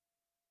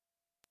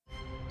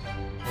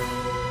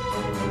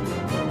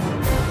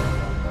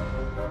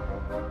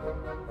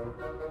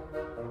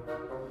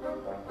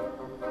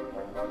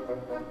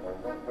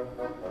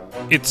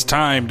It's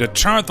time to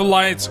turn out the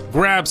lights,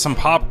 grab some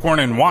popcorn,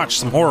 and watch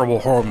some horrible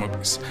horror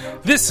movies.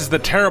 This is the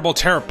Terrible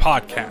Terror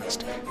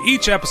Podcast.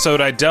 Each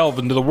episode I delve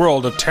into the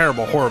world of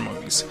terrible horror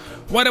movies.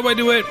 Why do I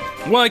do it?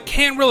 Well, I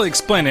can't really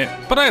explain it,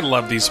 but I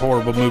love these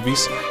horrible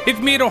movies. If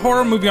you made a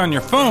horror movie on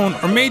your phone,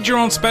 or made your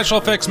own special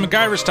effects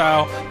MacGyver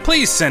style,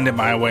 please send it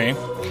my way.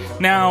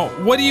 Now,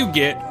 what do you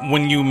get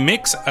when you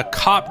mix a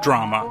cop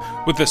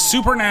drama with a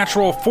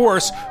supernatural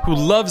force who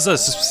loves a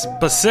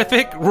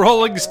specific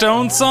Rolling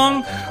Stones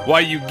song?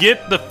 Why, you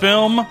get the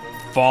film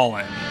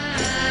Fallen.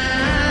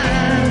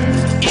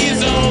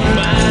 Is on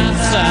my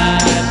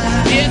side.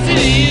 Yes, it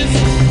is.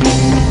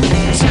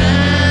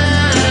 Time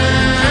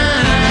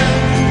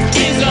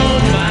is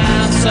on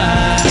my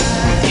side.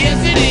 Yes,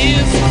 it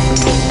is.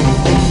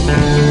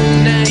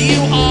 Now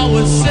you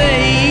always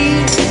say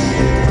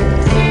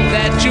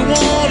that you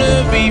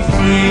wanna be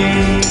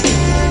free,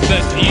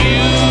 but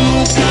you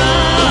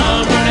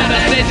come running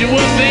back that you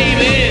were,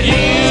 baby.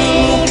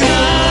 You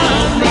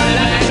come running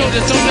back. I told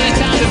you so many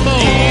times before.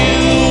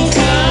 You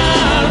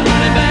come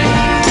running back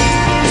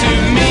to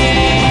me.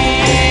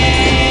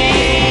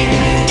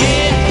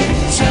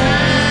 Time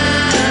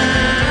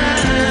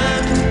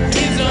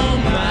is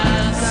on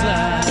my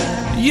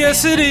side.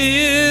 Yes, it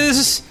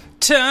is.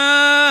 Time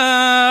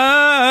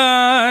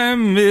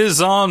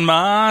is on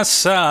my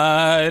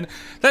side.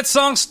 That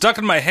song stuck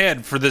in my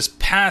head for this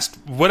past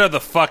whatever the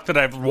fuck that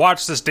I've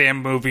watched this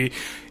damn movie.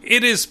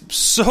 It is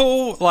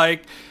so,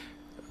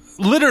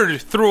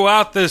 littered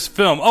throughout this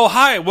film. Oh,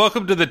 hi,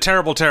 welcome to the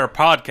Terrible Terror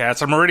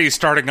Podcast. I'm already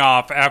starting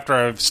off after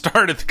I've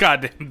started the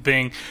goddamn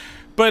thing.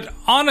 But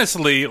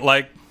honestly,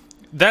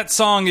 that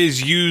song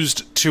is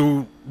used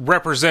to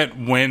represent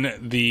when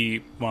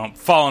the,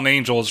 fallen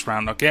angel is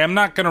around. Okay, I'm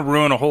not going to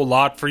ruin a whole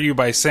lot for you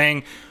by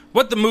saying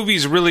what the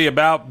movie's really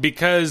about,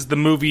 because the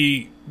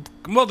movie...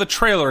 well, the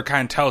trailer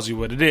kind of tells you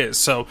what it is.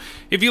 So,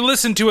 if you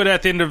listen to it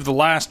at the end of the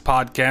last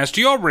podcast,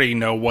 you already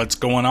know what's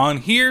going on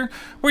here.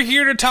 We're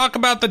here to talk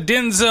about the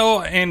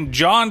Denzel and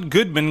John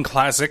Goodman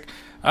classic,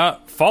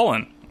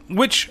 Fallen.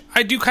 Which,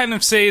 I do kind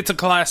of say it's a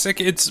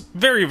classic. It's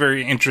very,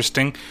 very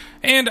interesting.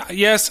 And,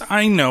 yes,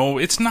 I know,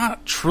 it's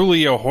not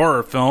truly a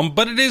horror film,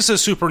 but it is a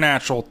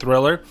supernatural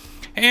thriller.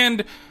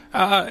 And,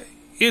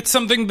 it's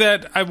something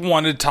that I've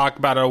wanted to talk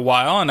about a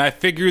while, and I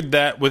figured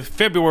that with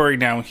February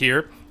now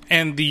here,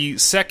 and the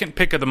second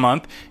pick of the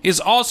month is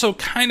also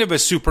kind of a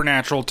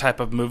supernatural type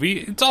of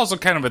movie. It's also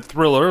kind of a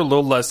thriller, a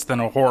little less than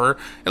a horror,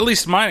 at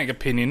least in my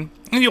opinion.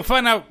 And you'll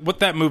find out what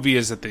that movie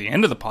is at the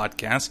end of the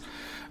podcast.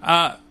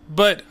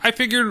 But I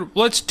figured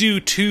let's do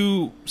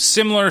two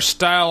similar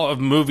style of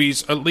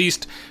movies, at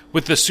least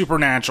with the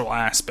supernatural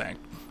aspect.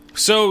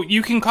 So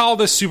you can call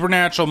this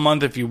Supernatural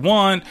Month if you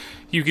want.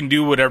 You can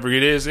do whatever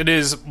it is. It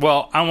is,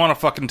 well, I want to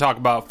fucking talk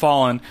about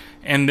Fallen,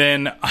 and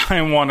then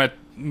I want to,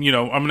 I'm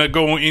going to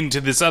go into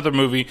this other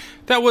movie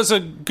that was a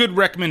good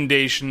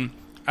recommendation,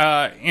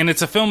 and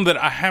it's a film that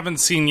I haven't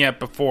seen yet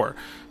before.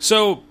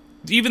 So,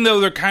 even though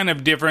they're kind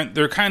of different,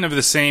 they're kind of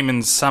the same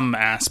in some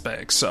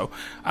aspects. So,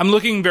 I'm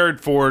looking very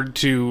forward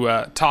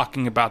to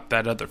talking about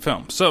that other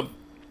film. So,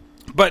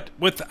 but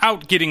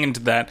without getting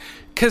into that,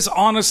 because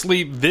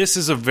honestly, this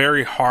is a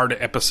very hard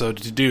episode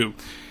to do.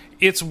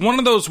 It's one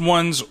of those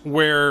ones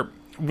where...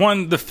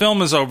 the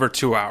film is over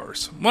 2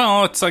 hours.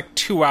 Well, it's like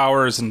 2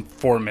 hours and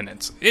 4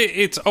 minutes.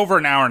 It's over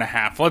an hour and a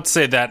half. Let's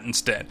say that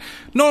instead.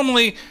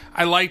 Normally,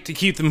 I like to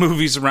keep the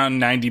movies around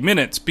 90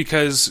 minutes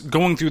because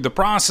going through the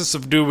process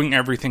of doing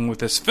everything with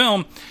this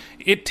film,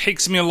 it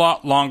takes me a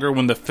lot longer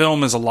when the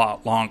film is a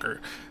lot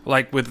longer.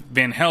 Like with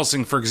Van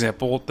Helsing, for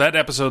example, that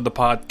episode of the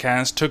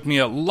podcast took me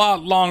a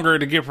lot longer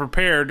to get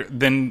prepared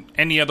than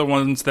any other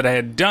ones that I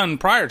had done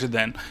prior to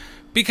then.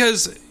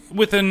 Because...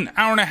 with an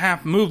hour and a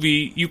half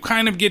movie, you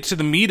kind of get to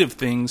the meat of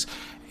things,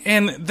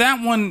 and that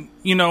one,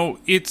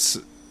 it's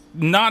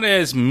not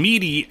as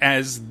meaty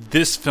as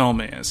this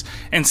film is.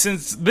 And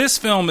since this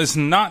film is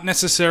not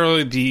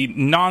necessarily the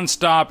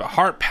non-stop,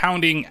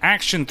 heart-pounding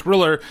action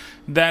thriller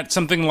that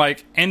something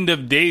like End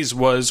of Days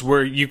was,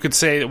 where you could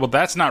say, well,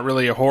 that's not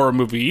really a horror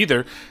movie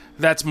either.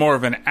 That's more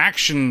of an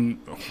action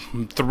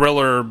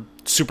thriller,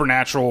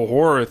 supernatural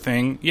horror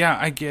thing. Yeah,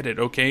 I get it,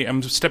 okay?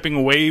 I'm stepping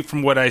away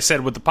from what I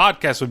said what the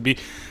podcast would be.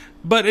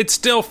 But it's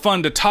still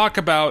fun to talk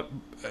about,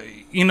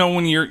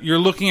 when you're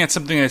looking at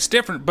something that's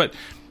different. But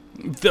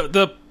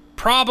the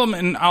problem,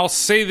 and I'll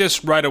say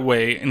this right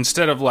away,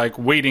 instead of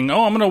waiting,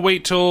 I'm going to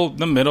wait till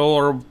the middle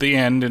or the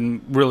end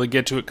and really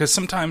get to it. Because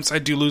sometimes I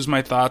do lose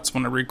my thoughts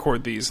when I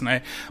record these. And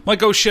I'm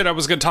like, oh shit, I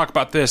was going to talk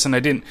about this and I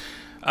didn't.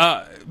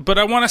 But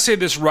I want to say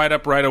this right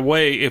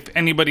away, if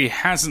anybody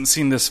hasn't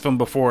seen this film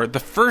before, the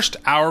first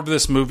hour of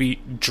this movie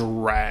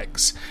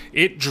drags.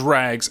 It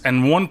drags.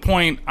 And one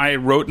point I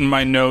wrote in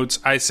my notes,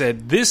 I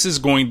said, this is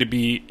going to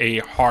be a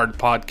hard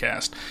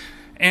podcast.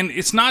 And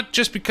it's not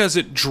just because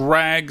it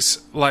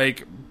drags,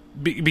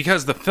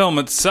 because the film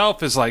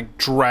itself is like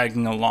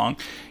dragging along.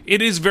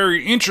 It is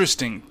very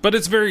interesting, but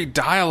it's very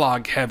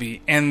dialogue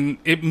heavy, and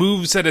it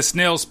moves at a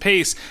snail's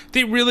pace.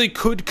 They really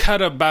could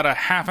cut about a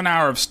half an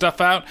hour of stuff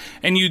out,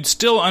 and you'd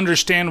still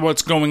understand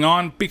what's going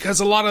on, because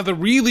a lot of the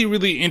really,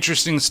 really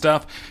interesting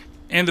stuff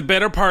and the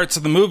better parts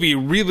of the movie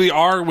really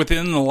are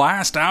within the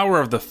last hour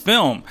of the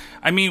film.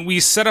 I mean, we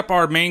set up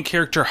our main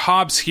character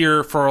Hobbs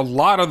here for a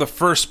lot of the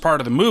first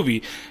part of the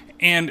movie,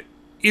 and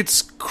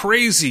it's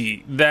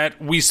crazy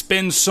that we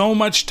spend so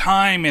much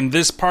time in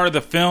this part of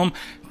the film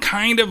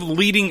kind of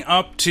leading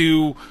up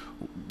to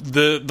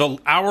the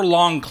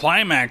hour-long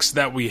climax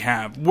that we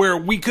have, where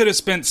we could have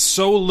spent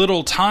so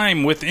little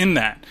time within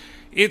that.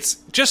 It's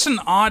just an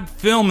odd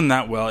film in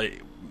that way.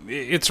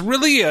 It's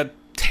really a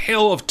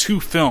tale of two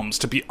films,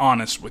 to be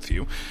honest with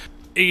you.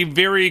 A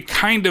very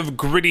kind of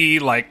gritty,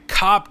 like,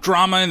 cop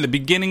drama in the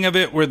beginning of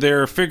it, where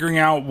they're figuring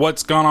out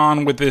what's gone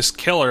on with this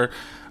killer,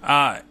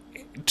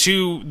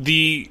 to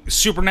the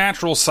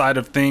supernatural side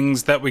of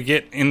things that we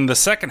get in the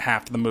second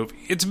half of the movie.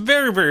 It's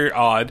very, very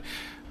odd,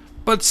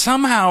 but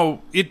somehow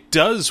it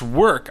does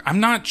work. I'm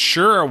not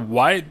sure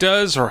why it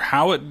does or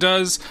how it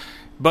does,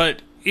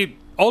 but it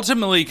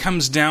ultimately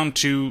comes down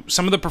to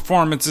some of the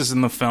performances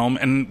in the film,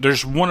 and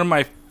there's one of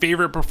my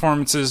favorite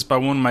performances by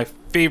one of my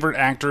favorite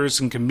actors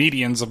and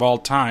comedians of all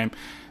time.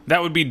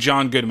 That would be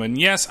John Goodman.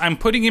 Yes, I'm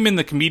putting him in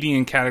the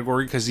comedian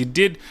category because he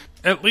did,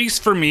 at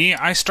least for me,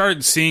 I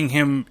started seeing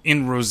him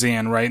in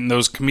Roseanne, right, in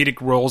those comedic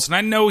roles, and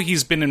I know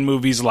he's been in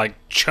movies like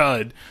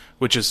Chud,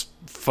 which is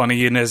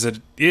funny and as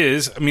it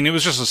is. I mean, it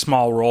was just a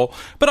small role,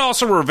 but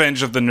also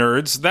Revenge of the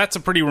Nerds. That's a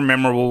pretty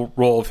memorable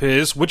role of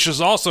his, which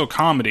is also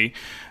comedy.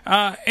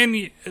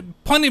 And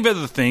plenty of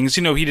other things.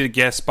 You know, he did a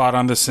guest spot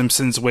on The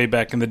Simpsons way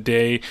back in the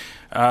day.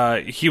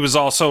 He was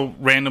also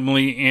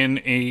randomly in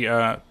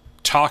a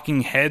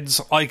Talking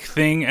Heads-like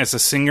thing as a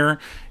singer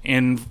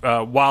in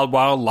Wild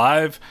Wild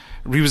Live.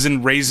 He was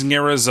in Raising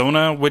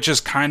Arizona, which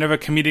is kind of a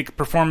comedic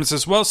performance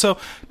as well. So,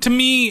 to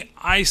me,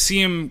 I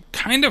see him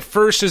kind of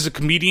first as a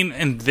comedian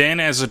and then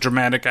as a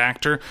dramatic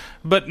actor.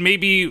 But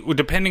maybe,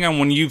 depending on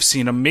when you've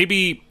seen him,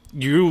 maybe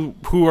you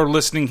who are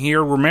listening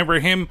here remember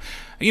him,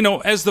 you know,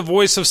 as the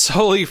voice of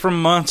Sully from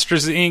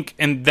Monsters, Inc.,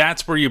 and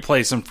that's where you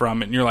place him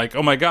from. And you're like,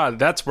 oh my god,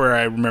 that's where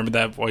I remember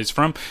that voice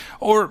from.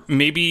 Or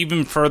maybe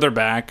even further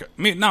back,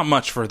 not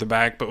much further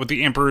back, but with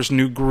The Emperor's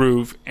New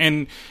Groove.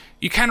 And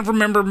you kind of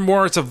remember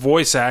more as a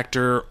voice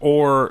actor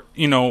or,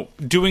 you know,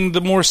 doing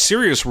the more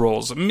serious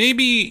roles.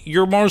 Maybe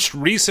your most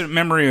recent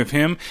memory of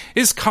him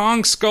is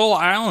Kong Skull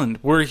Island,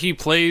 where he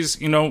plays,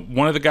 you know,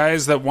 one of the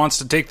guys that wants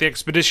to take the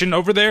expedition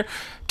over there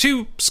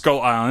to Skull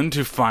Island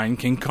to find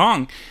King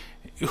Kong.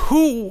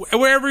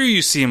 Wherever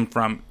you see him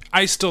from,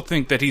 I still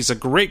think that he's a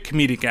great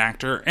comedic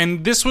actor,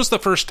 and this was the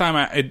first time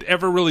I'd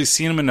ever really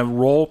seen him in a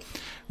role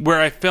where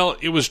I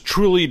felt it was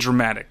truly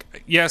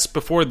dramatic. Yes,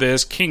 before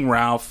this, King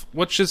Ralph,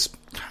 which is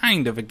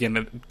kind of, again,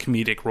 a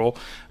comedic role,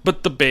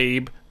 but The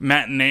Babe,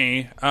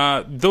 Matinee,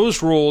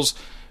 those roles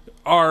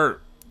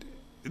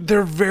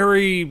they're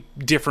very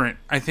different.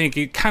 I think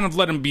it kind of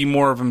let him be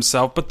more of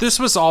himself, but this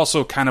was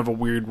also kind of a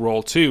weird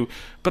role too.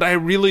 But I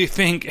really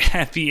think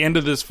at the end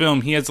of this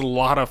film, he has a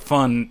lot of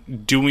fun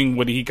doing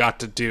what he got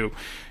to do.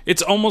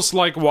 It's almost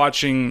like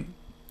watching...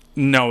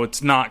 No,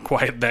 it's not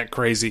quite that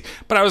crazy.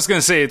 But I was going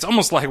to say, it's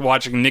almost like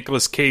watching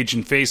Nicolas Cage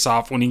in Face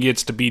Off when he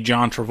gets to be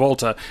John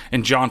Travolta,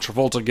 and John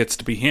Travolta gets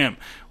to be him,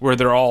 where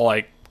they're all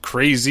like,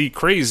 crazy,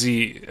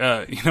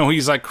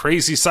 he's like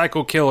crazy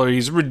psycho killer.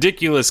 He's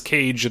ridiculous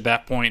Cage at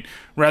that point,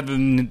 rather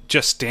than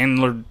just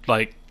standard,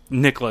 like,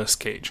 Nicolas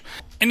Cage.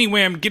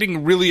 Anyway, I'm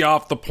getting really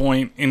off the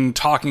point in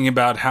talking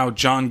about how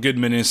John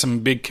Goodman is some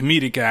big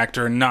comedic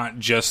actor and not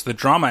just the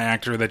drama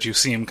actor that you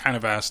see him kind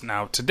of as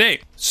now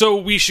today. So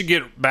we should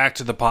get back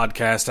to the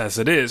podcast as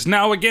it is.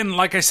 Now, again,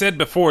 like I said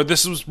before,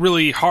 this was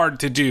really hard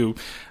to do.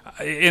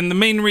 And the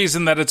main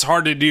reason that it's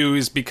hard to do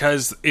is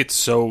because it's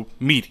so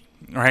meaty.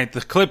 Right?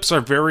 The clips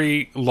are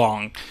very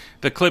long.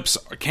 The clips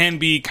can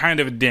be kind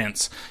of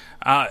dense.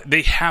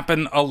 They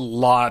happen a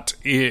lot.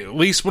 At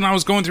least when I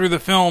was going through the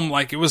film,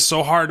 like, it was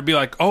so hard to be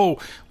like, oh,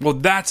 well,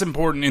 that's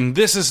important, and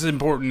this is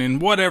important,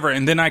 and whatever.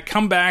 And then I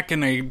come back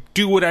and I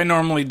do what I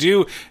normally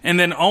do, and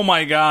then, oh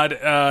my god,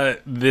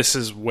 this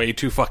is way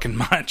too fucking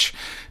much.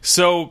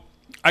 So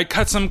I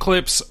cut some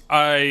clips.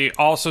 I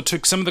also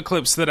took some of the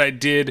clips that I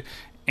did,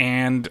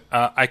 and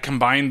I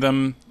combined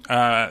them.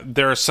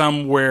 There are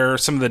some where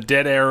some of the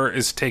dead air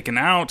is taken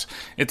out.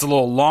 It's a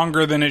little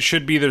longer than it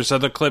should be. There's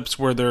other clips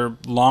where they're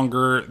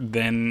longer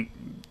than,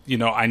 you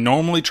know, I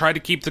normally try to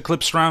keep the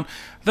clips around.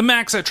 The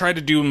max I try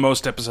to do in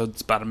most episodes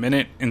is about a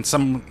minute, and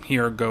some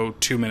here go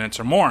 2 minutes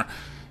or more.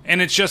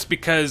 And it's just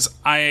because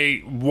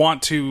I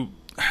want to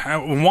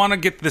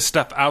get this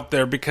stuff out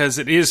there because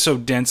it is so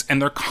dense,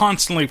 and they're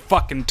constantly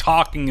fucking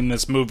talking in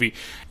this movie,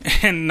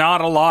 and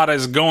not a lot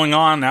is going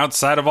on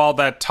outside of all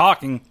that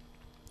talking.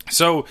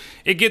 So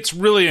it gets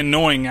really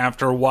annoying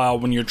after a while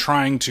when you're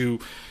trying to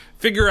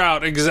figure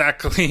out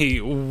exactly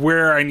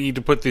where I need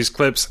to put these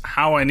clips,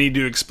 how I need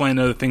to explain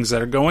other things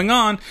that are going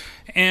on,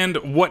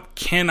 and what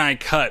can I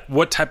cut,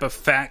 what type of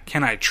fat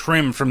can I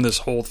trim from this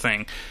whole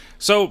thing.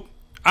 So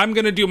I'm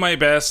going to do my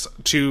best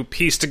to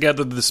piece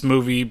together this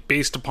movie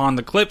based upon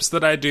the clips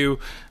that I do,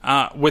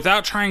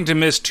 without trying to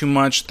miss too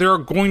much. There are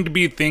going to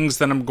be things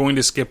that I'm going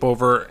to skip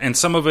over, and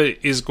some of it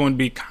is going to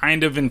be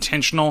kind of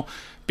intentional,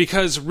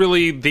 because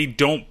really they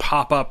don't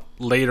pop up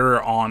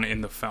later on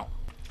in the film.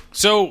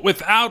 So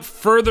without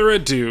further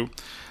ado,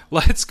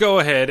 let's go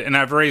ahead, and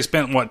I've already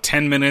spent,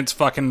 10 minutes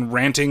fucking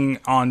ranting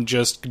on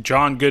just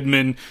John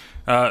Goodman,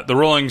 the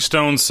Rolling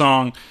Stones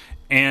song,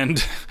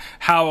 and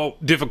how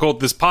difficult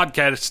this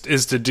podcast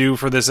is to do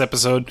for this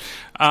episode.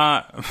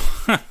 And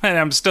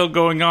I'm still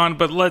going on,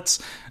 but let's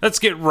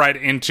get right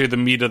into the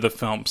meat of the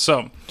film.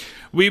 So,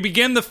 we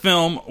begin the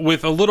film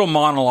with a little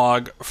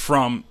monologue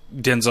from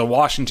Denzel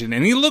Washington,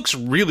 and he looks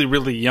really,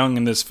 really young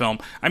in this film.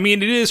 I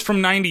mean, it is from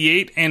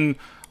 98, and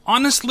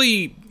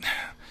honestly,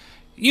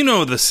 you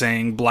know the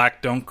saying,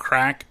 black don't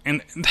crack,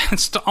 and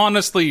that's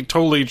honestly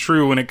totally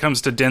true when it comes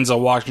to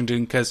Denzel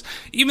Washington, because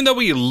even though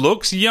he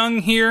looks young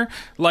here,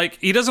 like,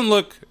 he doesn't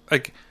look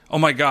like, oh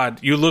my god,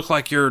 you look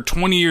like you're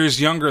 20 years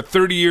younger,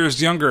 30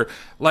 years younger.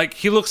 Like,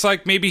 he looks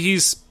like maybe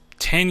he's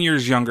 10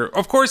 years younger.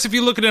 Of course, if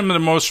you look at him in the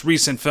most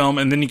recent film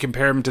and then you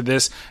compare him to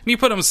this, and you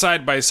put him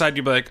side by side,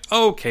 you'll be like,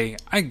 oh, okay,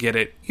 I get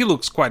it. He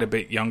looks quite a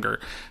bit younger.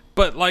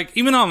 But, like,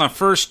 even on the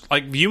first,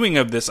 viewing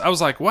of this, I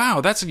was like,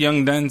 wow, that's a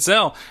young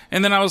Denzel.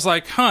 And then I was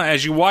like,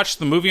 as you watch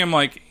the movie, I'm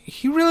like,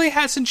 he really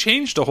hasn't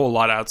changed a whole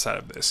lot outside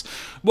of this.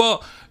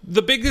 Well,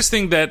 the biggest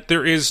thing that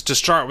there is to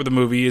start with the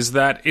movie is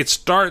that it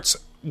starts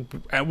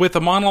with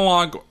a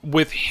monologue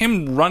with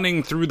him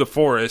running through the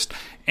forest,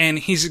 and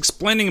he's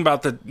explaining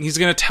he's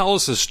going to tell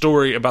us a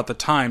story about the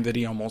time that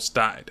he almost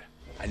died.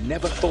 I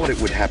never thought it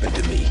would happen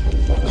to me.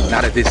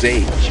 Not at this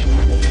age.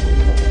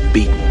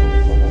 Beaten.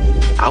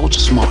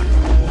 Outsmarted.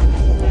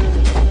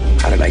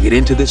 How did I get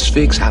into this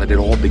fix? How did it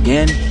all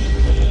begin?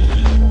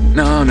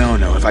 No.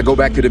 If I go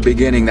back to the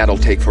beginning, that'll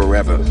take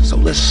forever. So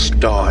let's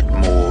start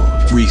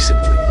more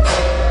recently.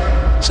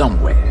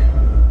 Somewhere.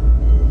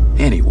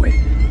 Anywhere.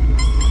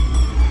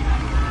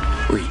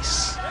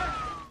 Greece.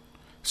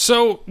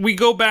 So we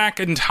go back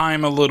in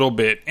time a little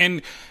bit,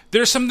 and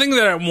there's something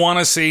that I want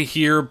to say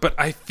here, but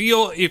I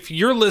feel if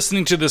you're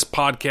listening to this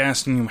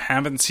podcast and you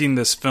haven't seen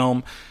this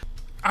film,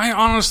 I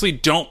honestly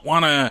don't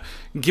want to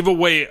give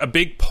away a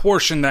big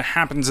portion that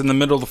happens in the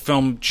middle of the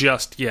film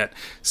just yet.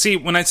 See,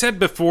 when I said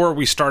before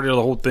we started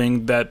the whole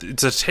thing that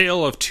it's a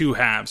tale of two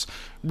halves,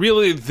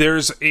 really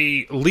there's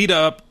a lead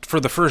up for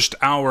the first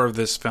hour of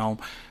this film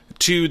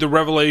to the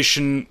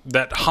revelation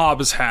that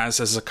Hobbs has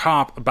as a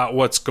cop about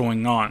what's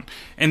going on.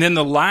 And then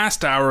the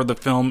last hour of the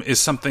film is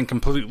something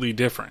completely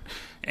different.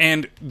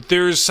 And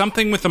there's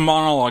something with the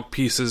monologue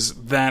pieces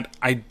that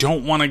I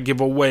don't want to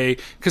give away,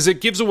 because it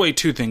gives away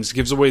two things. It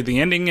gives away the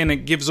ending, and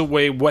it gives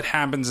away what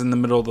happens in the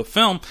middle of the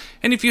film.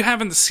 And if you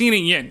haven't seen it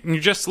yet, and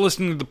you're just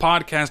listening to the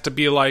podcast to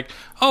be like,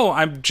 oh,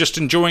 I'm just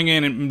enjoying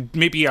it, and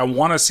maybe I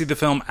want to see the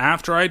film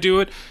after I do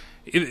it,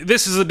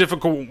 this is a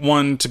difficult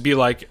one to be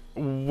like,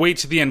 wait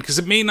to the end, because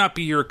it may not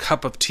be your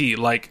cup of tea.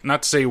 Like,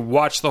 not to say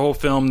watch the whole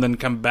film then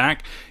come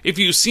back. If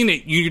you've seen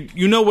it,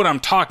 you know what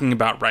I'm talking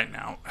about right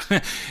now.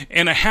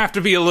 And I have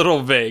to be a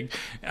little vague.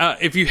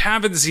 If you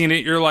haven't seen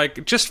it, you're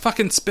like, just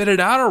fucking spit it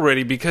out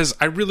already, because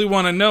I really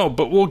want to know,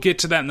 but we'll get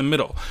to that in the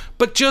middle.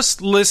 But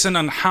just listen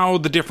on how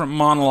the different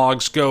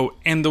monologues go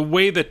and the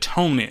way the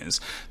tone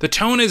is. The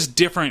tone is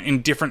different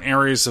in different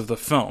areas of the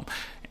film.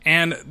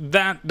 And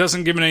that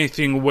doesn't give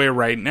anything away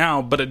right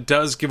now, but it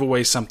does give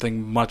away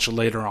something much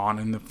later on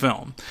in the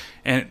film,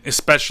 and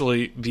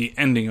especially the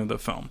ending of the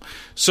film.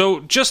 So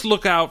just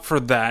look out for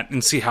that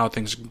and see how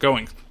things are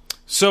going.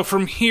 So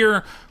from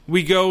here,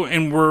 we go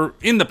and we're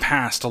in the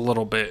past a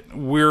little bit.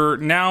 We're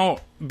now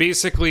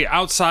basically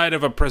outside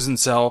of a prison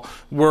cell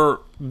where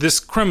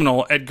this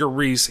criminal, Edgar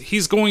Reese,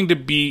 he's going to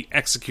be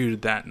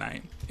executed that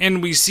night.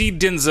 And we see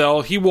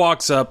Denzel, he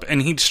walks up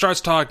and he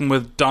starts talking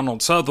with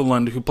Donald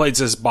Sutherland, who plays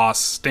his boss,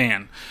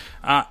 Stan.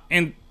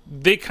 And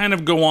they kind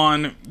of go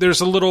on.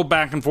 There's a little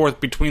back and forth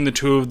between the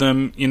two of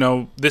them. You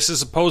know, this is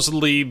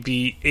supposedly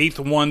the 8th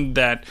one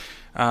that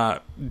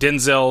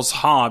Denzel's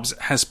Hobbs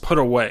has put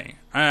away.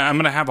 I'm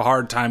going to have a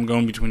hard time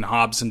going between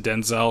Hobbs and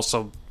Denzel,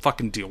 so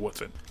fucking deal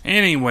with it.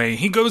 Anyway,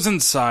 he goes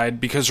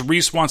inside because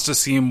Reese wants to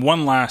see him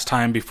one last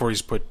time before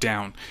he's put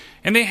down.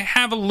 And they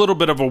have a little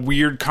bit of a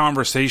weird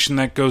conversation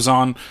that goes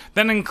on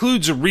that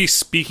includes Reese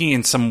speaking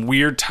in some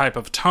weird type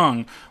of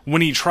tongue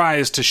when he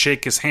tries to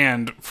shake his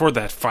hand for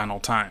that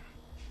final time.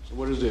 So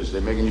what is this? They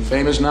making you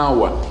famous now or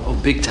what? Oh,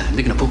 big time.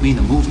 They're gonna put me in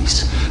the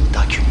movies.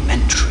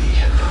 Documentary.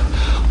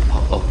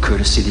 Oh,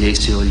 courtesy the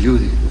ACLU.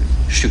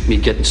 They shoot me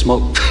getting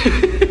smoked.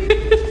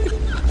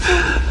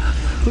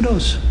 Who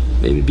knows?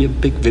 Maybe be a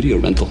big video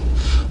rental.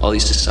 All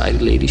these society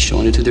ladies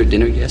showing it to their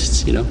dinner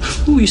guests, you know.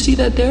 Ooh, you see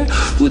that there?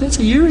 Ooh, that's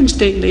a urine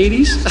stain,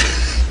 ladies.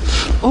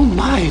 Oh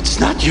my, it's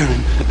not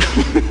urine.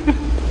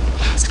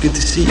 It's good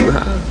to see you,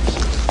 huh?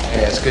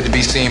 Yeah, it's good to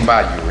be seen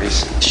by you,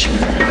 Reese. Sure.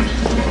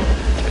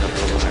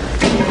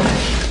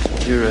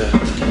 you're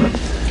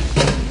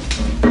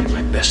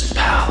my best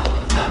pal.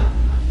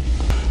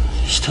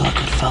 You're still a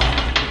good fellow.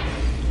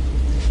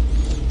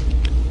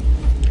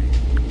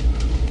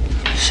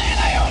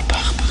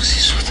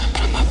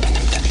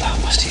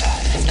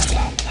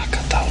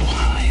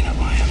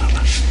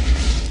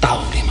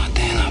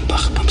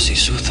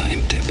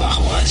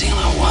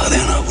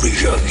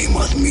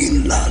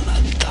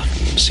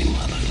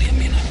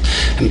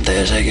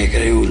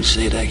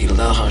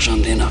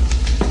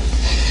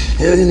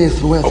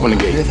 Open the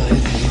gate.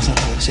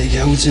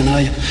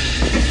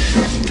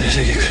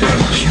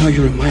 You know,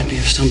 you remind me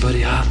of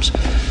somebody, Hobbs.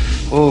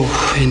 Oh,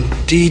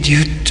 indeed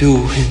you do.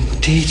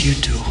 Indeed you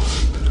do.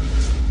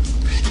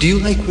 Do you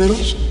like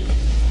riddles?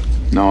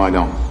 No, I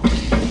don't.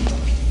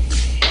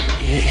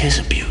 Here's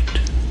a beaut.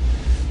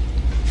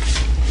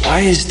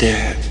 Why is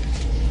there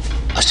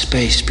a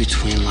space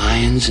between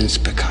Lions and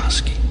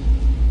Spikoski?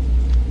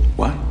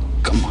 What?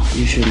 Come on,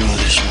 you should know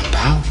this one,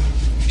 pal.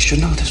 You should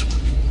know this one.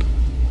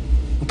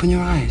 Open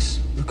your eyes.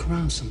 Look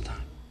around sometime.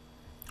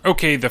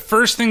 Okay, the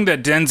first thing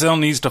that Denzel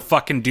needs to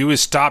fucking do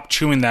is stop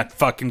chewing that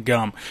fucking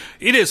gum.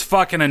 It is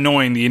fucking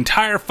annoying. The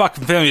entire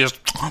fucking film is just...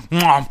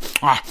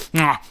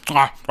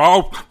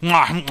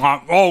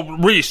 Oh,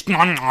 Reese.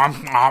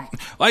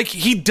 Like,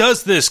 he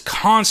does this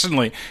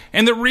constantly.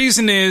 And the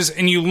reason is,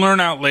 and you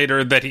learn out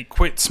later, that he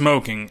quit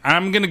smoking.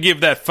 I'm gonna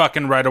give that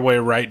fucking right away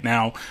right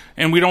now.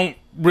 And we don't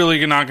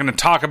really not going to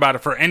talk about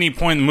it for any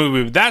point in the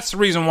movie, but that's the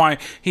reason why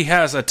he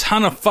has a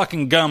ton of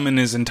fucking gum in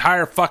his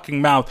entire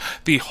fucking mouth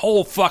the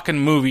whole fucking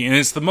movie, and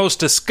it's the most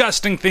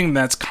disgusting thing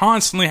that's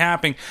constantly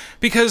happening,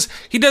 because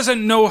he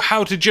doesn't know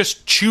how to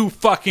just chew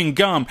fucking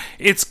gum.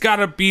 It's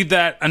gotta be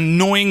that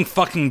annoying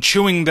fucking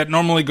chewing that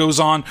normally goes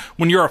on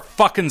when you're a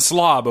fucking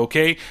slob,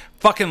 okay?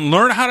 Fucking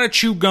learn how to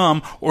chew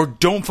gum, or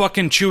don't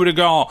fucking chew it at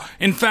all.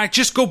 In fact,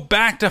 just go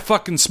back to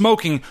fucking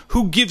smoking.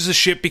 Who gives a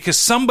shit? Because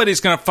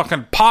somebody's gonna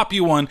fucking pop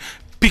you one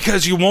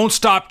because you won't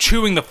stop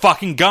chewing the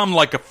fucking gum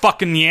like a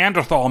fucking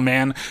Neanderthal,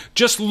 man.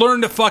 Just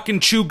learn to fucking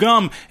chew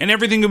gum and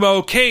everything will be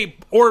okay,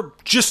 or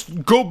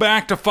just go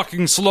back to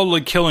fucking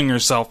slowly killing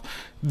yourself.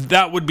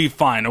 That would be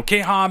fine, okay,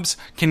 Hobbs?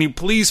 Can you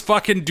please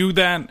fucking do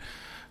that?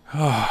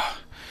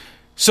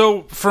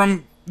 So,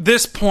 from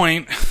this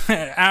point,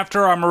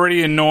 after I'm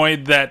already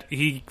annoyed that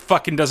he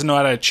fucking doesn't know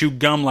how to chew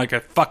gum like a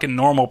fucking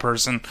normal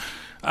person,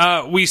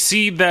 we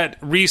see that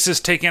Reese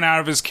is taken out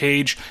of his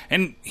cage,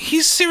 and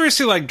he's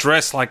seriously like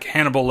dressed like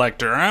Hannibal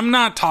Lecter. I'm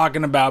not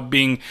talking about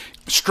being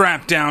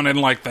strapped down in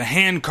like the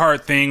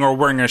handcart thing or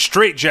wearing a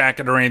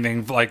straitjacket or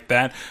anything like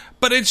that,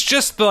 but it's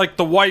just like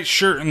the white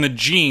shirt and the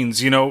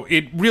jeans, you know.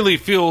 It really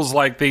feels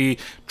like they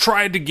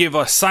tried to give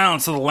a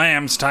Silence of the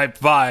Lambs type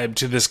vibe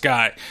to this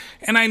guy.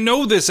 And I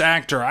know this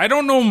actor. I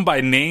don't know him by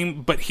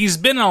name, but he's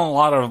been in a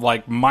lot of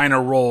like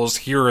minor roles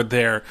here or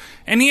there.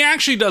 And he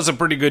actually does a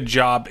pretty good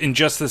job in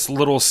just this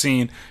little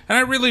scene. And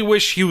I really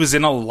wish he was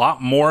in a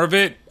lot more of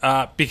it,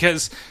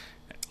 because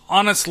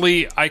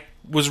honestly, I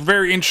was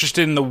very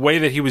interested in the way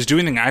that he was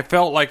doing things. I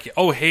felt like,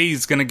 oh, hey,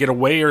 he's gonna get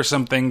away or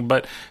something,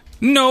 but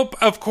nope,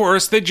 of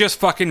course, they just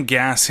fucking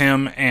gas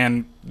him,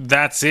 and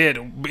that's it.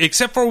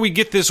 Except for we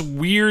get this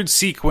weird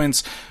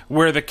sequence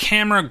where the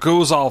camera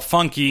goes all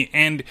funky,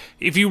 and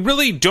if you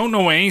really don't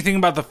know anything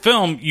about the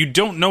film, you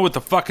don't know what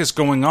the fuck is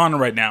going on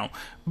right now.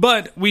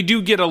 But we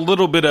do get a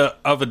little bit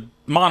of a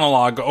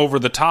monologue over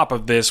the top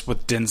of this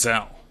with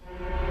Denzel.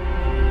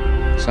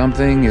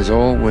 Something is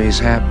always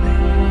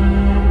happening.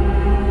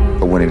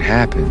 But when it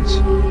happens,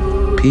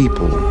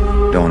 people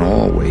don't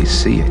always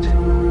see it,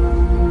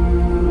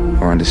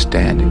 or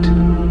understand it,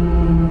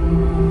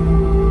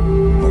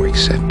 or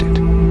accept it.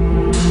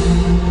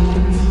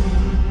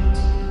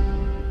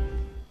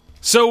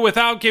 So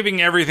without giving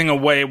everything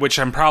away, which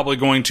I'm probably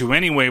going to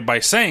anyway by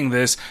saying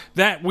this,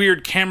 that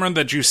weird camera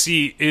that you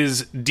see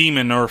is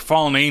demon or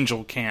fallen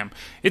angel cam.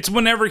 It's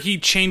whenever he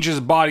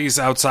changes bodies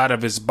outside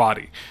of his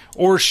body.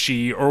 Or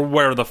she, or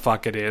where the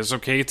fuck it is,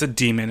 okay? It's a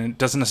demon, and it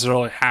doesn't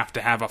necessarily have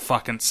to have a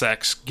fucking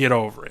sex. Get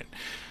over it.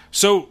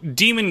 So,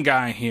 demon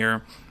guy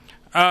here,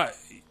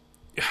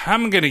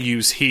 I'm gonna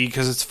use he,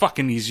 because it's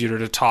fucking easier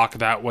to talk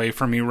that way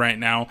for me right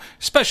now,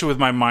 especially with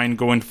my mind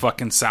going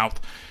fucking south.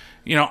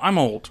 You know, I'm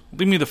old.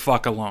 Leave me the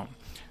fuck alone.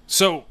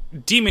 So,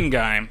 demon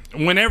guy,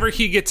 whenever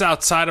he gets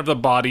outside of the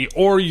body,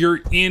 or you're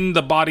in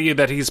the body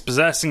that he's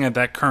possessing at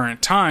that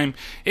current time,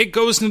 it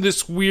goes into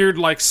this weird,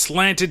 like,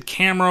 slanted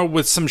camera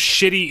with some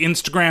shitty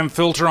Instagram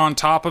filter on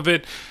top of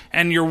it,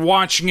 and you're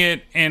watching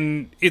it,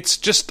 and it's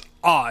just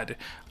odd.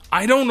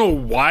 I don't know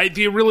why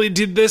they really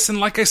did this, and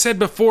like I said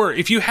before,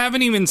 if you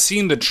haven't even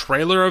seen the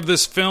trailer of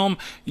this film,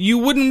 you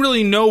wouldn't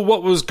really know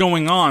what was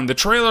going on. The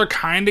trailer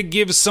kind of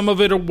gives some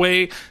of it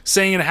away,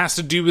 saying it has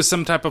to do with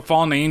some type of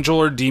fallen angel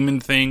or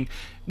demon thing,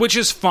 which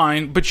is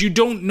fine, but you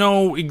don't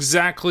know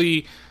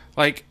exactly,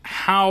 like,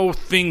 how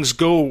things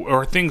go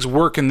or things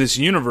work in this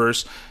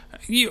universe.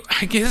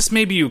 I guess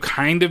maybe you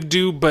kind of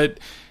do, but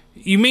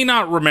you may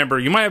not remember.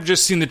 You might have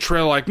just seen the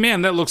trailer like,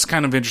 man, that looks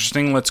kind of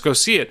interesting, let's go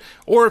see it.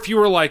 Or if you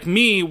were like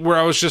me, where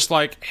I was just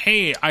like,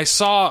 hey, I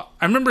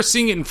remember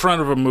seeing it in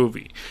front of a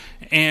movie,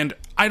 and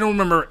I don't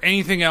remember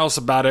anything else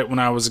about it when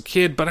I was a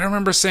kid, but I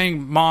remember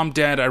saying, Mom,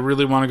 Dad, I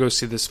really want to go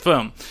see this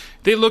film.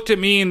 They looked at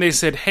me and they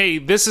said, hey,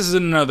 this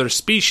isn't another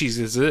species,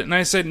 is it? And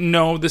I said,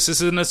 no, this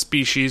isn't a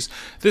species.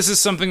 This is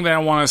something that I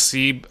want to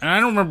see. And I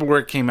don't remember where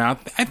it came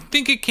out. I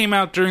think it came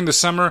out during the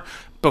summer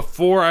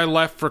before I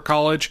left for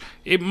college.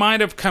 It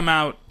might have come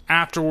out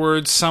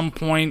afterwards, some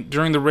point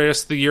during the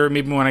rest of the year,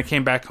 maybe when I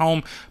came back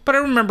home. But I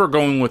remember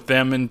going with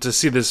them and to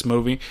see this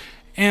movie.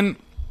 And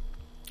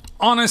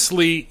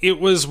honestly, it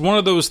was one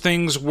of those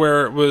things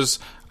where it was...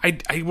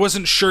 I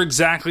wasn't sure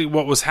exactly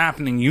what was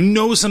happening. You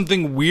know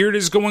something weird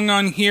is going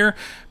on here,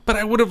 but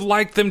I would have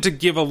liked them to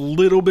give a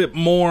little bit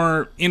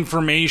more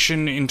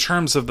information in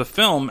terms of the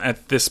film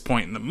at this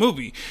point in the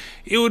movie.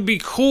 It would be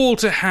cool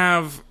to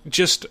have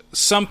just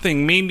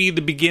something, maybe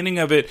the beginning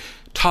of it,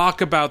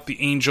 talk about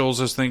the angels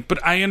as thing,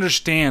 but I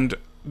understand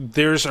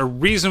there's a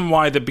reason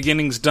why the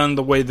beginning's done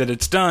the way that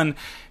it's done,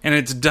 and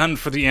it's done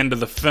for the end of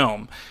the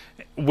film,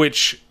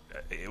 which...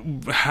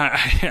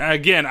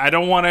 Again, I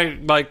don't want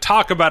to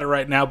talk about it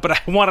right now, but I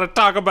want to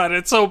talk about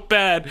it so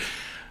bad.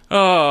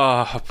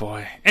 Oh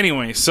boy.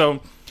 Anyway,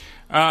 so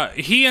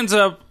he ends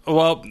up,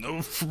 well,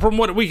 from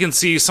what we can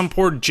see, some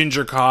poor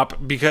ginger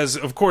cop, because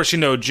of course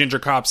ginger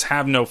cops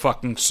have no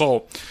fucking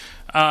soul.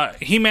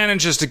 He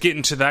manages to get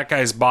into that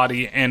guy's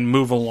body and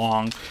move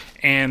along,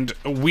 and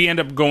we end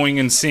up going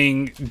and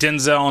seeing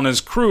Denzel and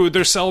his crew.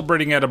 They're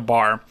celebrating at a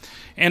bar.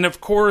 And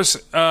of course,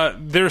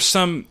 there's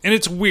some, and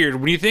it's weird,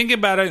 when you think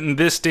about it in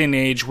this day and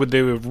age, would they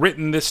have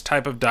written this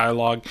type of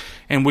dialogue,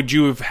 and would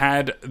you have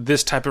had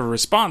this type of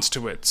response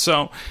to it?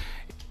 So,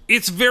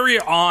 it's very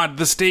odd,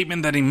 the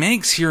statement that he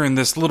makes here in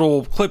this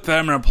little clip that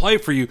I'm going to play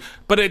for you,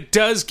 but it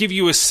does give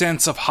you a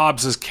sense of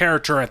Hobbs'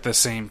 character at the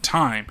same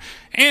time.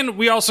 And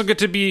we also get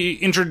to be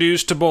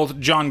introduced to both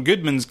John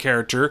Goodman's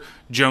character,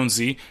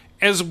 Jonesy,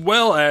 as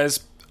well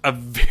as a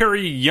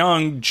very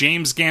young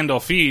James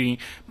Gandolfini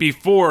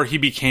before he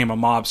became a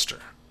mobster.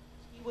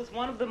 He was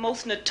one of the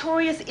most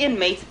notorious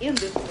inmates in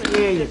this prison.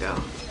 Here you go.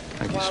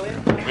 Thank you,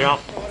 sir. Yeah.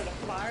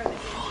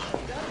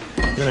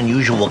 You're an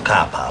unusual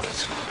cop,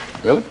 Hobbs.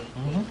 Really?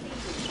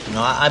 Mm-hmm.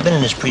 I've been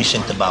in this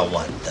precinct about,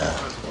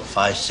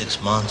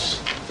 5-6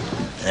 months?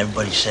 And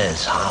everybody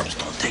says, Hobbs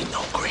don't take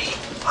no green.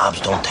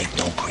 Hobbs don't take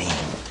no green.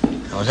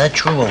 Now, is that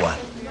true or what?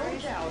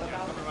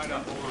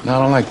 No,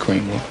 I don't like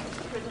cream.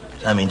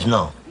 That means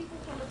no.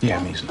 Yeah,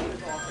 it means no.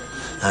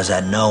 Now, is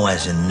that no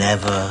as in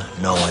never,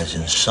 no as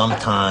in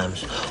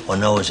sometimes, or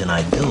no as in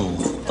I do,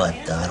 but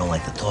I don't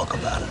like to talk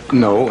about it?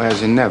 No,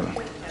 as in never.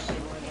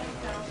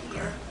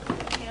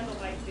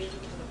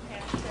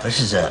 This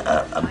is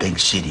a big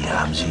city,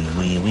 Hobbs.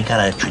 We got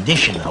a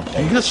tradition up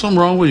here. You got something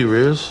wrong with your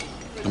ears?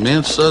 A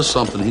man says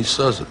something, he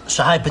says it. It's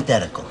a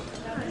hypothetical.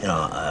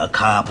 A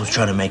cop who's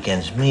trying to make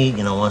ends meet,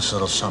 wants a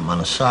little something on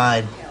the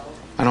side.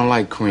 I don't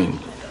like cream,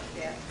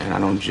 and I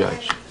don't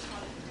judge.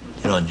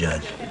 You don't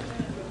judge.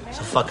 It's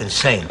a fucking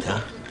saint,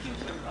 huh?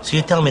 So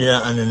you tell me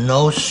that under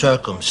no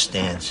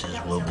circumstances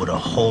would a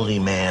holy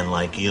man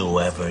like you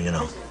ever,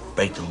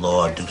 break the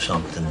law or do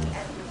something?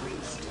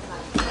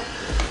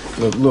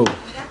 Look, Lou.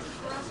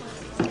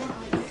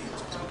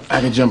 I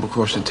can jump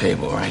across the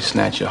table, right?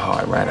 Snatch your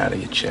heart right out of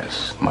your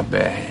chest. My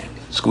bare hand.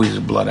 Squeeze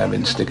the blood out of it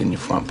and stick it in your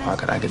front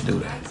pocket. I could do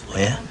that. Oh,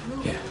 yeah?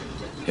 Yeah.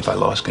 If I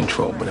lost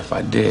control. But if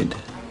I did,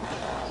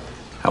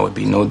 I would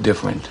be no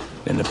different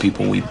than the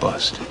people we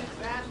bust.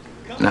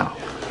 Now,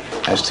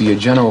 as to your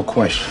general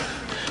question,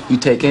 you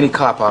take any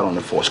cop out on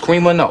the force,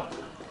 cream or no,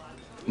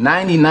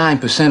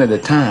 99% of the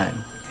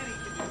time,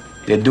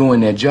 they're doing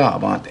their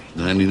job, aren't they?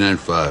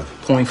 99.5.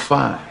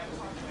 0.5.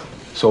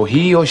 So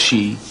he or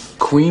she,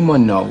 cream or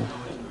no,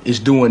 is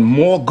doing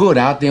more good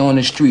out there on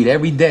the street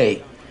every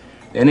day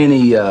than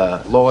any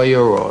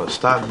lawyer or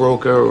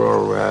stockbroker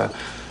or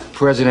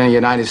president of the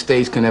United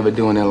States can ever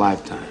do in their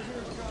lifetime.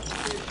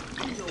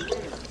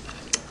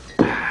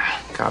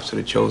 Cops are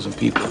the chosen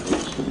people.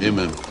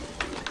 Amen.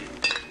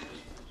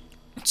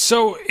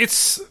 So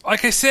it's,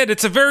 like I said,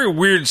 it's a very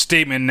weird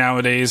statement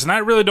nowadays, and I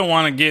really don't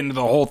want to get into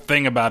the whole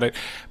thing about it,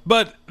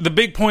 but the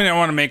big point I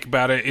want to make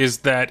about it is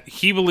that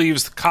he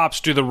believes the cops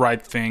do the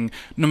right thing,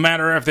 no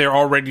matter if they're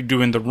already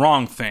doing the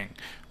wrong thing,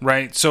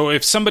 right? So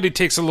if somebody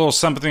takes a little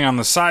something on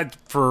the side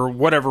for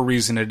whatever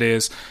reason it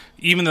is,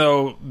 even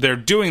though they're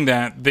doing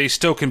that, they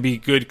still can be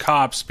good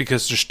cops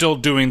because they're still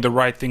doing the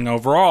right thing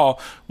overall,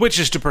 which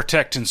is to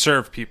protect and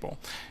serve people.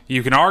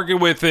 You can argue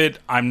with it,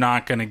 I'm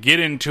not going to get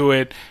into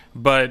it,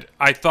 but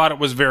I thought it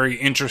was very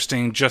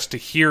interesting just to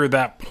hear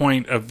that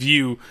point of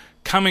view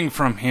coming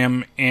from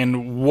him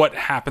and what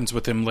happens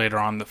with him later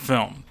on in the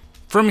film.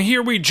 From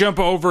here, we jump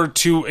over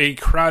to a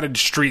crowded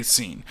street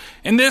scene.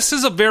 And this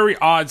is a very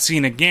odd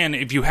scene, again,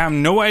 if you have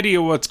no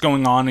idea what's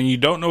going on and you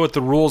don't know what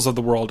the rules of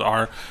the world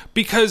are,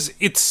 because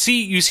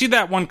you see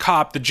that one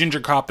cop, the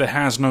ginger cop that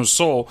has no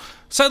soul,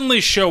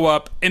 suddenly show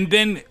up, and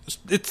then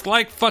it's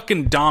like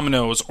fucking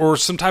dominoes or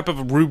some type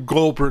of Rube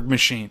Goldberg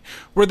machine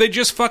where they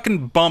just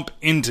fucking bump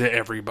into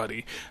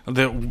everybody.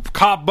 The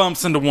cop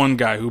bumps into one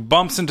guy who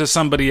bumps into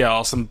somebody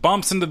else and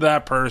bumps into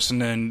that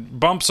person and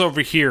bumps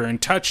over here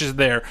and touches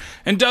there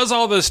and does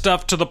all this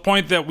stuff to the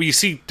point that we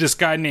see this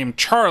guy named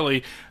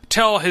Charlie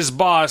tell his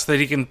boss that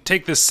he can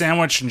take this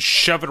sandwich and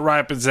shove it right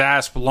up his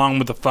ass along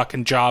with the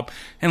fucking job,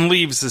 and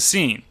leaves the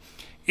scene.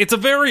 It's a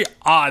very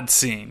odd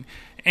scene.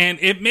 And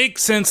it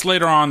makes sense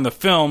later on in the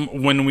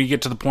film when we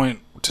get to the point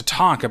to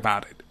talk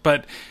about it.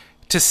 But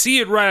to see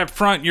it right up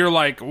front, you're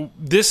like,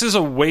 this is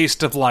a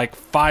waste of like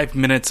 5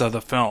 minutes of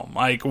the film.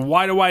 Like,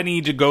 why do I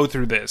need to go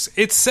through this?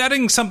 It's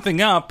setting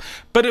something up,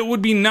 but it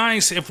would be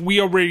nice if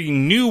we already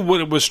knew what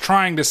it was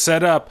trying to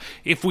set up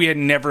if we had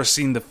never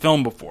seen the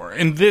film before.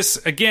 And this,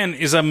 again,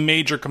 is a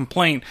major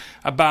complaint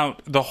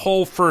about the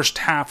whole first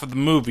half of the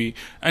movie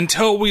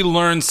until we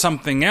learn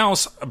something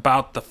else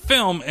about the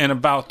film and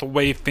about the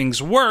way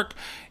things work.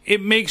 It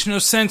makes no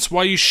sense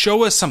why you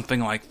show us something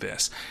like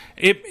this.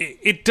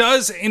 It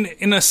does,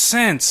 in a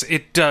sense,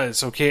 it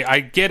does, okay?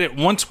 I get it.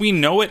 Once we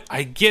know it,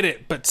 I get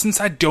it. But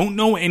since I don't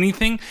know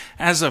anything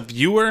as a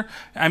viewer,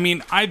 I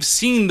mean, I've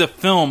seen the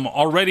film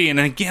already, and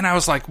again, I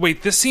was like,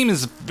 wait, this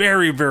seems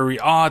very, very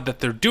odd that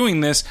they're doing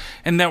this,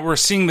 and that we're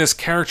seeing this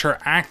character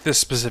act this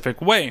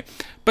specific way.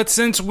 But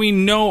since we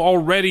know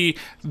already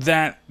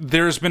that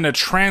there's been a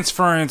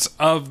transference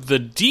of the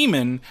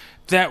demon,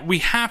 that we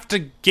have to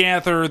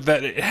gather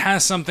that it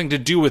has something to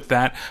do with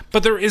that,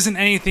 but there isn't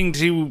anything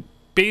to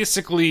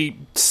basically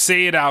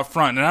say it out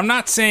front. And I'm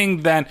not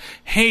saying that,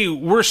 hey,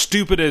 we're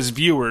stupid as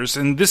viewers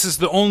and this is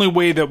the only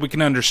way that we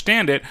can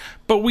understand it,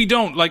 but we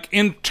don't. Like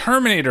in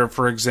Terminator,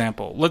 for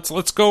example,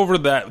 let's go over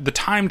that, the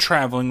time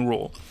traveling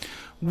rule.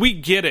 We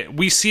get it.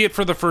 We see it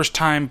for the first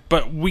time,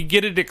 but we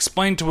get it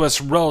explained to us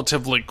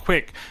relatively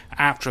quick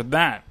after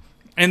that.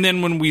 And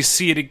then when we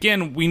see it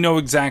again, we know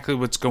exactly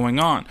what's going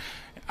on.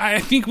 I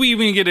think we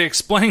even get it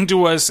explained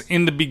to us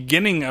in the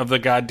beginning of the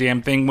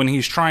goddamn thing when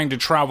he's trying to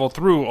travel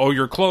through. Oh,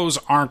 your clothes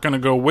aren't going to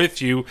go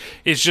with you.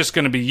 It's just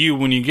going to be you.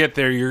 When you get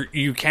there,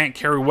 you can't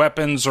carry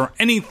weapons or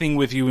anything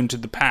with you into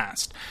the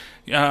past.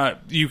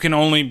 You can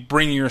only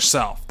bring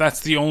yourself. That's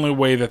the only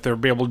way that they'll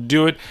be able to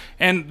do it.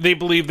 And they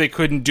believe they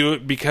couldn't do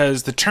it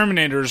because the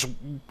Terminators,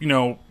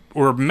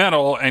 were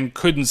metal and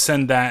couldn't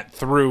send that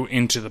through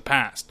into the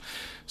past.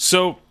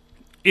 So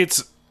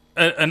it's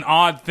an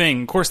odd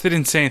thing. Of course, they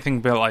didn't say anything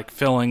about like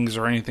fillings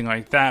or anything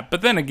like that.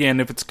 But then again,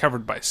 if it's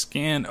covered by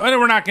skin,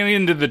 we're not going to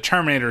get into the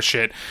Terminator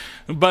shit.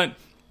 But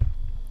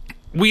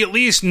we at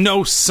least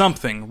know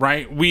something,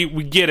 right? We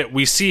get it.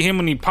 We see him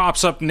when he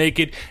pops up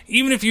naked.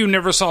 Even if you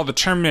never saw the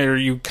Terminator,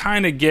 you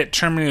kind of get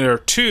Terminator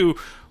 2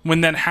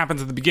 when that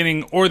happens at the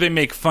beginning, or they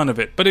make fun of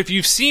it. But if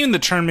you've seen the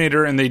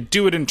Terminator and they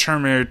do it in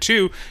Terminator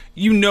 2,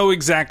 you know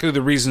exactly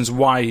the reasons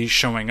why he's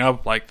showing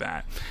up like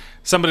that.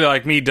 Somebody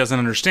like me doesn't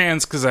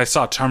understand because I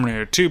saw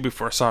Terminator 2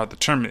 before I saw the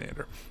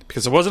Terminator.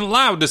 Because I wasn't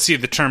allowed to see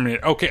the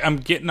Terminator. Okay, I'm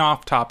getting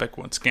off topic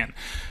once again.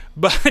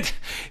 But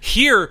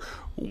here,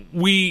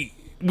 we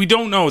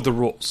don't know the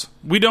rules.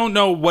 We don't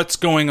know what's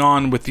going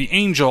on with the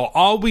angel.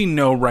 All we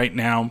know right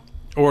now,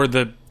 or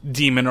the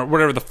demon, or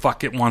whatever the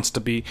fuck it wants to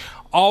be,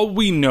 all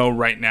we know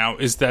right now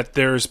is that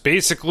there's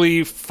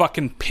basically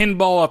fucking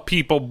pinball of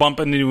people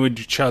bumping into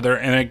each other,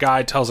 and a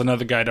guy tells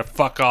another guy to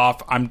fuck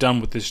off, I'm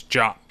done with this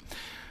job.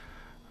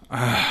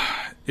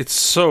 It's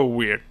so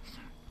weird.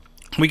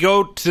 We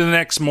go to the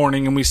next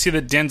morning and we see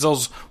that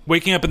Denzel's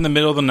waking up in the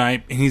middle of the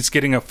night and he's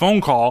getting a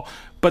phone call,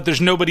 but there's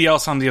nobody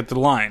else on the other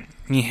line.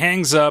 He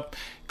hangs up,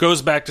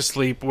 goes back to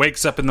sleep,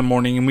 wakes up in the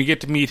morning, and we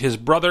get to meet his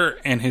brother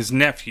and his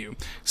nephew,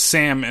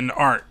 Sam and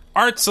Art.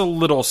 Art's a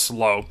little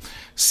slow.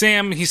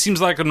 Sam, he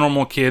seems like a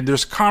normal kid.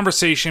 There's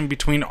conversation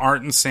between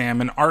Art and Sam,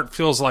 and Art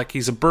feels like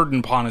he's a burden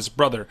upon his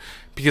brother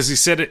because he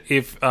said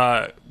if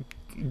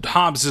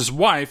Hobbs'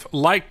 wife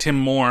liked him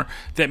more,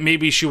 that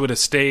maybe she would have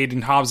stayed,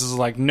 and Hobbs is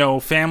like,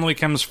 no, family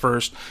comes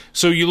first.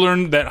 So you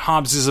learn that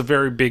Hobbs is a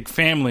very big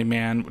family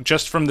man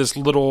just from this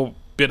little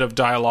bit of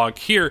dialogue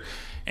here.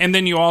 And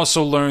then you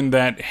also learn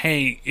that,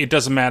 hey, it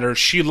doesn't matter,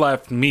 she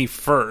left me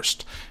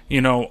first,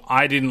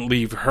 I didn't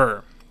leave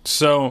her.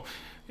 So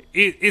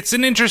it's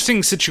an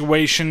interesting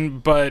situation,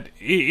 but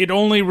it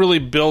only really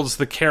builds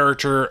the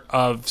character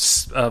of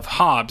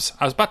Hobbs.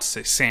 I was about to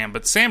say Sam,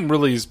 but Sam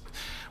really is.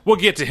 We'll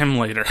get to him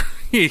later.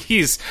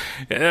 It's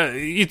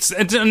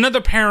another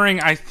pairing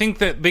I think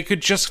that they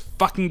could just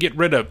fucking get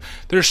rid of.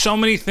 There's so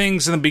many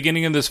things in the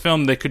beginning of this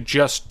film they could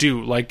just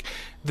do. Like,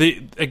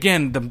 the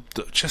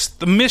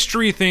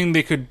mystery thing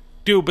they could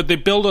do, but they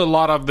build a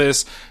lot of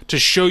this to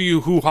show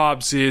you who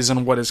Hobbs is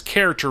and what his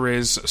character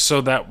is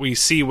so that we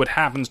see what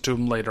happens to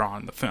him later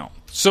on in the film.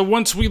 So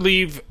once we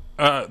leave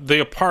the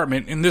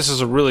apartment, and this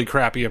is a really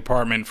crappy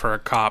apartment for a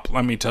cop,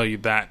 let me tell you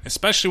that,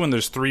 especially when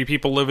there's 3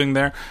 people living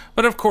there,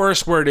 but of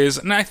course where it is,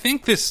 and I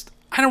think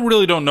I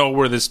really don't know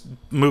where this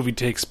movie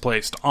takes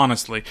place,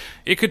 honestly.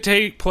 It could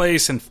take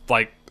place in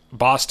like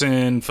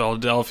Boston,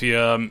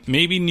 Philadelphia,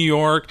 maybe New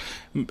York.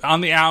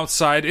 On the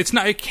outside,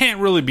 it can't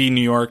really be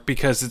New York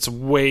because it's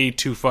way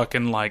too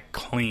fucking, like,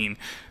 clean.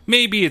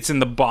 Maybe it's in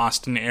the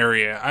Boston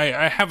area.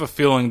 I have a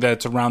feeling that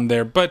it's around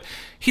there, but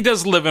he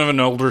does live in an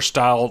older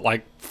style,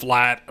 like,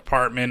 flat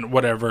apartment,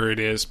 whatever it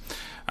is.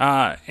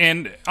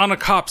 And on a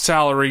cop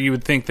salary, you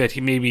would think that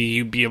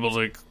you'd be able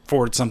to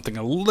afford something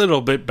a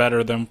little bit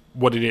better than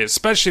what it is,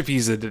 especially if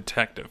he's a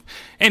detective.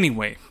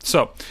 Anyway,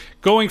 so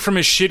going from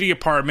his shitty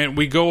apartment,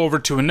 we go over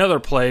to another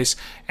place,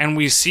 and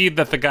we see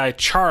that the guy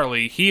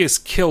Charlie, he has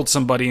killed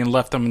somebody and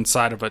left them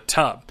inside of a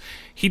tub.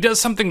 He does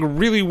something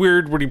really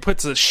weird where he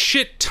puts a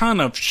shit ton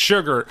of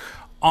sugar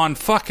on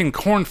fucking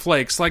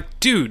cornflakes. Like,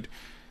 dude,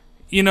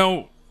 you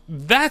know,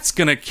 that's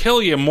gonna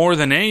kill you more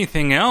than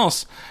anything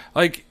else.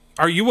 Like,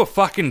 are you a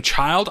fucking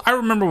child? I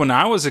remember when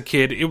I was a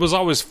kid, it was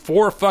always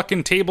 4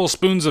 fucking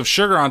tablespoons of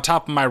sugar on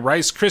top of my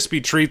Rice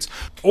Krispie treats.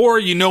 Or,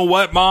 you know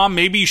what, Mom?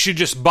 Maybe you should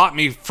just bought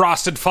me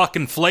Frosted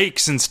fucking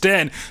Flakes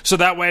instead, so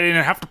that way I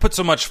didn't have to put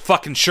so much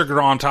fucking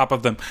sugar on top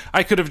of them.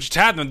 I could have just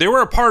had them. They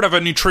were a part of a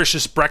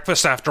nutritious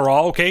breakfast after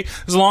all, okay?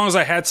 As long as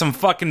I had some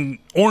fucking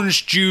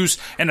orange juice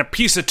and a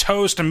piece of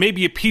toast and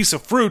maybe a piece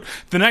of fruit,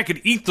 then I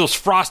could eat those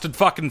Frosted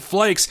fucking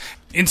Flakes.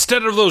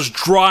 Instead of those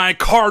dry,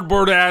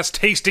 cardboard-ass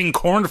tasting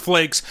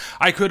cornflakes,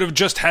 I could have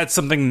just had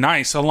something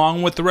nice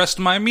along with the rest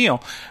of my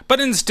meal. But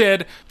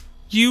instead,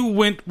 you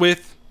went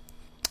with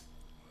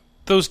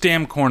those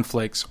damn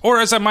cornflakes. Or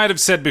as I might have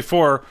said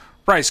before,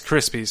 Rice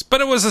Krispies. But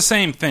it was the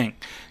same thing.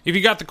 If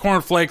you got the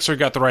cornflakes or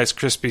got the Rice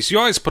Krispies, you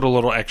always put a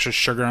little extra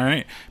sugar on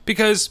it.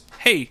 Because,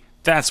 hey,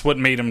 that's what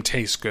made them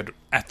taste good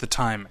at the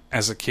time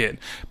as a kid.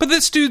 But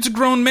this dude's a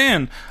grown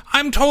man.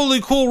 I'm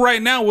totally cool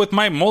right now with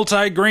my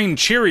multi-grain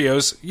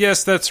Cheerios.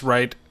 Yes, that's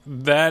right.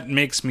 That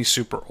makes me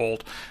super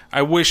old.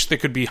 I wish they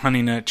could be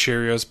Honey Nut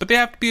Cheerios, but they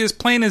have to be as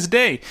plain as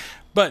day.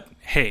 But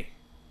hey,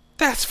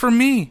 that's for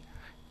me.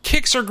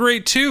 Kicks are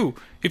great too.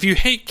 If you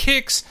hate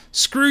Kicks,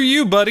 screw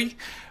you, buddy.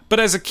 But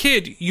as a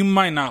kid, you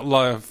might not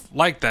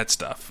like that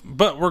stuff.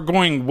 But we're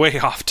going way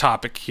off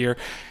topic here.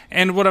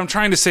 And what I'm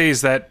trying to say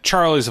is that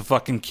Charlie's a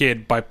fucking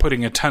kid by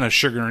putting a ton of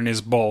sugar in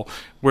his bowl,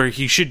 where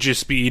he should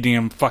just be eating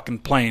them fucking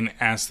plain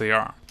as they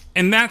are.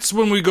 And that's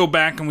when we go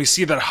back and we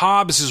see that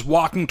Hobbs is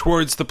walking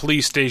towards the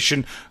police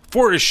station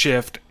for his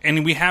shift,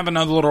 and we have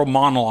another little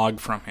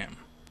monologue from him.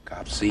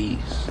 Cop sees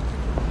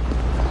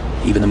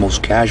even the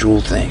most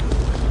casual thing.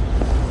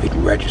 It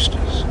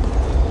registers.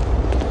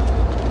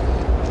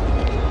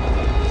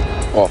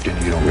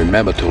 Often you don't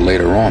remember till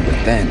later on,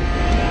 but then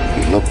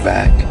you look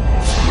back,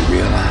 you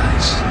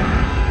realize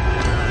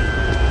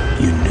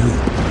you knew.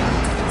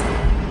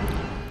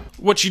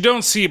 What you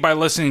don't see by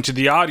listening to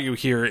the audio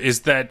here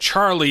is that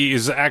Charlie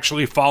is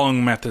actually following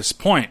him at this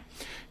point.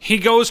 He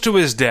goes to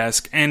his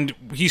desk and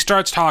he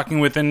starts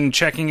talking with and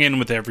checking in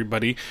with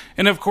everybody,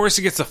 and of course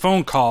he gets a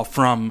phone call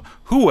from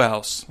who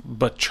else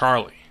but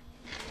Charlie.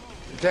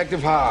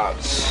 Detective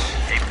Hobbs.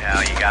 Hey,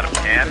 pal, you got a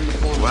pen?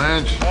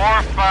 Blanche?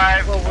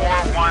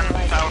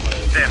 4541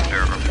 South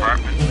Center,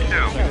 apartment 2.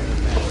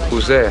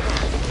 Who's there? A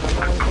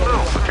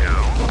clue,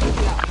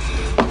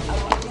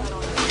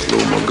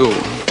 Lou Magoo.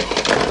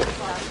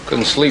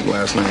 Couldn't sleep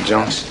last night,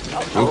 Jones.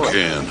 Who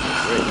can?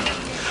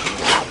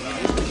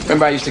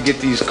 Remember I used to get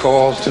these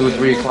calls 2 or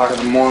 3 o'clock in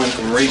the morning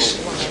from Reese?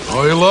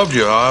 Oh, he loved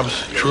you,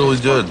 Hobbs. He truly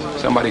did.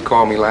 Somebody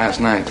called me last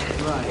night.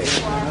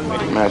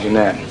 Imagine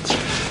that.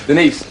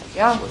 Denise.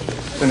 Yeah?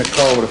 Been a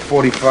call with a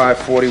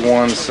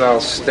 4541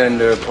 South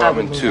Stender,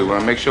 apartment 2.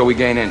 Make sure we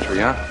gain entry,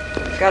 huh?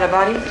 Got a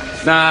body?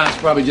 Nah, it's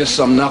probably just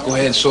some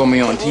knucklehead saw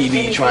me on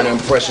TV trying to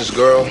impress this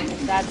girl.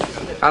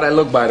 How'd I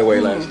look, by the way,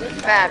 last night?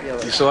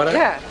 Fabulous. You saw that?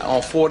 Yeah.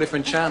 On 4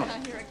 different channels.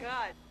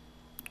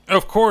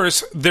 Of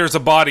course, there's a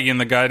body in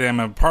the goddamn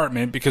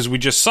apartment because we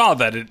just saw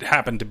that it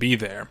happened to be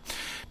there.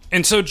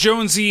 And so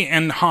Jonesy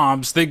and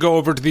Hobbs, they go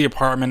over to the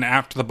apartment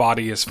after the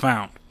body is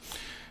found.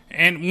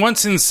 And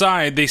once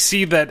inside, they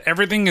see that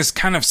everything is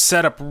kind of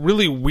set up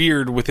really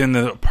weird within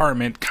the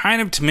apartment,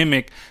 kind of to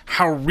mimic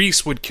how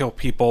Reese would kill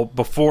people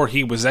before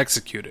he was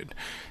executed.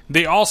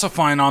 They also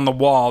find on the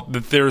wall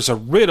that there's a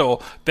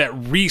riddle that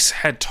Reese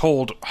had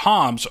told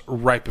Hobbs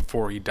right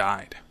before he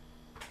died.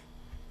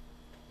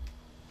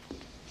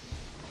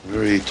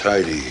 Very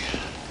tidy.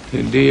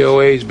 The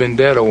DOA's been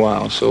dead a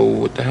while, so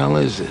what the hell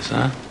is this,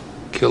 huh?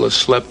 Killer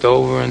slept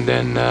over and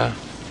then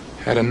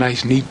had a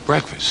nice, neat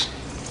breakfast.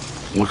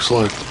 Looks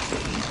like.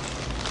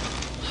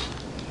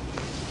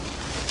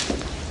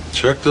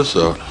 Check this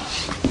out.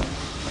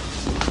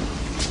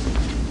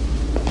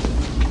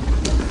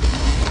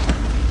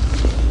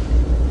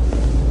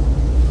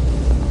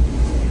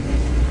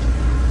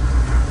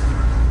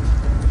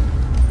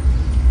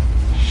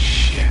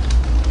 Shit.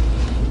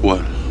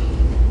 What?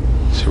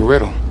 It's a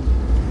riddle.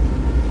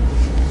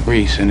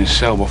 Reese, in his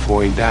cell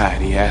before he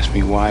died, he asked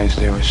me why is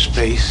there a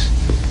space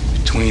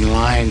between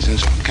Lyons and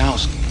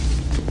Smokowski.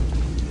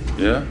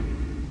 Yeah?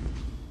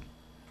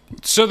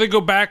 So they go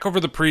back over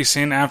the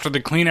precinct after they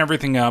clean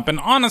everything up, and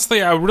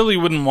honestly, I really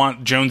wouldn't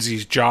want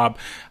Jonesy's job.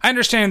 I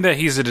understand that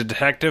he's a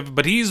detective,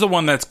 but he's the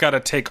one that's got to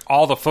take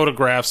all the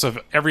photographs of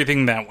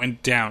everything that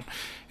went down,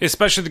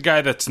 especially the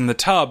guy that's in the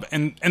tub.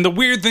 And the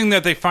weird thing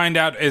that they find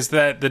out is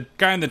that the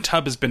guy in the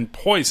tub has been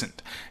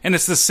poisoned, and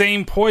it's the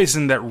same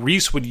poison that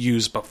Reese would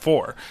use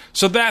before.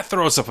 So that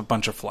throws up a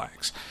bunch of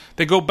flags.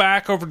 They go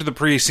back over to the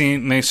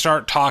precinct and they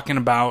start talking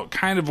about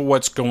kind of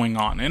what's going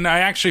on. And I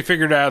actually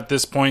figured out at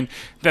this point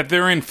that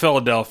they're in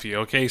Philadelphia,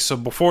 okay? So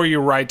before you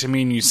write to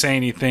me and you say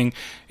anything,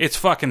 it's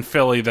fucking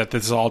Philly that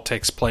this all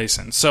takes place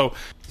in. So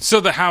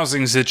the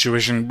housing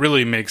situation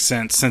really makes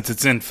sense since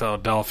it's in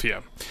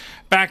Philadelphia.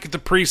 Back at the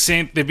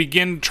precinct, they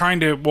begin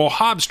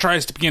Hobbs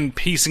tries to begin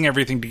piecing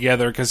everything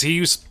together because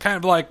he's kind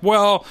of like,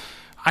 well,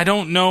 I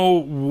don't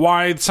know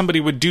why somebody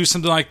would do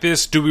something like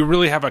this. Do we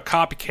really have a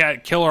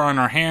copycat killer on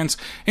our hands?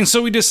 And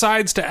so he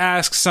decides to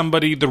ask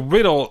somebody the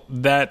riddle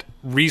that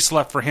Reese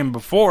left for him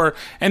before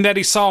and that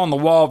he saw on the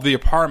wall of the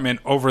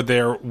apartment over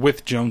there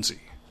with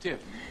Jonesy.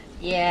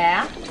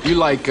 Yeah? You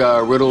like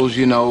riddles,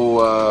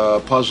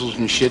 puzzles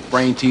and shit,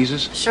 brain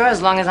teasers? Sure,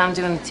 as long as I'm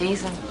doing the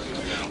teasing.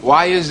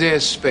 Why is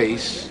there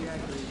space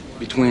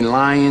between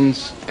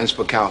Lyons and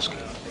Spakowski?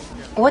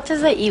 What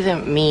does that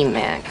even mean,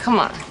 man? Come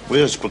on.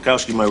 Where's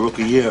Spakowski my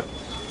rookie year?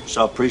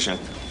 South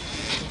Precinct.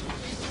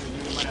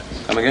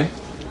 Come again?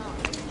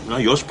 No,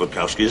 you're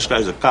Spakowski. This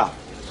guy's a cop.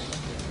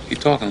 Keep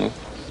talking, Lou.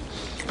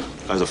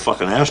 This guy's a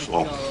fucking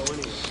asshole.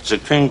 He's a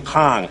King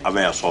Kong of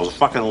assholes. A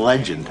fucking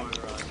legend.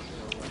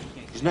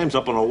 His name's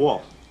up on the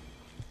wall.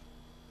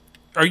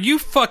 Are you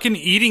fucking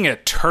eating a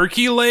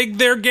turkey leg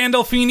there,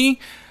 Gandolfini?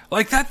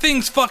 Like, that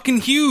thing's fucking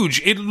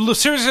huge. It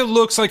seriously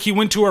looks like he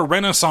went to a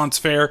Renaissance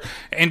fair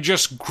and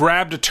just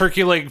grabbed a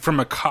turkey leg from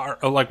a car,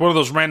 like one of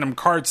those random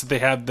carts that they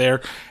have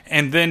there,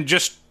 and then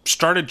just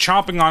started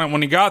chomping on it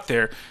when he got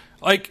there.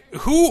 Like,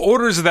 who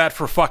orders that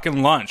for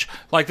fucking lunch?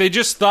 Like, they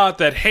just thought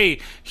that, hey,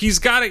 he's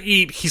gotta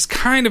eat. He's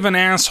kind of an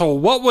asshole.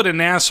 What would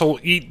an asshole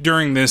eat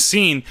during this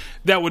scene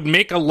that would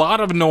make a lot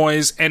of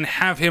noise and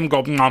have him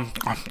go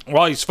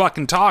while he's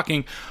fucking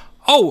talking?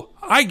 Oh,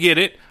 I get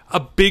it. A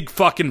big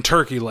fucking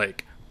turkey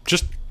leg.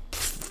 Just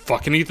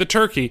fucking eat the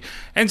turkey.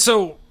 And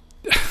so,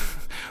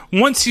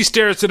 once he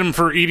stares at him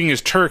for eating his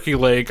turkey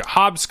leg,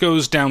 Hobbs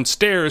goes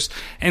downstairs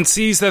and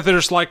sees that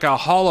there's like a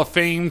Hall of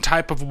Fame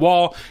type of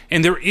wall,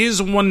 and there is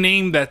one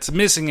name that's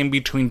missing in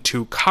between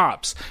two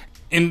cops.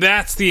 And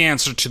that's the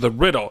answer to the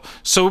riddle.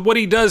 So what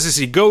he does is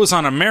he goes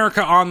on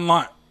America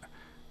Online...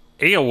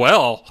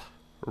 AOL?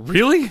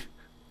 Really?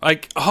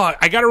 Like,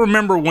 I gotta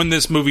remember when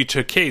this movie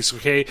took place,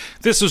 okay?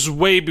 This was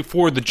way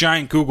before the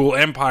giant Google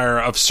empire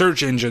of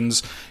search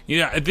engines.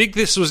 Yeah, I think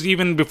this was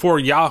even before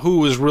Yahoo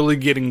was really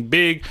getting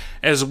big,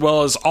 as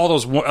well as all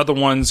those other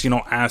ones,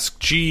 Ask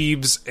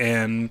Jeeves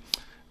and...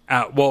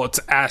 it's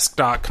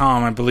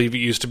ask.com, I believe it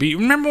used to be.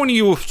 Remember when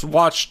you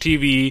watched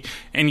TV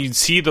and you'd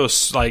see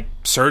those, like,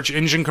 search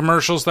engine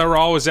commercials that were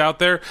always out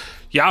there?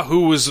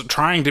 Yahoo was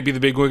trying to be the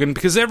big wig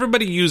because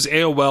everybody used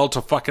AOL to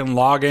fucking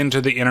log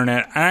into the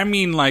internet. I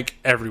mean, like,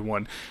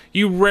 everyone.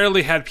 You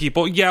rarely had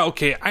people... Yeah,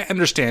 okay, I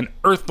understand.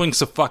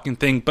 Earthlink's a fucking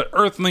thing, but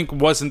Earthlink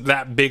wasn't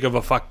that big of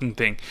a fucking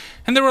thing.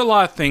 And there were a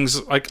lot of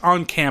things, like,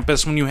 on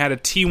campus, when you had a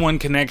T1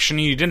 connection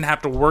and you didn't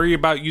have to worry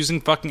about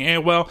using fucking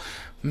AOL...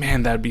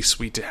 Man, that'd be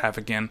sweet to have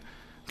again.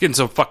 I'm getting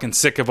so fucking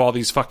sick of all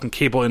these fucking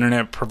cable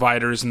internet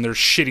providers and their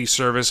shitty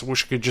service. I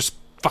wish I could just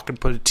fucking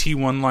put a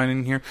T1 line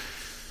in here.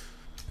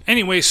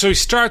 Anyway, so he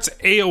starts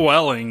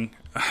AOLing.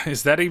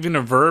 Is that even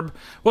a verb?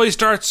 Well, he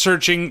starts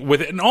searching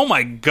with it, and oh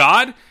my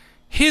god,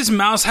 his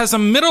mouse has a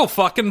middle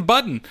fucking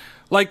button.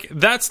 Like,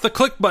 that's the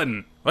click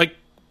button. Like,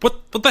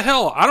 what the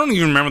hell? I don't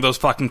even remember those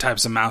fucking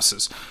types of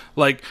mouses.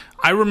 Like,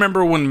 I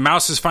remember when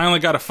mouses finally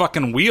got a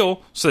fucking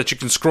wheel so that you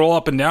can scroll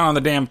up and down on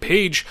the damn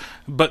page,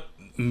 but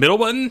middle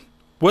button?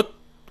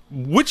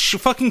 Which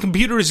fucking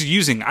computer is he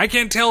using? I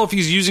can't tell if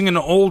he's using an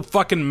old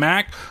fucking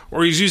Mac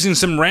or he's using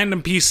some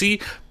random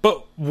PC,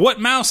 but what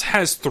mouse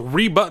has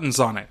 3 buttons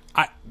on it?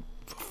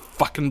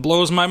 Fucking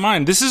blows my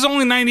mind. This is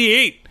only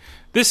 98.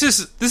 This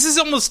is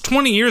almost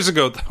 20 years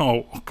ago,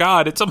 though. Oh,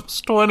 God, it's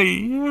almost 20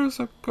 years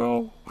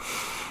ago.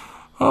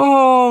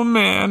 Oh,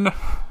 man.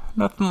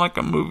 Nothing like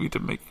a movie to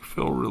make you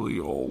feel really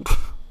old.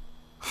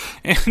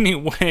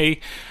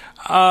 Anyway,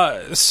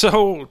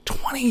 so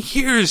 20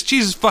 years,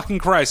 Jesus fucking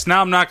Christ.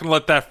 Now I'm not gonna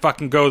let that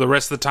fucking go the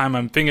rest of the time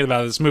I'm thinking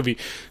about this movie.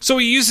 So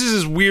he uses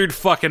his weird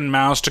fucking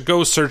mouse to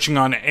go searching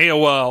on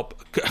AOL.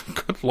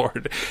 Good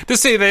lord. To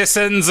say that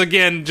sentence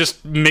again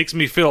just makes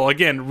me feel,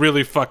 again,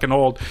 really fucking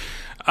old.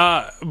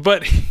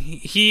 But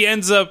he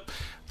ends up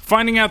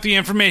finding out the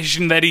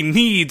information that he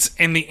needs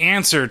and the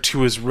answer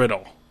to his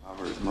riddle.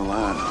 Robert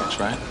Milan, that's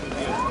right.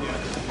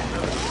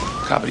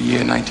 Cop of the year,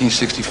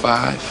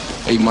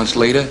 1965. 8 months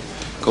later,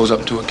 goes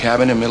up to a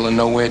cabin in the middle of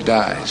nowhere,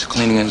 dies,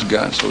 cleaning his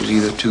gun. So it was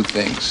either 2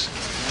 things.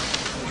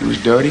 He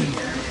was dirty,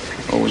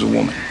 or it was a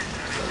woman.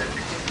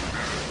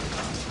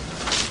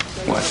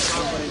 What?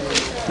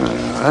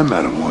 I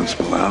met him once,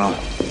 Milano.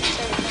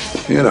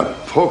 He had a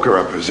poker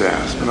up his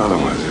ass, but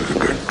otherwise he was a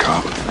good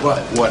cop.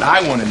 But what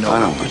I want to know... I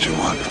know what you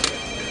want.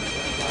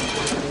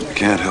 I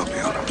can't help you.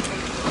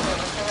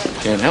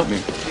 Can't help me.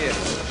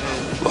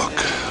 Look,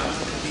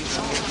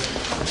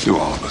 do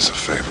all of us a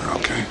favor,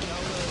 okay?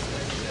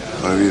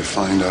 Whatever you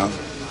find out,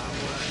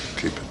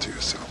 keep it to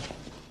yourself.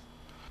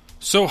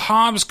 So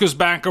Hobbs goes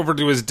back over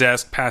to his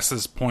desk past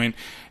this point,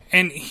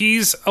 and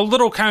he's a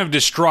little kind of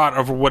distraught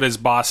over what his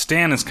boss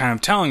Stan is kind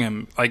of telling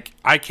him. Like,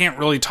 I can't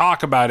really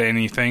talk about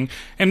anything,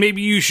 and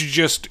maybe you should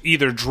just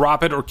either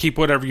drop it or keep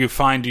whatever you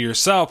find to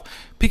yourself,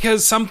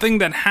 because something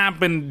that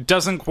happened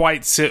doesn't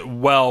quite sit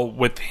well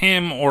with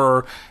him,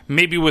 or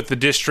maybe with the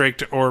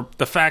district, or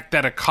the fact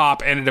that a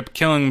cop ended up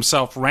killing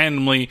himself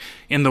randomly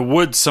in the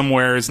woods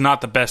somewhere is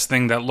not the best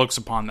thing that looks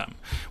upon them.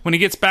 When he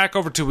gets back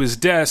over to his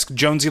desk,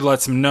 Jonesy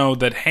lets him know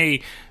that,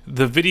 hey,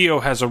 the video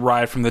has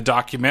arrived from the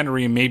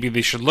documentary and maybe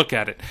they should look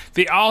at it.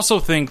 They also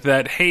think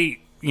that, hey,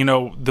 you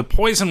know, the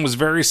poison was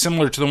very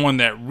similar to the one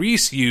that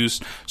Reese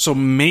used, so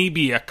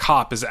maybe a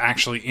cop is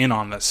actually in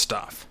on this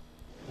stuff.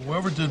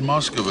 Whoever did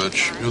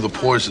Muscovich knew the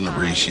poison that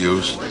Reese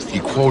used. He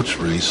quotes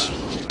Reese.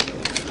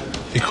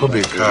 He could be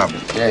a cop.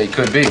 Yeah, he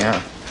could be,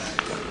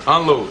 huh?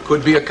 Lou,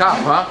 could be a cop,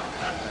 huh?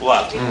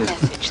 What?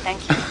 Message,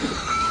 thank you.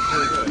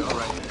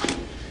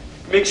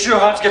 Make sure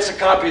Hobbs gets a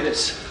copy of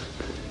this.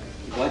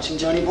 You watching,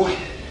 Johnny boy?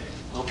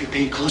 I hope you're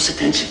paying close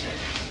attention.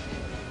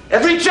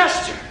 Every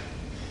gesture,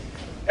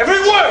 every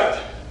word.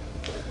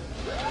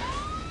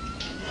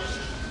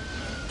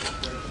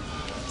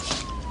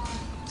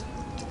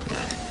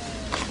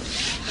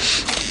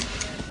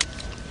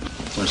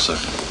 Wait a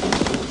second.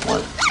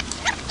 What?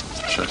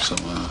 Check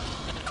something out.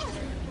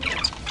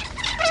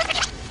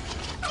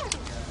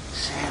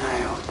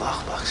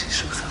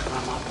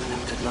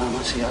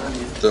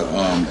 The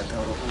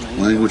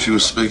language he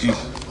was speaking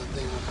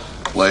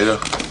later,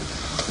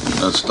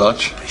 that's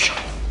Dutch.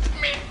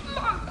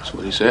 That's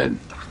what he said.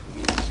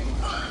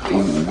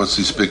 What's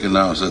he speaking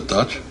now? Is that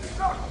Dutch?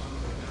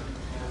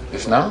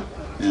 Just now?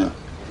 Yeah.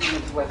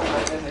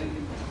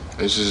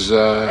 This is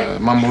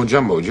mumbo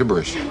jumbo,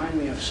 gibberish.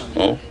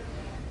 Oh?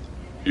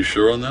 You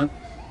sure on that?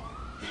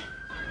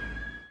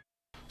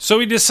 So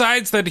he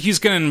decides that he's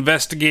going to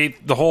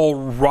investigate the whole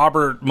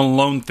Robert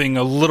Malone thing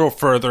a little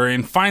further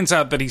and finds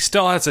out that he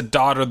still has a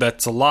daughter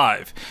that's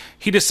alive.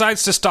 He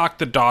decides to stalk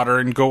the daughter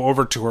and go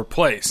over to her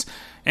place.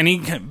 And he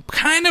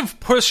kind of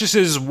pushes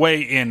his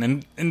way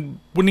in. And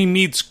when he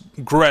meets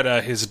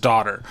Greta, his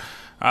daughter,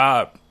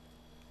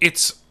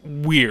 it's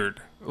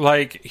weird.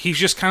 Like, he's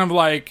just kind of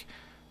like,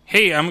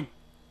 hey, I'm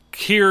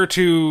here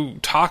to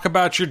talk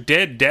about your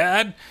dead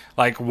dad,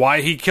 like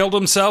why he killed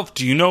himself.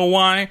 Do you know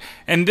why?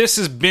 And this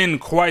has been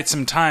quite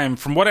some time.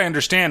 From what I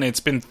understand, it's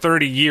been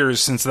 30 years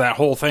since that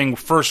whole thing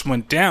first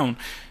went down.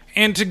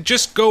 And to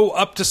just go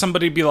up to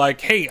somebody and be like,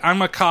 hey,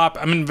 I'm a cop,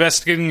 I'm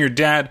investigating your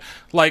dad,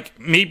 like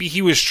maybe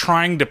he was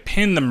trying to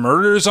pin the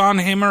murders on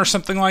him or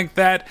something like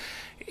that.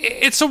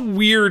 It's a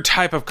weird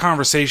type of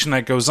conversation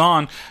that goes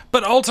on,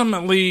 but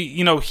ultimately,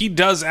 you know, he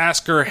does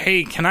ask her,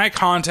 hey, can I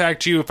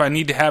contact you if I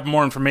need to have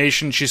more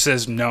information? She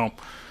says no,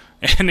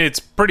 and it's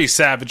pretty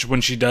savage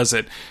when she does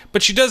it.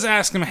 But she does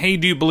ask him, hey,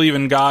 do you believe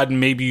in God? And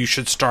maybe you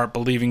should start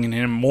believing in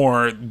him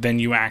more than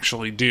you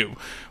actually do,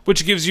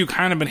 which gives you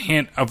kind of a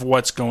hint of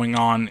what's going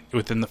on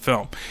within the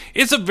film.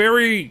 It's a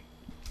very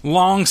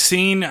long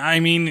scene. I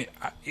mean,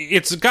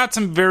 it's got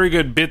some very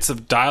good bits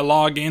of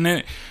dialogue in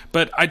it,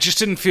 but I just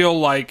didn't feel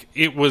like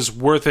it was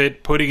worth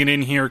it putting it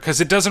in here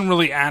because it doesn't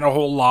really add a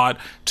whole lot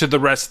to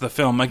the rest of the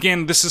film.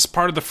 Again, this is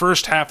part of the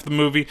first half of the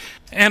movie,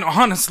 and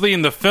honestly,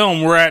 in the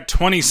film, we're at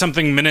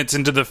 20-something minutes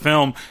into the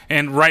film,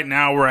 and right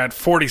now we're at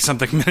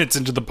 40-something minutes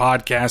into the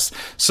podcast.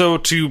 So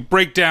to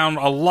break down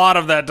a lot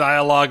of that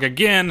dialogue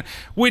again,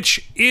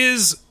 which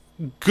is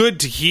good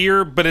to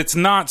hear, but it's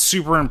not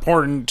super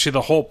important to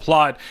the whole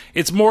plot.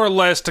 It's more or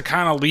less to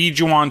kind of lead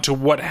you on to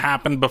what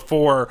happened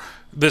before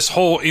this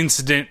whole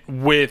incident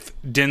with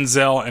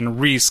Denzel and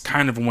Reese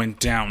kind of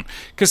went down.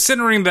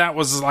 Considering that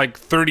was like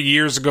 30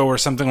 years ago or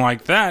something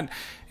like that,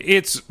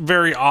 it's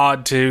very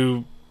odd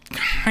to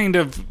kind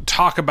of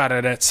talk about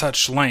it at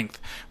such length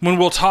when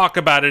we'll talk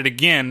about it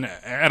again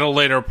at a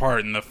later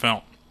part in the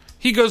film.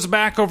 He goes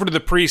back over to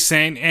the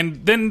precinct,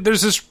 and then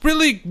there's this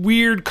really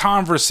weird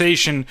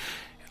conversation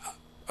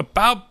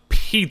about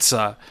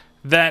pizza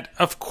that,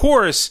 of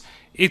course,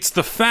 it's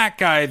the fat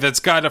guy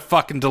that's got to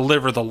fucking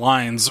deliver the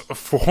lines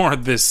for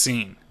this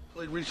scene.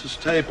 Played Reese's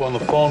tape on the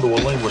phone to a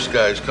linguist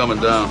guy who's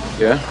coming down.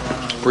 Yeah?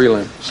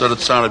 Freeland. Said it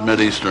sounded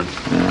Mideastern.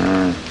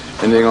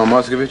 Anything on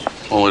Muscovich?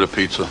 Only the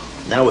pizza.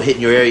 Now we're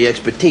hitting your area of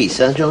expertise,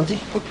 huh,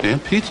 Jonesy? Look, man,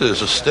 pizza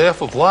is a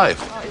staff of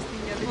life.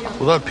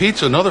 Without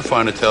pizza and other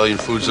fine Italian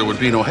foods, there would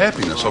be no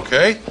happiness,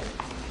 okay?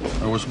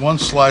 There was one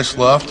slice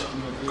left.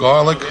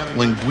 Garlic,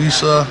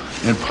 linguiça,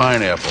 and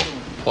pineapple.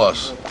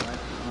 Plus,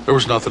 there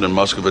was nothing in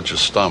Muscovich's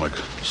stomach,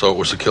 so it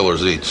was the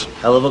killer's eats.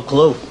 Hell of a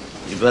clue.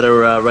 You better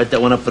write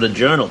that one up for the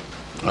journal.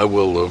 I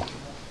will, Lou.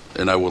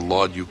 And I will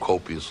laud you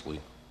copiously.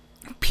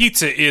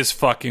 pizza is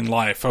fucking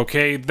life,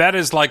 okay? That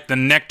is like the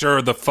nectar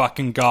of the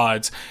fucking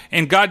gods.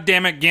 And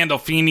goddammit,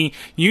 Gandolfini,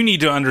 you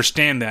need to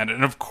understand that.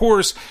 And of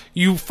course,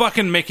 you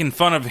fucking making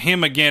fun of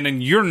him again,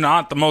 and you're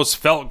not the most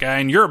felt guy,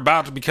 and you're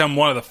about to become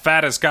one of the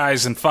fattest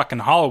guys in fucking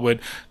Hollywood.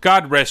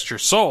 God rest your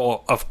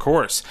soul, of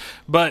course.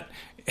 But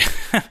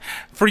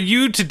for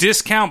you to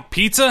discount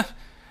pizza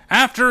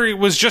after it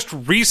was just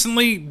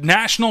recently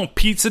National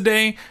Pizza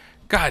Day,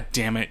 god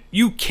damn it,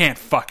 you can't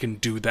fucking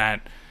do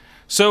that.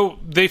 So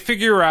they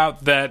figure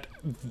out that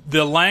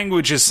the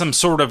language is some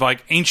sort of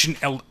like ancient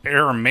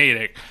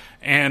Aramaic,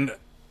 and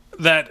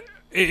that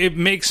it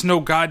makes no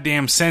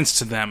goddamn sense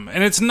to them.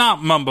 And it's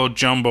not mumbo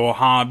jumbo,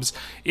 Hobbs.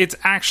 It's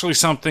actually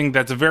something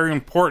that's very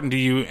important to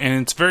you,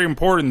 and it's very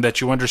important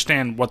that you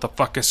understand what the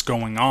fuck is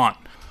going on.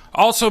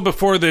 Also,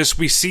 before this,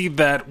 we see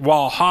that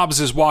while Hobbs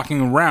is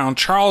walking around,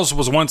 Charles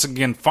was once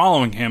again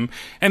following him,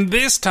 and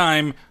this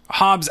time,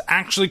 Hobbs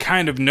actually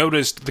kind of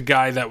noticed the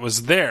guy that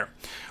was there.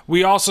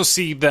 We also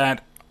see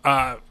that,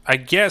 I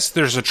guess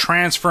there's a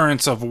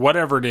transference of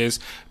whatever it is,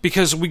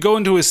 because we go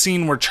into a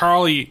scene where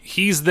Charlie,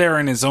 he's there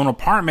in his own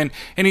apartment,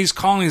 and he's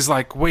calling, he's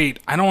like, wait,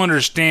 I don't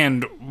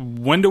understand,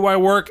 when do I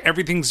work?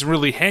 Everything's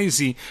really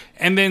hazy.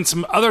 And then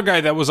some other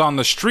guy that was on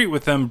the street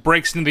with him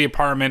breaks into the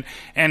apartment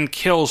and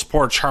kills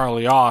poor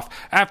Charlie off,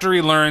 after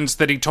he learns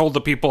that he told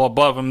the people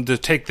above him to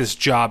take this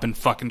job and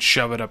fucking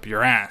shove it up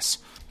your ass.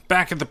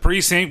 Back at the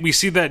precinct, we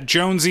see that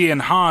Jonesy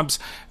and Hobbs,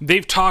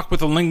 they've talked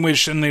with a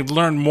linguist and they've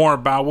learned more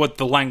about what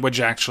the language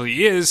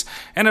actually is.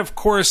 And of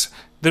course,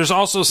 there's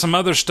also some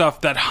other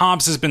stuff that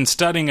Hobbs has been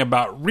studying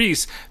about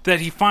Reese that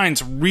he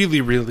finds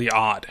really, really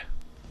odd.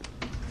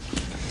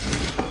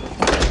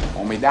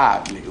 Oui,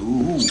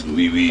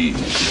 oui.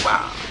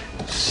 Wow.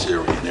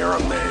 Syrian,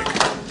 Aramaic.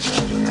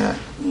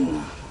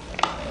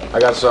 I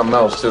got something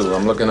else, too.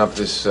 I'm looking up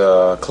this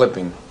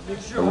clipping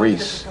of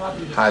Reese,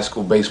 high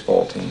school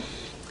baseball team.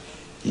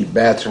 He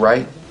bats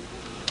right.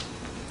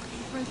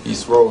 He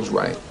throws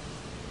right.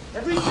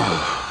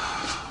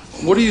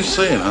 What are you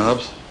saying,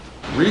 Hobbs?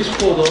 Reese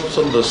pulled up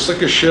some of the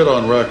sickest shit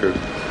on record.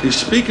 He's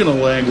speaking a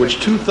language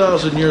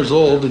 2,000 years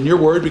old, and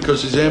you're worried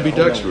because he's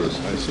ambidextrous.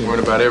 I'm worried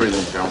about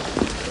everything, Joe.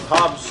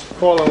 Hobbs,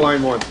 call on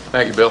line 1.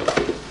 Thank you, Bill.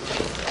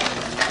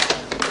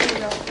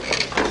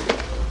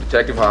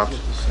 Detective Hobbs.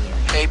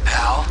 Hey,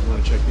 pal.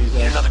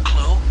 Need another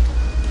clue?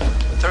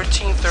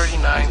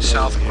 1339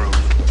 South Grove.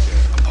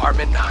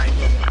 Apartment 9.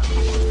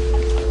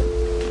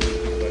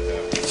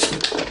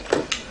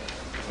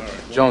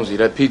 Jonesy,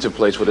 that pizza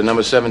place with the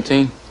number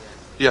 17?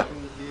 Yeah.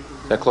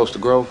 That close to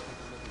Grove?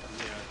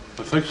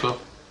 I think so.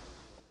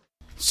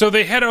 So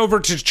they head over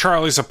to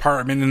Charlie's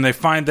apartment and they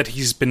find that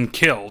he's been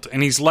killed,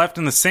 and he's left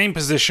in the same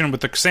position with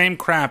the same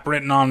crap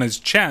written on his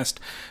chest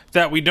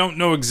that we don't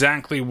know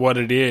exactly what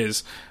it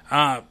is.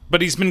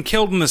 But he's been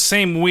killed in the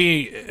same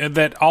way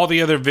that all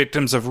the other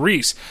victims of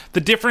Reese.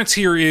 The difference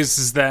here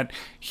is that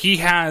he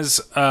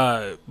has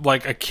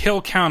like a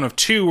kill count of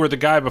 2, where the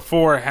guy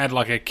before had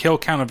like a kill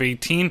count of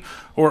 18,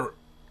 or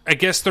I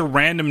guess they're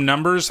random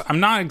numbers. I'm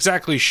not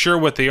exactly sure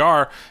what they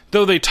are,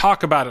 though they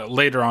talk about it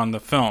later on in the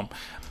film.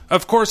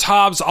 Of course,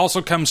 Hobbs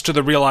also comes to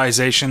the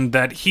realization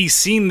that he's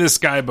seen this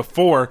guy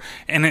before,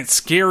 and it's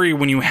scary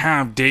when you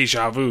have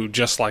deja vu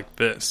just like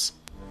this.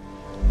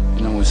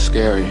 You know what's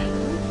scary?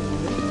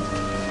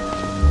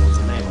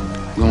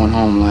 Going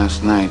home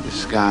last night,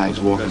 this guy's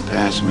walking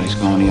past me. He's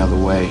going the other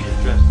way.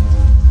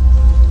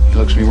 He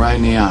looks me right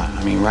in the eye.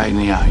 I mean, right in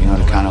the eye. You know,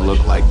 the kind of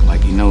look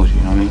like he knows you,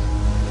 you know what I mean?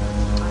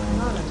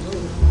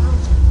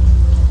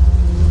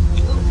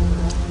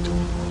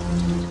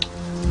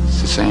 It's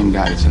the same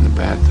guy that's in the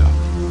bathtub.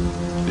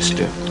 The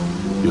stiff.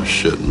 You're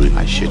shitting me.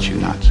 I shit you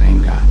not.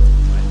 Same guy.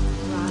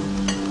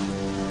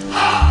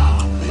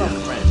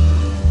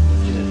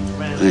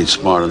 I ain't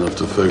smart enough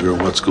to figure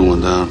what's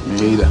going down.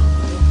 Me either.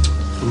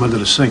 I'm under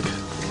the sink.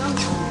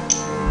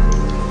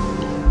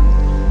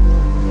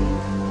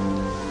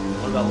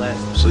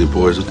 Same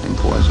poison? Same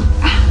poison.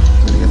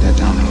 Gotta get that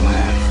down to the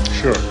lab.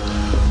 Sure.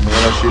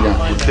 What else you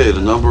got? Okay,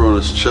 the number on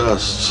his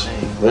chest.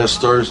 Last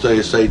Thursday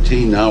it's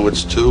 18, now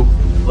it's 2.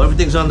 Well,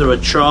 everything's under a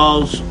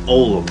Charles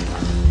Olam.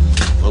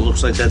 Well, it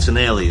looks like that's an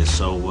alias,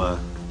 so we're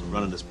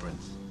running this print.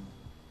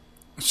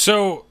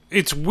 So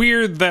it's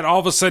weird that all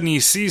of a sudden he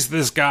sees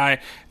this guy,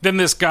 then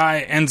this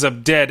guy ends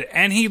up dead,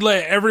 and he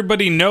let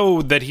everybody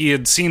know that he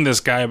had seen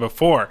this guy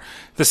before.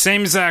 The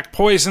same exact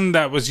poison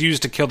that was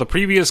used to kill the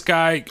previous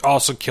guy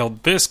also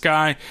killed this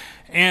guy,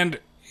 and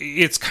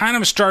it's kind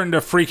of starting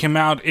to freak him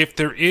out if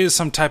there is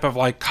some type of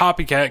like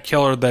copycat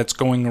killer that's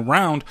going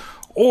around,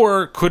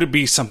 or could it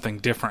be something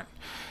different?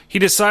 He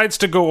decides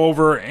to go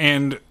over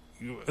and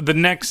the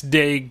next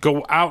day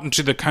go out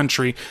into the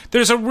country.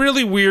 There's a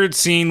really weird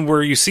scene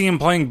where you see him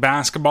playing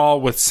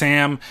basketball with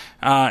Sam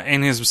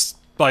and his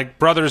like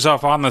brothers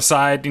off on the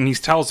side, and he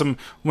tells him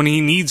when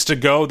he needs to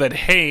go that,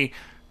 hey,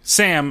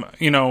 Sam,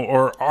 you know,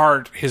 or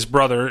Art, his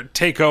brother,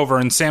 take over.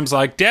 And Sam's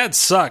like, Dad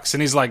sucks.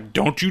 And he's like,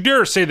 don't you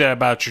dare say that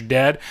about your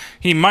dad.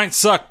 He might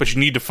suck, but you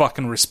need to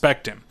fucking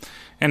respect him.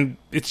 And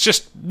it's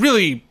just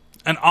really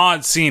an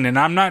odd scene, and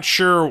I'm not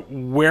sure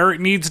where it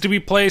needs to be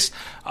placed,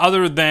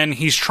 other than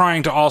he's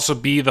trying to also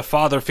be the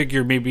father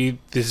figure maybe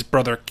his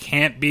brother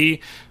can't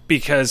be,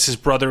 because his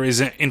brother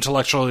is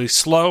intellectually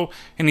slow,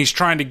 and he's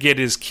trying to get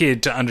his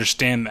kid to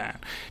understand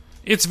that.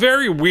 It's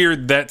very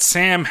weird that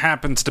Sam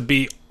happens to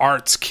be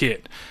Art's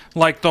kid.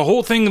 Like, the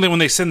whole thing that when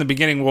they said in the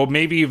beginning, well,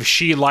 maybe if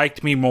she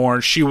liked me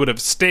more, she would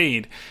have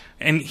stayed.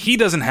 And he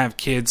doesn't have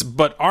kids,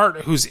 but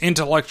Art, who's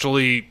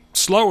intellectually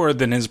slower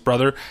than his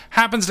brother,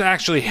 happens to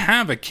actually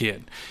have a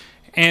kid.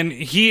 And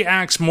he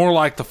acts more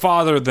like the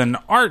father than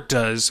Art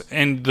does,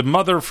 and the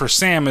mother for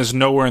Sam is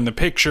nowhere in the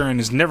picture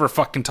and is never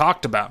fucking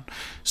talked about.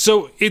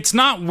 So it's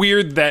not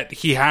weird that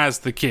he has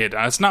the kid.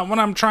 That's not what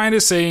I'm trying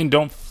to say, and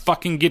don't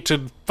fucking get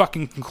to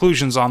fucking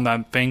conclusions on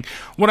that thing.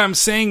 What I'm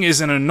saying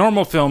is, in a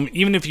normal film,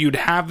 even if you'd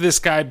have this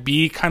guy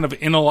be kind of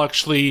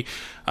intellectually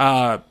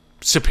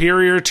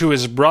superior to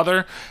his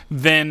brother,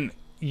 then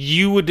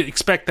you would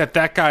expect that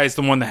that guy is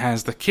the one that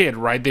has the kid,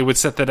 right? They would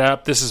set that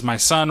up. This is my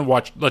son.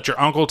 Let your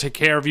uncle take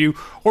care of you.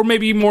 Or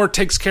maybe more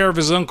takes care of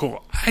his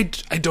uncle. I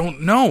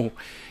don't know.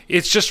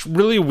 It's just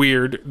really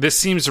weird. This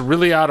seems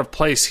really out of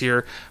place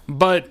here,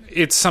 but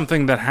it's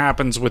something that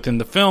happens within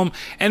the film,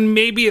 and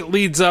maybe it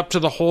leads up to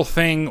the whole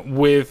thing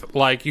with,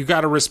 like, you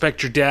gotta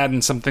respect your dad,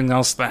 and something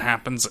else that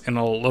happens in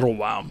a little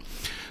while.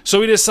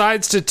 So he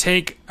decides to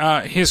take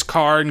his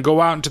car and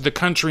go out into the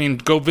country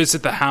and go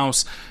visit the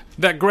house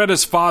that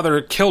Greta's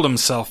father killed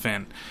himself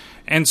in.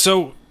 And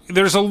so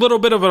there's a little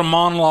bit of a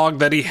monologue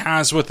that he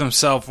has with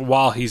himself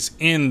while he's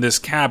in this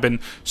cabin,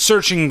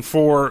 searching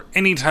for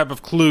any type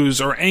of clues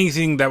or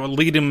anything that would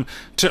lead him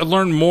to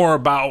learn more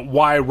about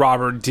why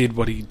Robert did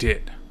what he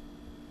did.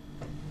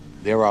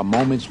 There are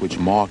moments which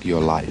mark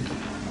your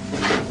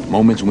life.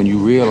 Moments when you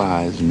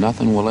realize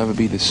nothing will ever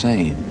be the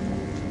same,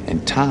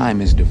 and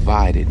time is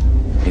divided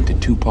into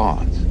two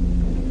parts.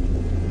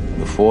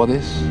 Before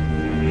this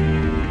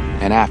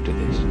and after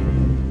this.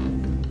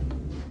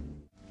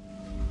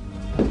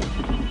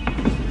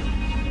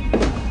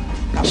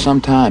 Now,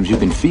 sometimes you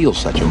can feel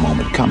such a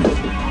moment coming.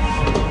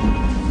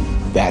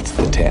 That's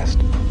the test.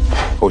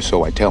 Or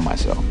so I tell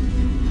myself.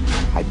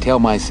 I tell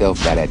myself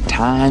that at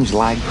times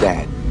like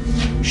that,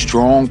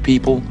 strong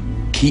people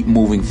keep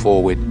moving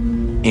forward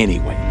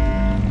anyway.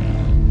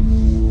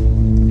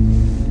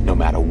 No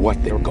matter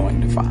what they're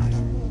going to find.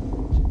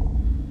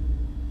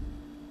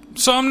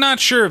 So I'm not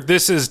sure if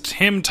this is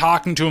him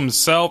talking to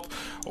himself,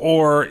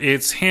 or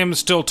it's him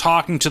still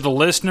talking to the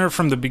listener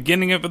from the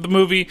beginning of the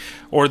movie,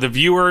 or the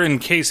viewer in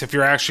case if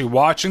you're actually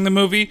watching the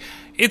movie.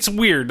 It's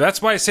weird.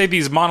 That's why I say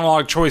these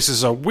monologue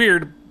choices are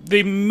weird.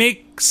 They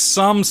make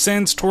some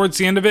sense towards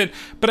the end of it,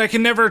 but I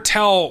can never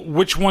tell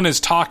which one is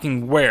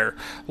talking where.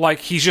 Like,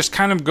 he's just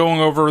kind of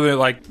going over the,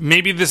 like,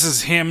 maybe this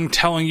is him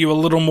telling you a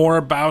little more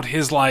about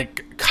his,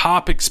 like,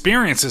 cop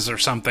experiences or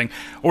something,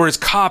 or his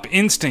cop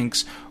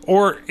instincts,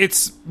 or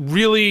it's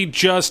really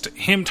just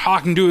him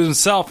talking to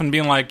himself and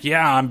being like,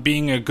 yeah, I'm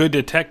being a good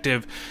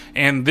detective,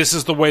 and this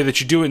is the way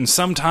that you do it. And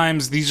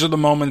sometimes these are the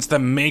moments that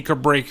make or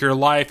break your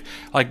life,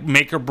 like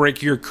make or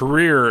break your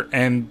career,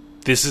 and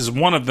this is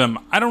one of them.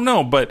 I don't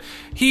know, but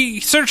he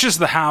searches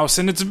the house,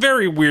 and it's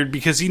very weird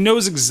because he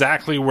knows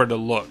exactly where to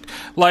look.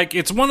 Like,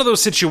 it's one of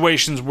those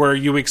situations where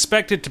you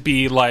expect it to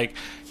be like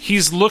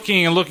he's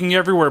looking and looking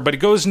everywhere, but he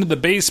goes into the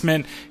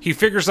basement, he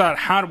figures out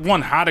how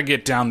to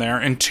get down there,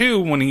 and two,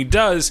 when he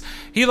does,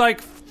 he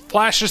like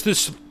flashes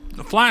this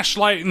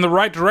flashlight in the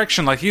right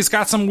direction. Like, he's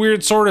got some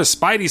weird sort of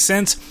spidey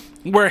sense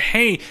where,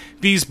 hey,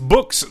 these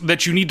books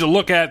that you need to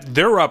look at,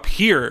 they're up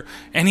here,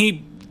 and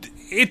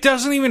it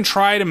doesn't even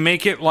try to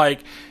make it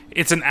like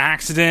it's an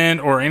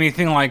accident or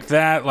anything like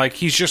that. Like,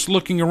 he's just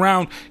looking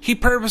around. He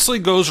purposely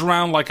goes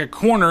around like a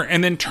corner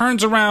and then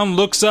turns around,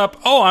 looks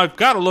up. Oh, I've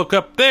got to look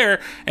up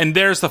there. And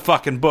there's the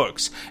fucking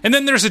books. And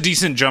then there's a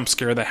decent jump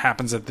scare that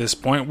happens at this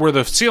point where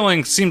the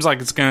ceiling seems like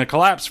it's going to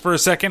collapse for a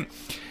second.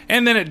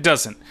 And then it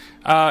doesn't.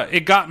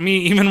 It got me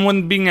even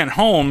when being at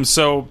home.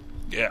 So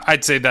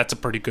I'd say that's a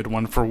pretty good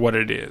one for what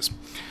it is.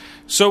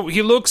 So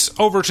he looks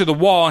over to the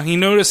wall and he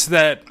noticed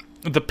that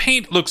the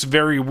paint looks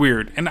very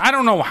weird. And I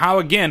don't know how,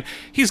 again,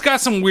 he's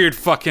got some weird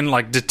fucking,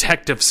 like,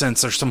 detective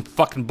sense or some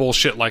fucking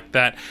bullshit like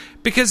that.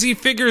 Because he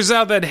figures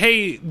out that,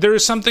 hey,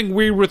 there's something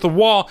weird with the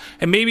wall,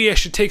 and maybe I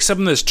should take some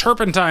of this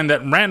turpentine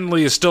that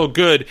randomly is still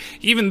good,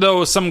 even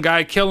though some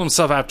guy killed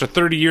himself after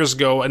 30 years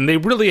ago, and they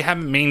really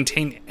haven't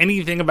maintained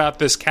anything about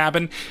this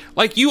cabin.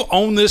 Like, you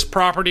own this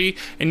property,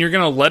 and you're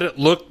gonna let it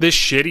look this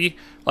shitty?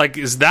 Like,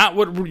 is that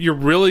what you're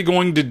really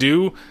going to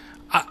do?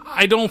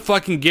 I don't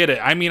fucking get it.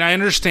 I mean, I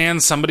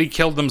understand somebody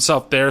killed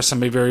themselves there,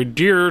 somebody very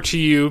dear to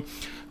you,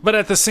 but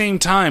at the same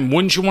time,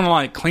 wouldn't you want to,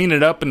 like, clean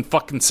it up and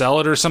fucking sell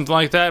it or something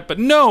like that? But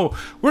no,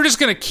 we're just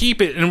going to keep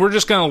it, and we're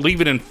just going to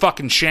leave it in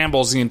fucking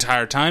shambles the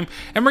entire time,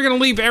 and we're going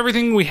to leave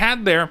everything we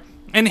had there.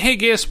 And hey,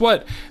 guess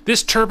what?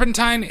 This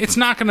turpentine, it's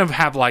not going to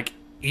have, like,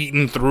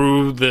 eaten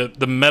through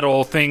the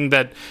metal thing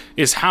that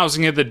is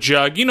housing it, the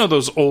jug. You know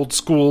those old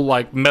school,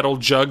 like, metal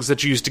jugs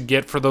that you used to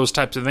get for those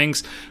types of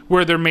things,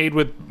 where they're made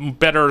with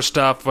better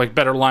stuff, like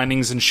better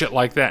linings and shit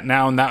like that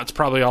now, and that's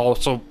probably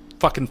also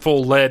fucking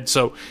full lead,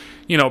 so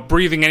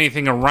breathing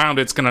anything around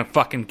it's gonna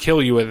fucking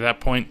kill you at that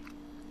point.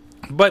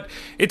 But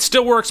it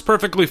still works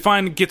perfectly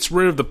fine. It gets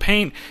rid of the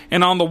paint.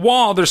 And on the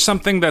wall, there's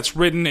something that's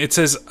written. It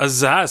says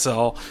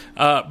Azazel,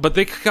 but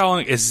they could call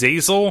it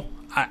Azazel.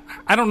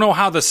 I don't know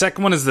how the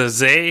second one is the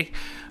Z.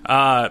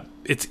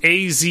 It's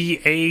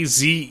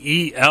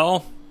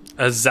Azazel.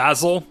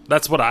 Azazel.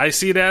 That's what I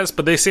see it as.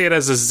 But they say it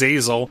as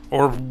Azazel,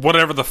 or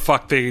whatever the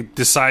fuck they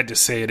decide to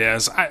say it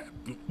as.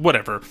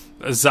 Whatever.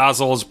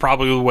 Azazel is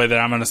probably the way that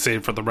I'm going to say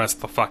it for the rest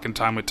of the fucking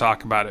time we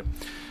talk about it.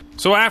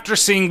 So after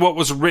seeing what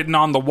was written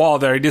on the wall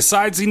there, he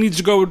decides he needs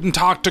to go and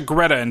talk to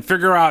Greta and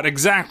figure out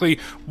exactly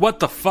what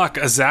the fuck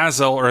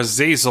Azazel or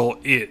Azazel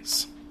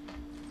is.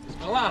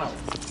 Milano.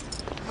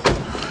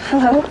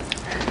 Hello.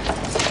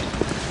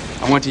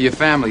 I went to your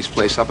family's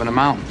place up in the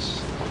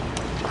mountains.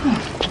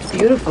 It's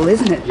beautiful,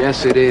 isn't it?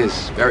 Yes, it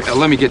is.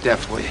 Let me get that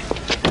for you.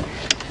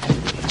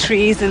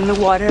 Trees and the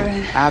water.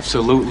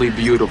 Absolutely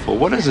beautiful.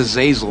 What does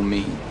Azazel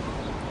mean?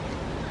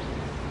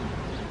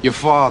 Your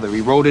father,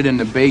 he wrote it in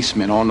the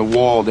basement on the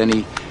wall, then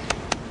he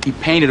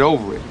painted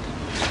over it.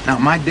 Now,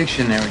 my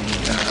dictionary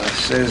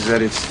says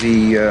that it's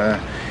the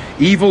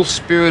evil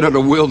spirit of the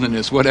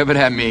wilderness, whatever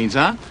that means,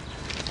 huh?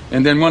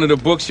 And then one of the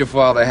books your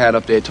father had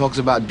up there talks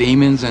about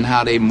demons and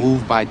how they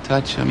move by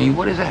touch. I mean,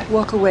 what is that?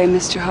 Walk away,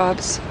 Mr.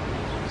 Hobbs.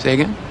 Say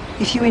again?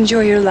 If you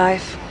enjoy your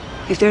life,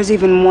 if there's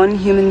even one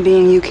human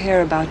being you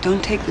care about,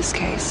 don't take this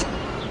case.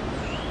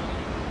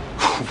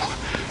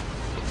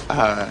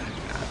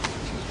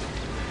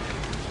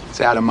 It's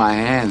out of my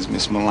hands,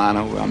 Miss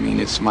Milano. I mean,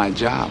 it's my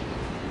job.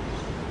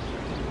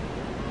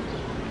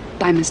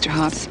 Bye, Mr.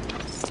 Hobbs.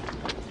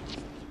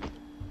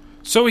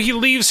 So he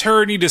leaves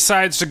her and he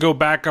decides to go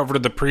back over to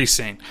the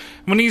precinct.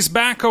 When he's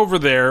back over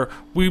there,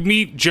 we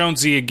meet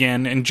Jonesy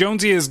again, and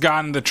Jonesy has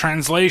gotten the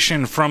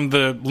translation from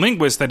the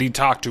linguist that he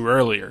talked to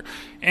earlier.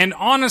 And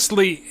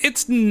honestly,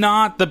 it's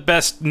not the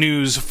best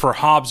news for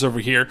Hobbs over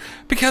here,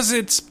 because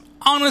it's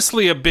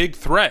honestly a big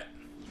threat.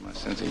 My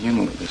sense of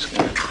humor with this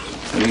guy.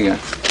 What do you got?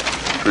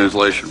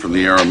 Translation from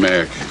the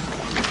Aramaic.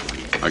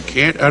 I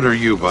can't enter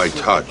you by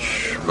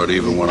touch, but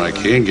even when I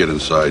can get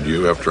inside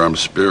you after I'm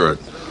spirit,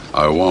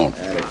 I won't.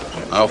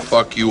 I'll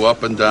fuck you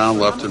up and down,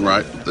 left and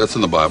right. That's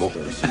in the Bible.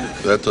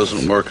 If that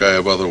doesn't work, I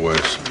have other ways.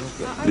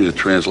 Need a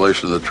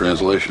translation of the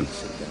translation.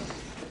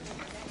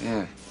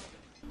 Yeah.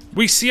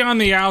 We see on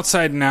the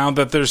outside now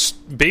that there's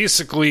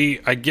basically,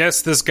 I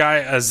guess, this guy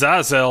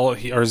Azazel, or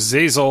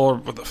Zazel, or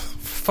what the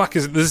fuck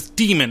is it? This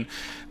demon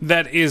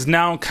that is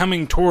now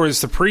coming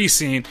towards the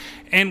precinct,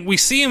 and we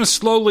see him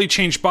slowly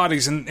change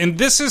bodies, and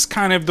this is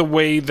kind of the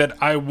way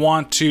that I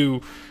want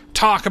to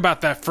talk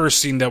about that first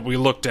scene that we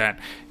looked at,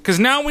 because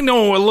now we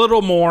know a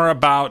little more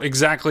about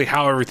exactly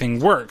how everything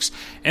works,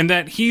 and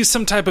that he's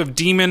some type of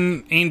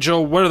demon,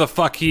 angel, whatever the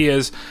fuck he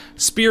is,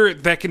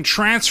 spirit that can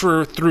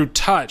transfer through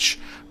touch.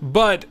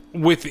 But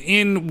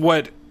within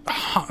what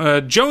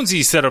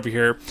Jonesy said over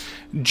here,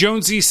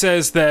 Jonesy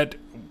says that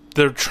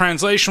the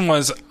translation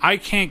was, I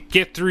can't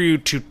get through you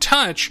to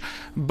touch,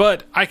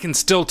 but I can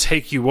still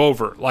take you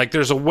over. Like,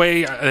 there's a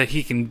way that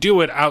he can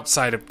do it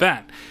outside of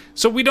that.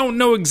 So we don't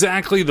know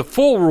exactly the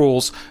full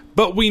rules,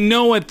 but we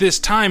know at this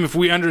time, if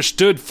we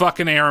understood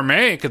fucking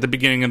Aramaic at the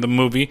beginning of the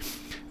movie,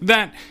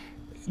 that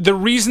the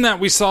reason that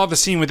we saw the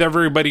scene with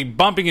everybody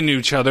bumping into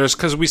each other is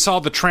because we saw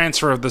the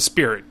transfer of the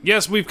spirit.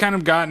 Yes, we've kind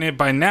of gotten it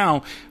by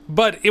now,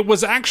 but it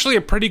was actually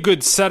a pretty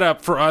good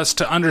setup for us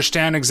to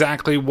understand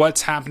exactly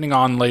what's happening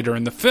on later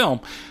in the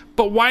film.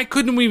 But why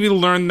couldn't we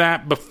learn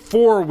that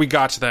before we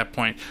got to that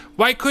point?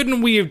 Why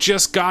couldn't we have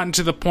just gotten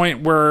to the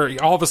point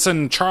where all of a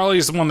sudden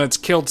Charlie's the one that's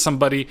killed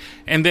somebody,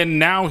 and then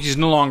now he's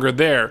no longer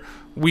there?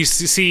 We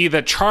see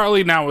that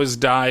Charlie now has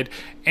died,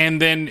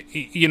 and then,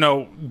 you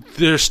know,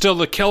 there's still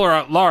the killer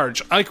at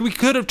large. Like, we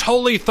could have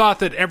totally thought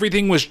that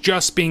everything was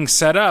just being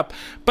set up,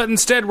 but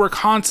instead we're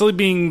constantly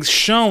being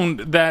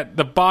shown that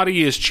the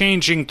body is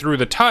changing through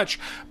the touch,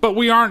 but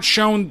we aren't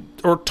shown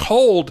or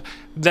told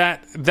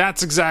that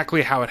that's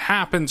exactly how it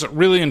happens,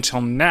 really,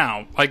 until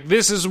now. Like,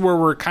 this is where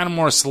we're kind of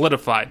more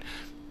solidified.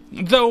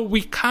 Though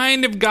we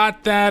kind of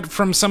got that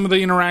from some of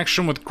the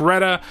interaction with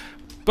Greta,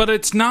 but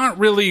it's not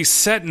really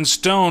set in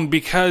stone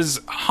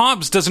because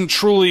Hobbs doesn't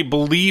truly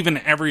believe in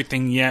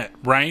everything yet,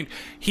 right?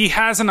 He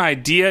has an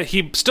idea.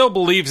 He still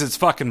believes it's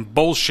fucking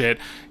bullshit.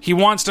 He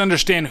wants to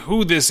understand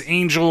who this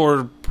angel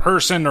or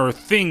person or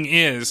thing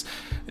is,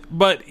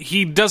 but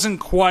he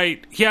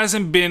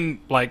hasn't been,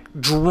 like,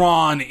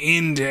 drawn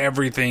into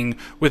everything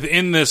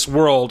within this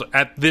world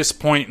at this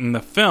point in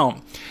the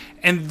film.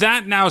 And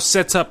that now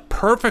sets up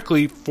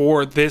perfectly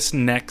for this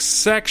next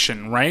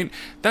section, right?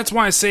 That's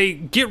why I say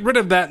get rid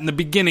of that in the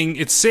beginning.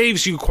 It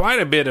saves you quite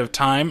a bit of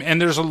time, and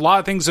there's a lot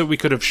of things that we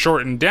could have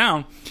shortened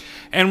down.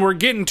 And we're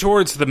getting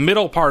towards the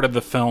middle part of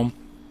the film.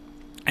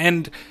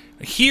 And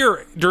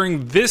here,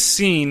 during this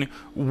scene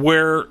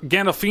where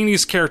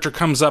Gandolfini's character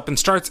comes up and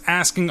starts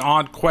asking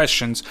odd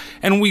questions,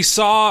 and we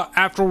saw,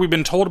 after we've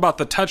been told about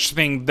the touch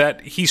thing,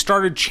 that he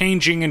started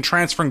changing and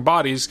transferring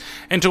bodies,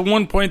 and to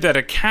one point that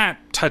a cat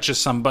touches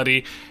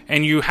somebody,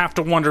 and you have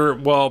to wonder,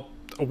 well,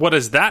 what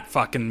does that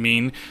fucking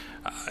mean?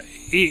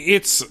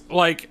 it's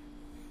like,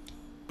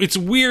 it's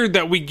weird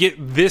that we get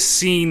this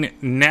scene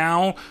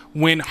now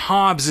when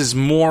Hobbs is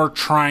more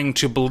trying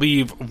to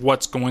believe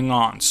what's going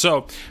on.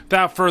 So,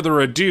 without further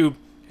ado,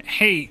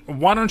 hey,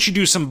 why don't you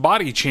do some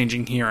body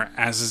changing here,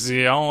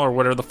 Azazel, or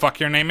whatever the fuck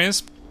your name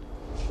is?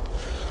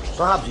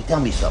 So, Hobbs, tell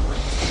me something.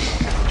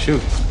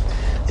 Shoot.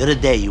 The other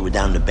day you were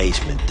down in the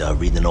basement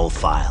reading an old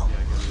file.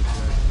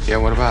 Yeah,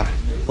 what about it?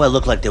 Well, it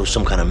looked like there was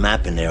some kind of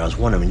map in there. I was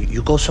wondering,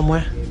 you go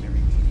somewhere?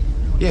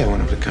 Yeah, I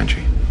went up the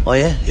country. Oh,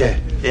 yeah? Yeah.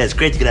 Yeah, it's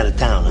great to get out of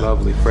town, huh?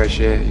 Lovely,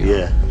 fresh air. You know.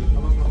 Yeah.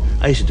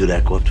 I used to do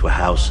that, go up to a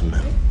house in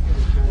the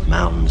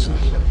mountains and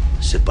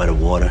sit by the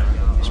water.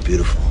 It's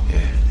beautiful.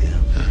 Yeah.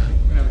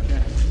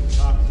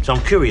 So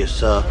I'm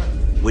curious,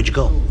 where'd you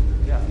go?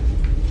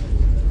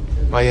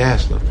 Why you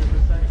ask, look?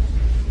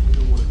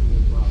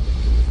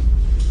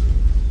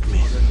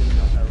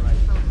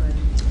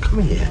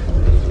 Come here.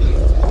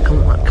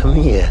 Come on, come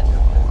here.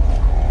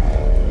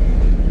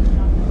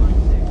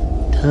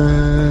 Time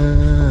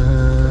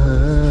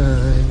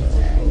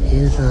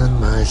is on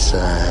my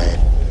side.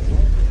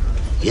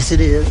 Yes, it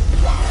is.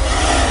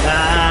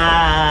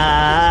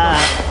 Time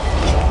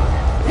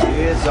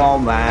is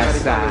on my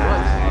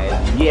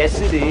side.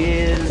 Yes, it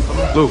is.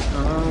 Lou.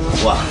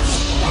 What?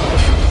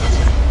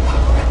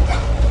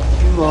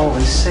 You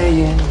always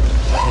saying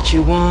that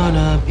you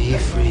wanna be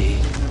free,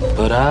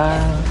 but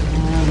I'm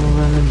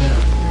running back.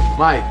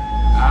 Mike.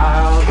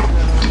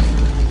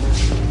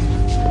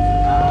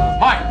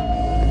 Mike!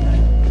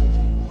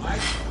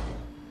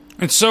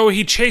 And so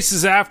he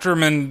chases after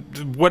him,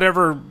 and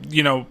whatever,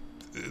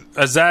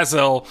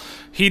 Azazel,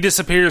 he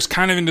disappears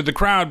kind of into the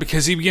crowd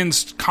because he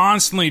begins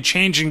constantly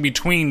changing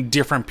between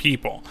different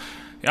people.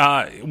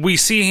 We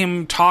see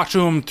him talk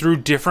to him through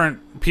different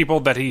people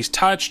that he's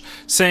touched,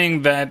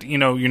 saying that,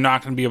 you're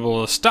not going to be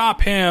able to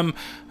stop him,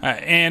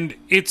 and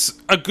it's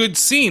a good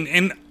scene.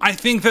 And I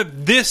think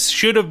that this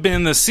should have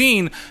been the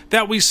scene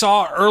that we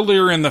saw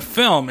earlier in the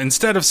film.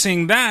 Instead of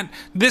seeing that,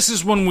 this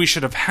is when we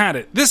should have had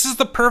it. This is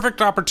the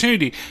perfect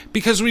opportunity,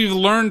 because we've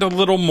learned a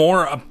little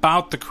more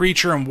about the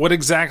creature and what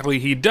exactly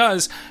he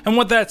does, and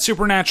what that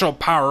supernatural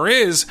power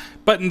is,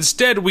 but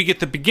instead we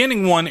get the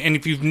beginning one, and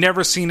if you've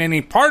never seen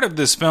any part of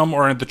this film,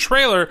 or the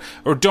trailer,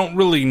 or don't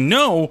really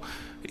know,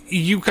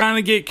 you kind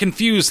of get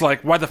confused,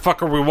 like, why the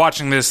fuck are we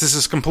watching this? This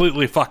is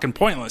completely fucking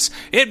pointless.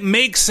 It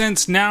makes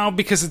sense now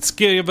because it's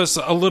give us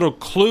a little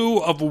clue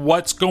of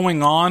what's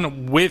going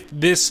on with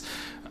this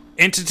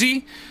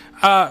entity,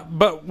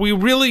 but we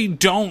really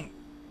don't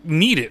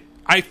need it.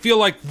 I feel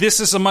like this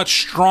is a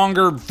much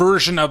stronger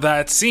version of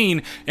that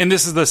scene, and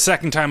this is the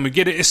second time we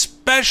get it,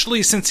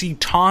 especially since he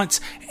taunts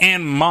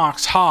and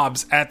mocks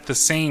Hobbs at the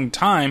same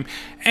time,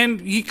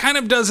 and he kind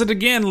of does it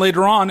again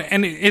later on,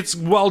 and it's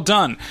well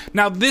done.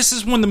 Now, this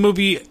is when the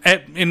movie,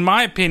 in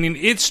my opinion,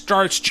 it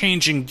starts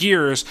changing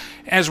gears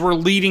as we're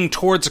leading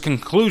towards a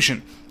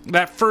conclusion.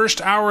 That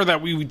first hour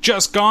that we've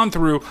just gone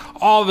through,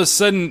 all of a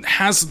sudden,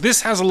 has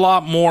a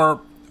lot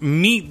more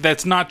meat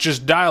that's not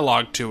just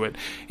dialogue to it.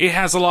 It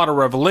has a lot of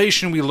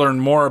revelation. We learn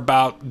more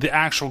about the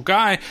actual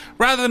guy,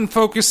 rather than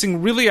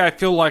focusing really, I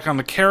feel like, on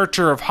the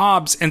character of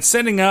Hobbs and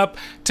setting up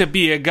to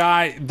be a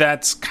guy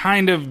that's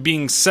kind of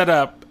being set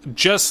up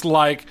just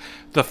like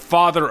the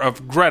father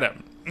of Greta.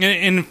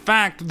 In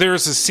fact,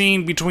 there's a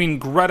scene between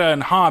Greta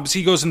and Hobbs.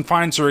 He goes and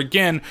finds her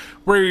again,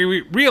 where he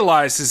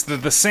realizes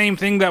that the same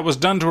thing that was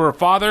done to her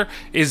father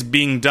is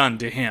being done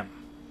to him.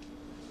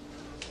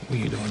 What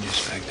are you doing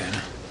just back then?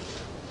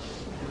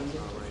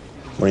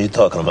 What are you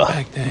talking about?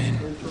 Back then,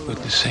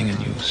 with the singing,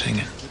 you were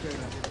singing.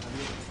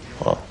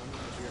 Well,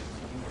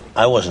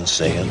 I wasn't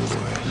singing.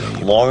 Yeah, you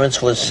were.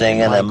 Lawrence was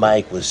singing and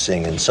Mike was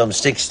singing. Some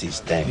 60s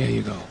thing. There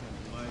you go.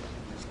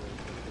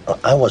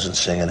 I wasn't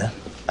singing it.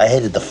 I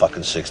hated the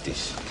fucking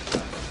 60s.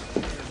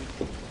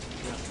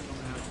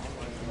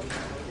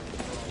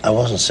 I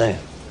wasn't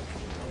singing.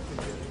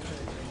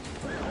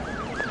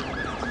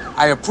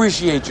 I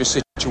appreciate your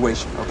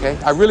situation, okay?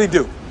 I really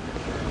do.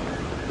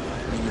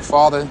 Your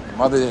father, your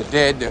mother, they're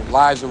dead, their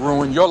lives are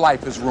ruined, your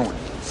life is ruined.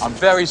 I'm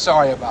very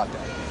sorry about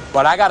that.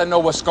 But I gotta know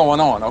what's going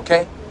on,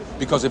 okay?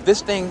 Because if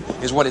this thing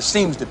is what it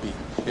seems to be,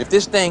 if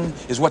this thing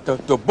is what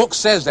the book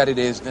says that it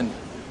is, then...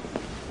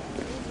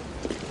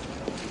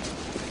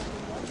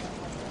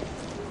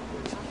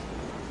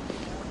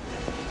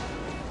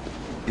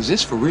 Is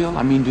this for real?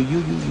 I mean, do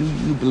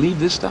you believe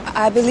this stuff?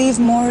 I believe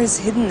more is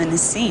hidden than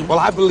is seen. Well,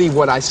 I believe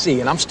what I see,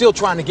 and I'm still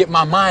trying to get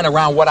my mind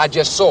around what I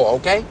just saw,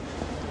 okay?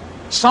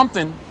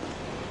 Something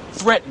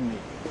threatened me.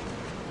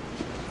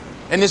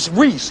 And it's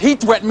Reese. He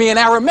threatened me in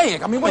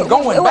Aramaic. I mean, we're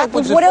going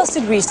backwards. What else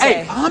did Reese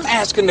say? Hey, I'm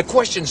asking the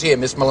questions here,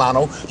 Miss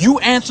Milano. You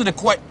answer the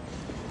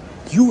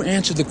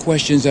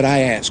questions that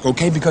I ask,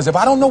 okay? Because if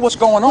I don't know what's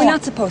going on... We're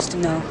not supposed to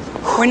know.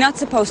 We're not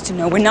supposed to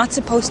know. We're not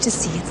supposed to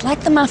see. It's like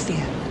the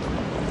mafia.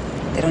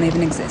 They don't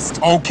even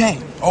exist. Okay.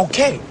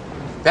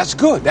 That's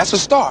good. That's a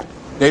start.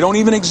 They don't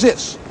even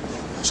exist.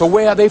 So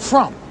where are they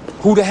from?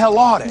 Who the hell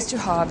are they? Mr.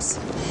 Hobbs,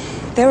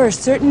 there are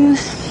certain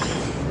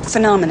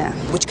phenomena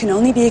which can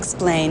only be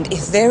explained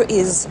if there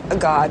is a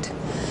God.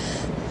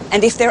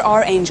 And if there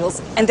are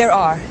angels, and there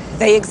are,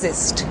 They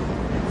exist.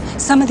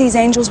 Some of these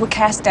angels were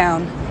cast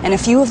down, and a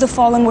few of the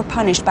fallen were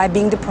punished by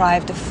being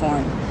deprived of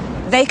form.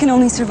 They can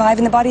only survive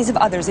in the bodies of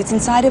others. It's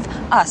inside of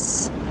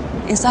us,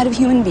 inside of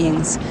human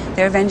beings.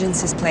 Their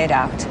vengeance is played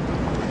out.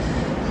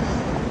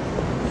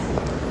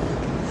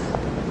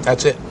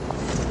 That's it.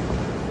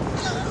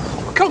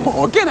 Come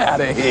on, get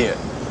out of here.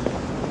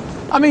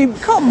 I mean,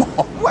 come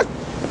on. What?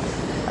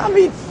 I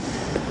mean,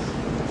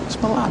 it's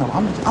Milano.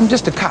 I'm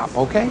just a cop,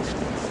 okay?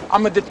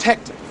 I'm a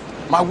detective.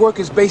 My work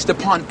is based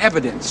upon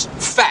evidence,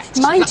 facts.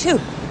 Mine too.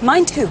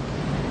 Mine too.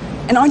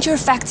 And aren't your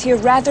facts here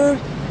rather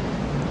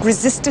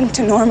resistant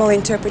to normal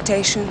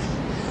interpretation?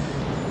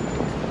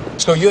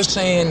 So you're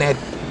saying that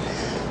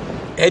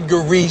Edgar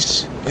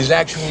Reese is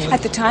actually...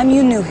 At the time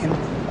you knew him,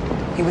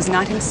 he was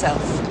not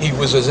himself. He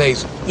was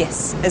Azazel.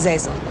 Yes,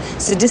 Azazel.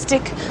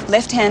 Sadistic,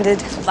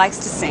 left-handed, likes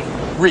to sing.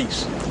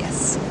 Reese.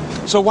 Yes.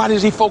 So why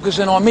does he focus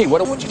in on me? What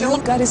you doing?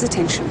 You got his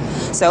attention.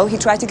 So he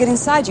tried to get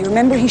inside you.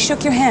 Remember, he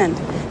shook your hand.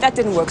 That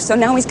didn't work, so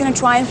now he's going to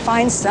try and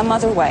find some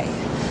other way.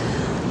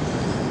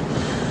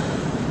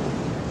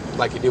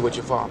 Like he did with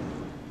your father.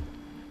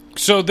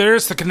 So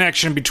there's the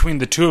connection between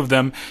the two of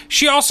them.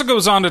 She also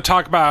goes on to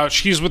talk about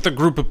she's with a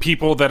group of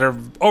people that are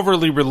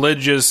overly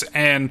religious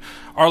and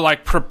are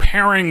like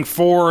preparing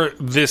for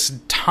this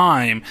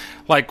time,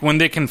 like when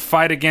they can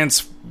fight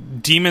against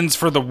demons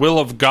for the will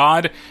of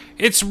God.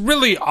 It's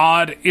really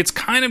odd. It's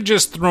kind of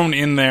just thrown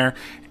in there,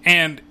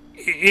 and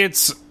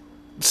it's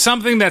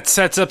something that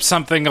sets up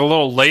something a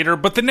little later,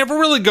 but they never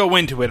really go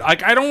into it.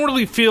 Like, I don't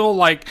really feel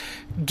like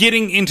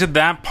getting into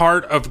that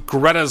part of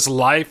Greta's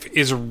life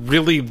is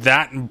really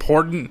that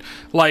important.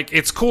 Like,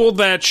 it's cool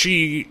that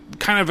she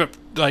kind of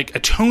like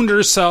attuned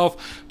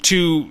herself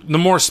to the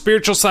more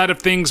spiritual side of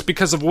things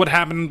because of what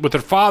happened with her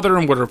father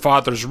and what her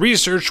father's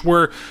research,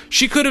 where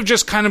she could have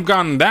just kind of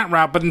gone that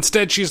route, but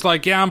instead she's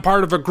like, yeah, I'm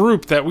part of a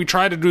group that we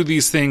try to do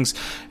these things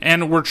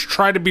and we're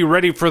try to be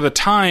ready for the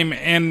time.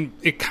 And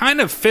it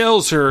kind of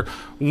fails her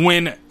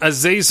when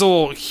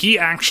Azazel, he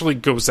actually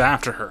goes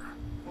after her.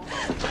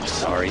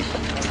 Sorry,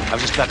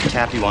 I've just got to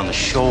tap you on the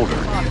shoulder.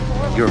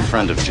 You're a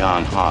friend of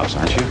John Hobbs,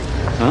 aren't you?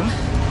 Huh?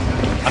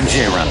 I'm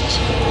Jay Reynolds.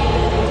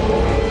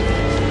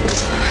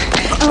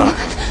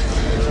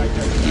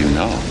 You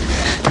know.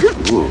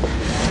 Ooh,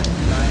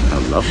 how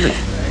lovely.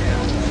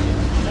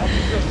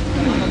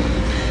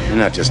 You're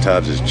not just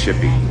Hobbs'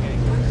 chippy.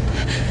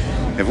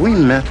 Have we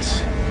met?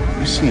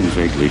 You seem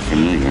vaguely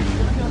familiar.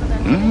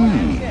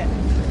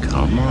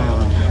 Come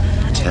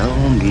on,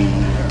 tell me.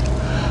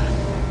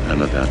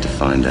 I'm about to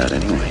find out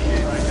anyway.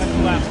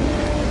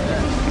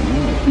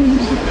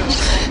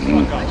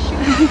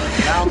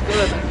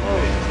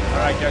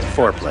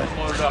 Foreplay.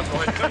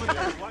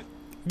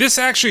 This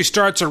actually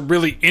starts a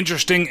really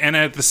interesting and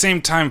at the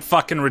same time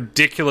fucking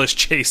ridiculous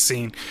chase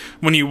scene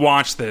when you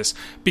watch this.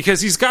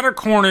 Because he's got her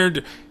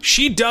cornered,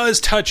 she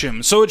does touch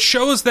him. So it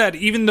shows that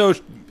even though,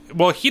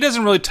 well, he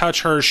doesn't really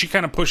touch her, she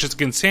kind of pushes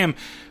against him.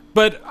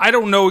 But I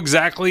don't know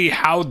exactly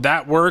how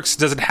that works.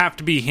 Does it have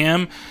to be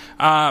him?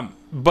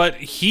 But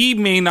he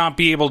may not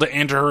be able to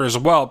enter her as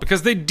well,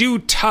 because they do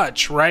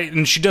touch, right?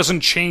 And she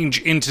doesn't change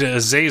into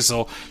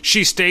Azazel.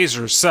 She stays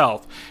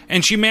herself.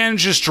 And she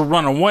manages to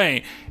run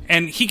away.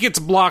 And he gets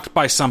blocked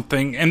by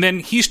something, and then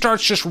he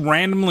starts just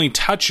randomly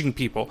touching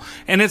people.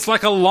 And it's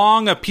like a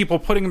long of people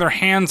putting their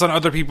hands on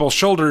other people's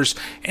shoulders.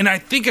 And I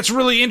think it's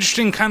really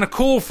interesting, kind of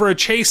cool for a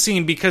chase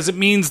scene, because it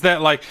means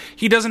that, like,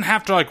 he doesn't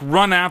have to, like,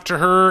 run after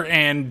her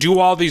and do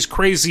all these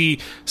crazy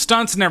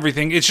stunts and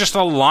everything. It's just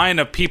a line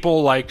of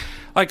people, like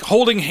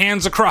holding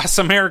hands across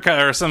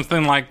America or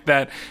something like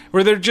that,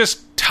 where they're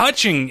just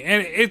touching.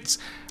 And it's,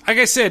 like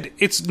I said,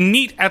 it's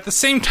neat. At the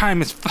same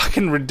time, it's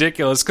fucking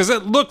ridiculous because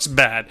it looks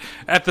bad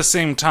at the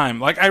same time.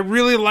 Like, I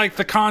really like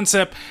the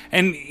concept,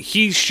 and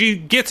she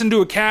gets into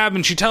a cab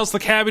and she tells the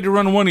cabbie to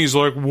run away, and he's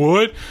like,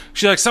 what?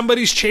 She's like,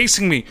 somebody's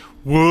chasing me.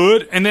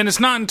 What? And then it's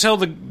not until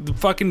the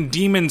fucking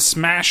demon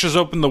smashes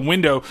open the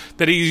window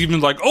that he's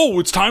even like, oh,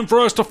 it's time for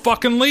us to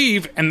fucking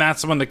leave. And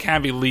that's when the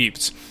cabbie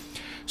leaves.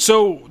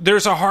 So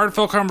there's a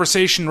heartfelt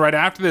conversation right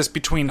after this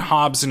between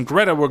Hobbs and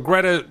Greta, where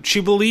Greta,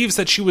 she believes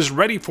that she was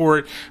ready for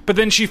it, but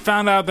then she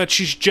found out that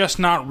she's just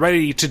not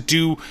ready to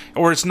do,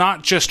 or it's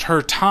not just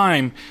her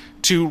time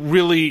to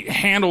really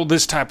handle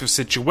this type of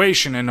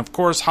situation. And of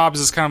course, Hobbs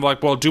is kind of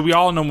like, well, do we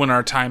all know when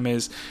our time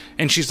is?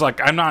 And she's like,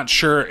 I'm not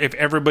sure if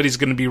everybody's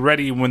going to be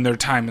ready when their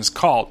time is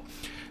called.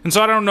 And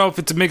so I don't know if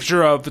it's a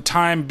mixture of the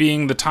time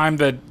being the time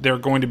that they're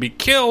going to be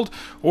killed,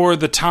 or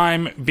the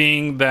time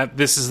being that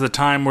this is the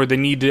time where they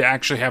need to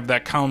actually have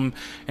that come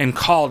and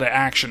call to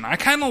action. I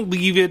kind of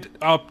leave it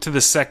up to the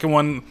second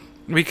one,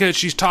 because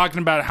she's talking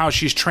about how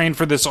she's trained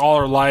for this all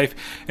her life,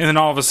 and then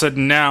all of a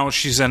sudden now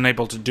she's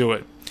unable to do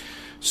it.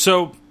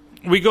 So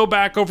we go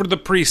back over to the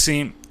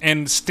precinct,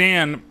 and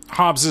Stan,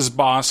 Hobbs'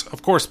 boss,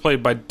 of course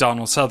played by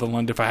Donald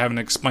Sutherland, if I haven't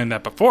explained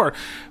that before,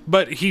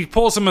 but he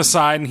pulls him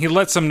aside and he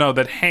lets him know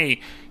that, hey,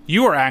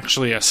 you are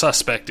actually a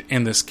suspect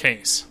in this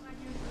case.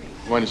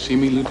 You want to see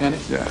me,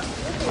 Lieutenant? Yeah.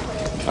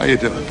 How you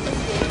doing?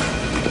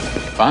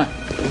 Fine.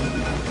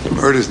 The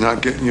murder's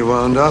not getting you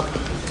wound up?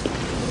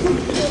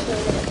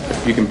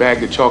 You can bag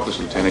the chocolates,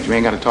 Lieutenant. You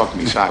ain't got to talk to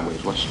me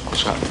sideways.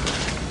 What's up?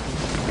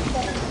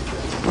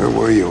 Where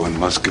were you when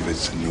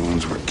Muscovitz and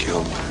Nunes were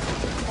killed?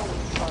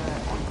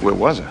 Where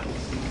was I?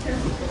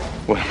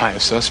 What, am I a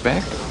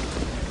suspect?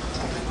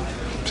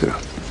 Sure.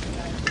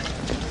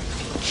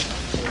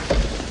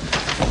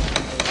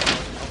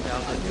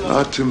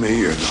 Not to me,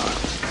 you're not.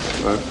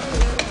 But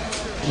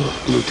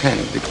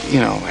Lieutenant,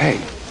 hey,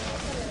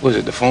 was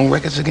it the phone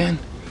records again?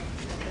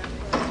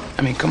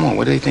 I mean, come on,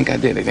 what do they think I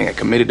did? They think I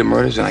committed the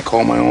murders and I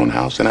called my own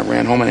house and I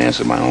ran home and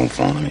answered my own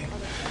phone? I mean...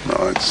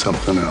 No, it's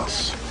something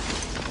else.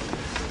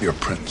 Your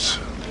prints.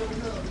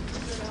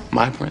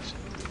 My prints?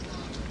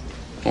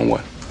 On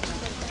what?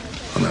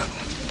 On that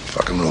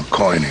fucking little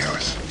coin of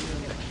yours.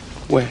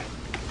 Where?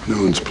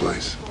 Nunes'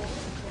 place.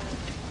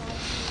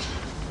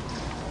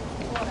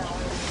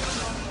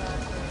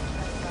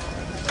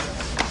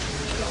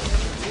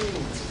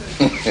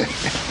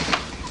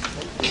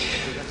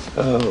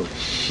 Oh,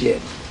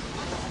 shit.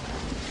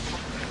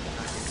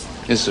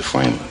 This is a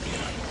frame-up,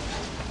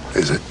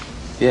 Is it?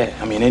 Yeah,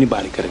 I mean,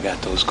 anybody could have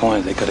got those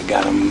coins. They could have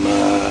got them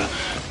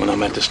when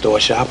I'm at the store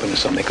shopping or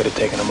something. They could have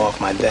taken them off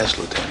my desk,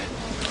 Lieutenant.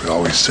 We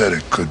always said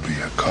it could be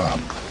a cop.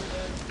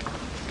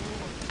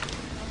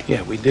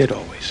 Yeah, we did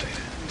always say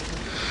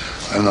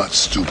that. I'm not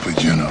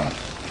stupid, you know.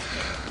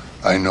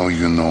 I know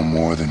you know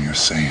more than you're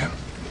saying.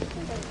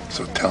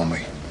 So tell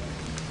me.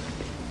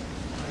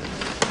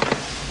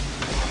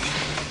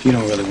 You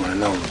don't really want to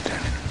know,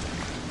 Lieutenant.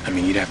 I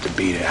mean, you'd have to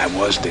be there. I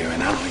was there,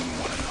 and I don't even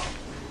want to know.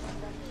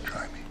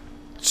 Try me.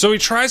 So he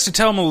tries to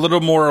tell him a little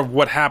more of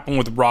what happened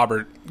with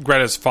Robert,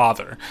 Greta's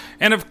father.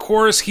 And of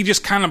course, he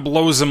just kind of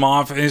blows him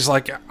off, and he's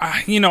like,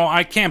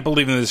 I can't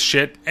believe in this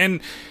shit. And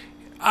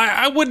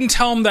I wouldn't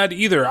tell him that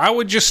either. I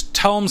would just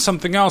tell him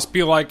something else.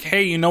 Be like,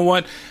 hey, you know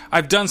what?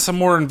 I've done some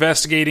more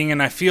investigating,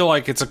 and I feel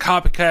like it's a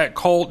copycat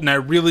cult, and I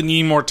really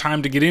need more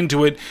time to get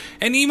into it.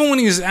 And even when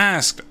he's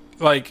asked,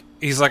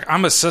 he's like,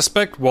 I'm a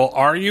suspect? Well,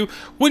 are you?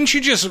 Wouldn't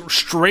you just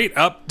straight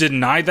up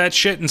deny that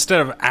shit instead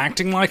of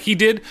acting like he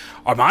did?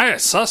 Am I a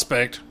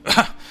suspect?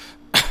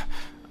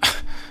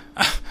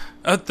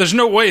 There's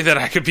no way that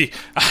I could be...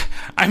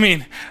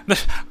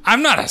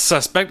 I'm not a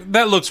suspect.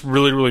 That looks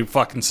really, really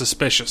fucking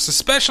suspicious,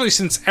 especially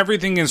since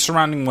everything is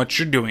surrounding what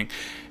you're doing.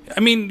 I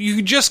mean, you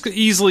could just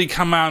easily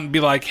come out and be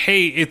like,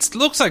 hey, it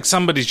looks like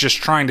somebody's just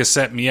trying to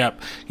set me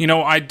up.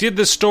 I did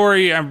this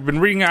story, I've been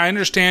reading, I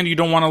understand you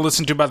don't want to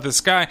listen to about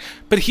this guy,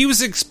 but he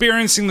was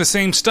experiencing the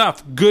same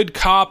stuff. Good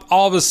cop,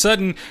 all of a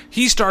sudden,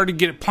 he started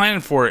to get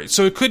planned for it.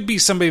 So it could be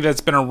somebody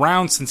that's been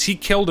around since he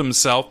killed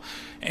himself.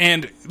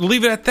 And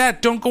leave it at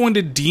that. Don't go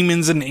into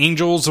demons and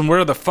angels and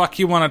whatever the fuck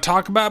you want to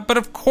talk about. But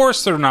of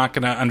course they're not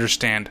going to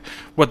understand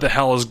what the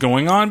hell is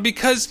going on.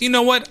 Because, you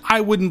know what? I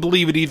wouldn't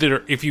believe it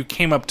either if you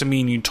came up to me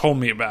and you told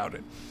me about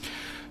it.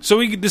 So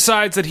he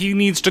decides that he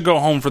needs to go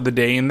home for the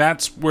day. And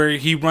that's where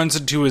he runs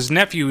into his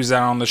nephew who's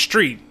out on the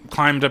street.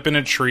 Climbed up in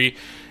a tree.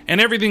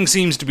 And everything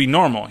seems to be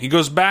normal. He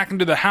goes back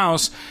into the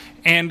house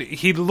and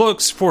he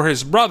looks for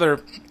his brother.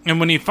 And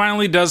when he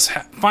finally does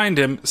find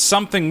him,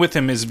 something with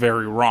him is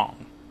very wrong.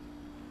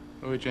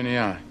 What hit you in the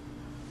eye?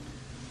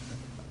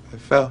 I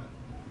fell.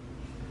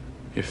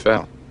 You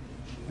fell?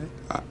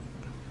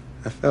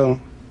 I fell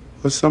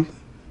with something.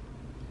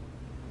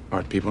 All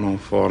right, people don't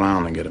fall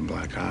down and get a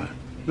black eye.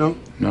 No?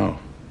 No.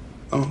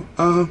 Oh,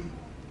 All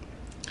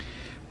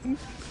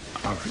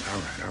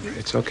right.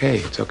 It's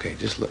okay.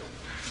 Just look.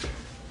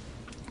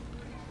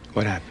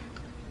 What happened?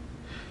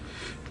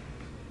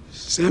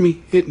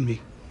 Sammy hit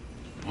me.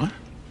 What?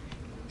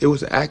 It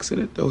was an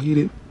accident, though. He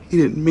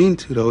didn't mean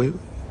to, though.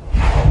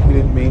 He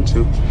didn't mean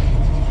to.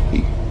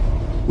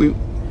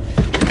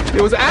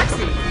 It was an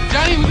accident.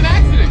 Johnny, it was an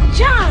accident.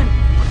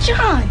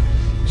 John.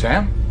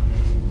 Sam?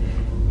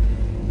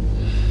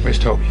 Where's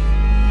Toby?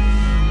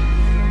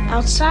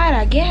 Outside,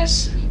 I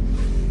guess.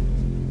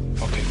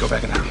 Okay, go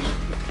back in the house.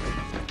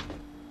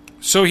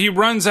 So he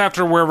runs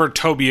after wherever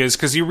Toby is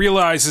because he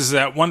realizes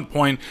at one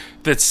point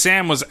that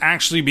Sam was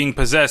actually being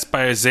possessed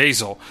by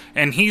Azazel,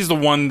 and he's the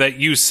one that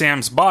used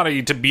Sam's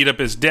body to beat up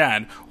his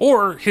dad.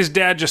 Or his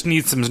dad just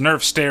needs some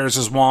Nerf stairs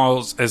as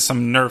well as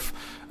some Nerf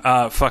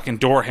fucking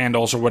door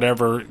handles or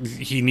whatever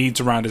he needs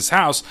around his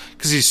house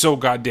because he's so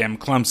goddamn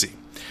clumsy.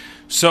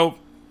 So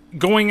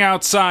going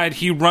outside,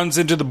 he runs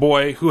into the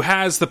boy who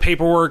has the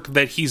paperwork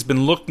that he's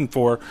been looking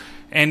for,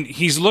 and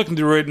he's looking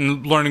through it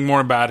and learning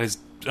more about his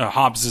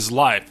Hobbs's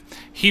life.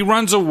 He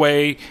runs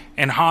away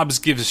and Hobbs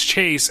gives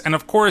chase, and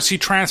of course he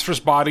transfers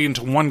body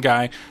into one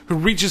guy who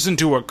reaches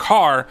into a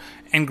car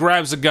and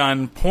grabs a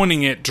gun,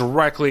 pointing it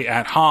directly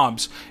at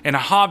Hobbs, and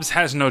Hobbs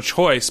has no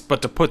choice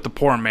but to put the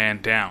poor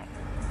man down.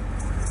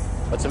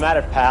 What's the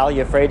matter, pal?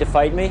 You afraid to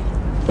fight me?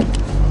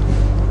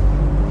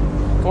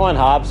 Come on,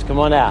 Hobbs, come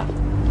on out.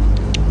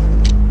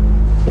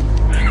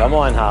 Come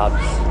on,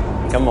 Hobbs.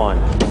 Come on.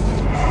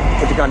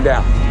 Put the gun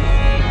down.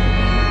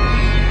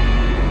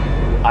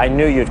 I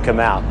knew you'd come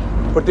out.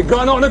 Put the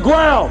gun on the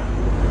ground!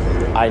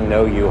 I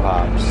know you,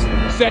 Hobbs.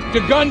 Set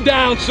the gun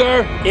down,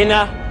 sir!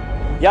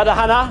 Ina,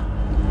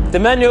 Yadahana, the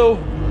menu,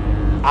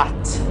 at.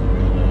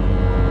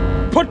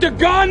 put the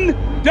gun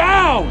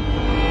down!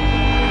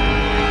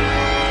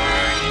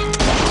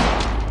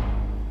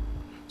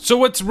 So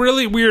what's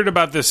really weird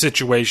about this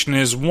situation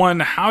is,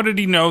 one, how did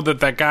he know that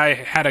that guy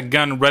had a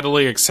gun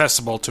readily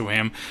accessible to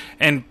him?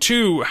 And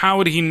two, how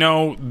would he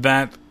know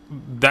that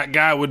that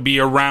guy would be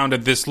around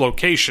at this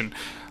location?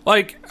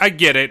 Like, I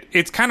get it.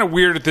 It's kind of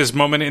weird at this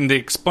moment, and they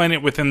explain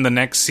it within the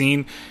next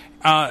scene.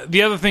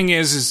 The other thing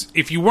is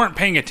if you weren't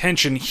paying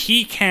attention,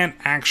 he can't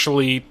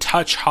actually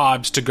touch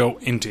Hobbs to go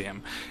into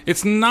him.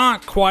 It's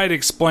not quite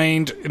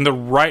explained in the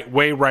right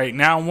way right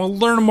now, and we'll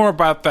learn more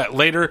about that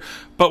later.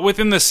 But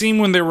within the scene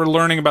when they were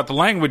learning about the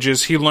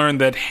languages, he learned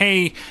that,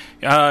 hey,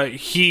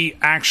 he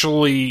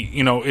actually,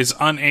 is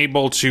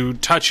unable to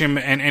touch him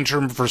and enter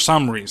him for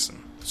some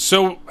reason.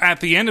 So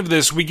at the end of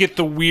this, we get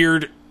the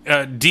weird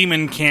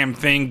demon cam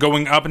thing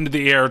going up into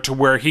the air to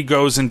where he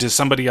goes into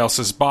somebody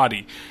else's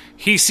body.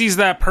 He sees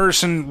that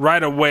person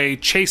right away,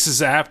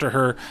 chases after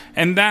her,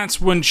 and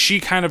that's when she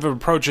kind of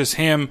approaches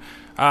him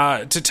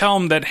to tell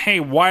him that,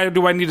 hey, why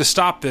do I need to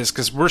stop this?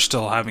 Because we're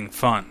still having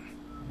fun.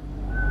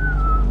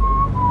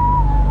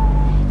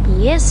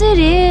 Yes, it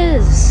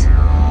is.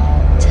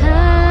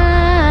 Time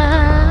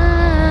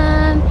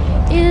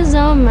is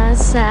on my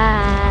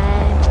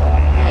side.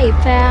 Hey,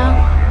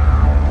 pal.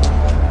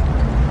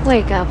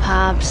 Wake up,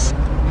 Hobbs.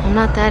 I'm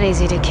not that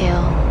easy to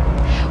kill.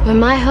 When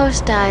my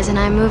host dies and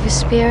I move his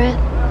spirit,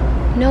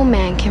 no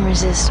man can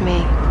resist me.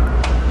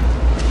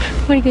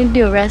 What are you gonna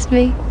do, arrest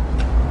me?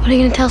 What are you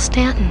gonna tell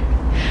Stanton?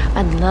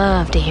 I'd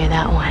love to hear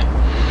that one.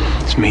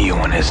 It's me you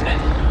want, isn't it?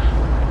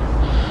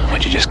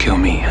 Why'd you just kill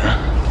me, huh?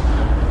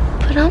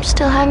 But I'm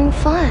still having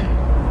fun.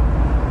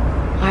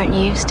 Aren't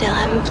you still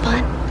having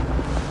fun?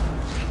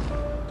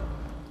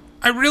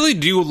 I really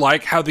do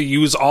like how they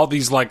use all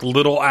these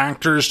little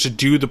actors to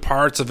do the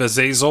parts of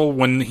Azazel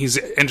when he's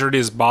entered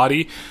his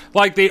body.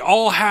 Like, they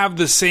all have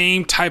the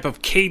same type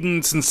of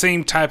cadence and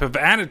same type of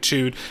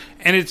attitude,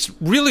 and it's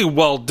really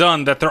well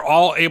done that they're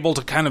all able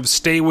to kind of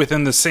stay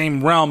within the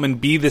same realm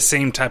and be the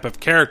same type of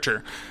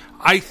character.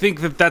 I think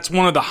that that's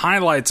one of the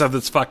highlights of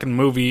this fucking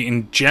movie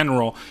in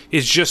general,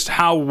 is just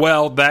how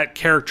well that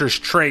character's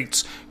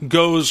traits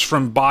goes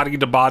from body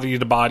to body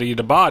to body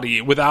to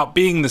body without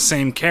being the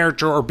same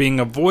character or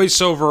being a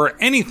voiceover or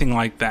anything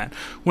like that.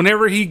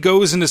 Whenever he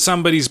goes into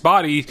somebody's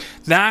body,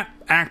 that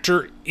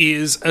actor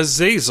is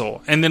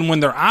Azazel. And then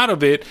when they're out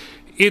of it,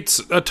 it's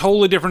a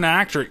totally different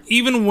actor.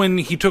 Even when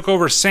he took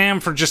over Sam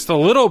for just a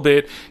little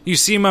bit, you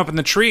see him up in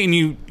the tree and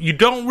you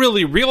don't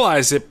really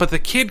realize it, but the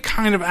kid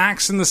kind of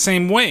acts in the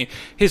same way.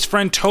 His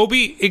friend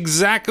Toby,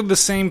 exactly the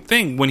same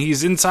thing. When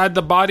he's inside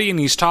the body and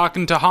he's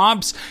talking to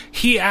Hobbs,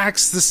 he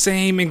acts the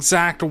same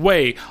exact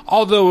way.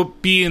 Although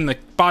it be in the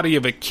body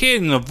of a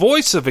kid and the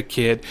voice of a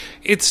kid,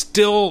 it's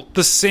still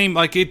the same.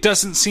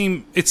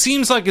 It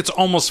seems like it's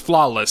almost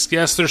flawless.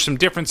 Yes, there's some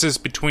differences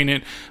between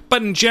it,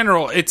 but in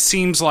general, it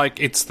seems like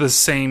it's the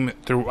same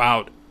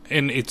throughout,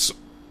 and it's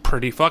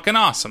pretty fucking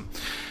awesome.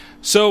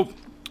 So,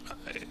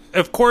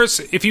 of course,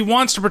 if he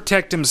wants to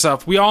protect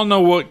himself, we all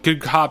know what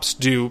good cops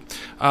do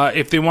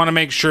if they want to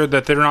make sure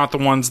that they're not the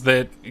ones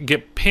that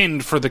get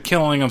pinned for the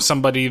killing of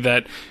somebody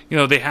that,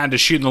 they had to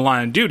shoot in the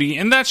line of duty,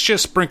 and that's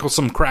just sprinkle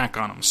some crack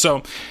on them.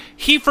 So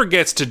he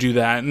forgets to do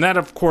that, and that,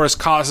 of course,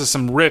 causes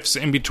some rifts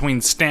in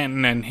between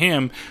Stanton and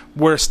him,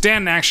 where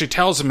Stanton actually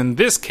tells him, in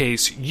this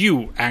case,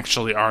 you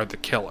actually are the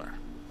killer.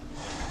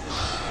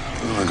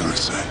 What am I going to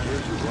say?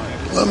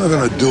 What am I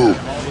going to do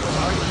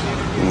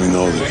when we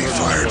know that he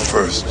fired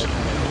first?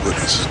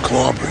 Witnesses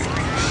corroborate.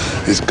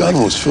 His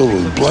gun was filled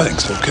with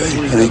blanks, okay?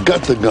 And he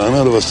got the gun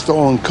out of a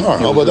stolen car.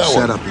 How about that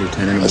one? Setup,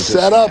 Lieutenant. A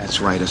setup?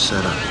 That's right, a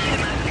setup.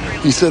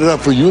 He set it up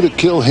for you to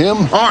kill him?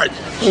 Art!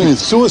 I mean,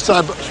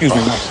 suicide... Excuse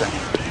me, one second.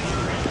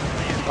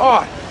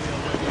 Art!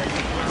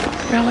 What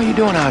the hell are you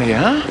doing out here,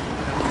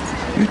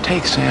 huh? You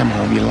take Sam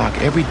home, you lock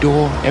every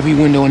door, every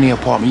window in the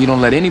apartment. You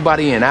don't let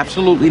anybody in,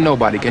 absolutely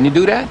nobody. Can you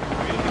do that?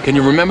 Can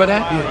you remember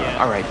that?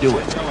 Yeah. All right, do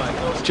it.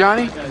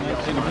 Johnny?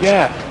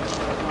 Yeah.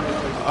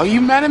 Are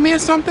you mad at me or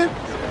something?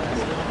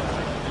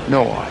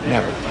 No, Art,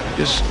 never.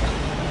 Just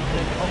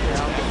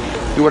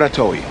do what I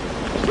told you.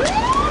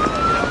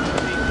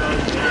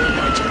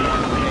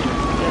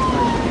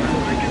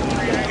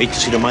 Hate to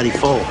see the mighty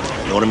fall.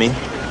 You know what I mean?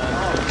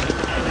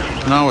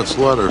 Now it's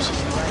letters.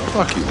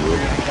 Fuck you, Lou.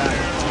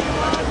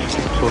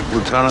 Look,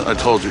 Lieutenant, I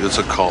told you, it's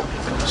a cult.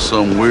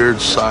 Some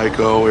weird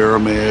psycho,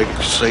 Aramaic,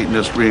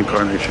 Satanist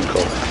reincarnation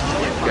cult.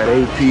 Got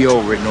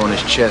APO written on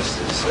his chest.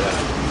 It's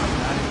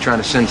trying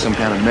to send some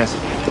kind of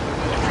message.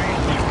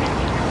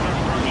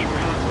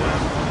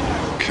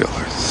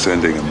 Killer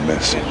sending a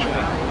message.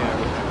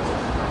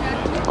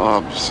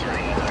 Hobbs.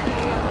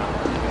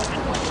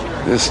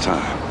 This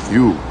time,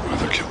 you are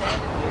the killer.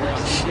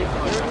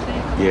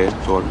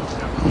 Yeah, sort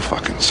of. No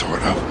fucking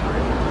sort of.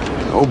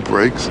 No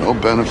breaks, no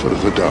benefit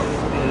of the doubt.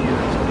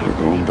 We're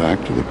going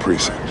back to the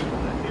precinct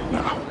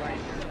now.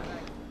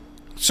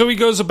 So he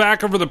goes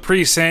back over the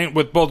precinct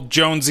with both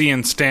Jonesy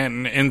and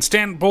Stanton, and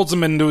Stanton pulls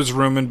him into his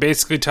room and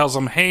basically tells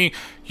him, hey,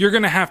 you're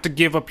going to have to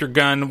give up your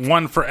gun,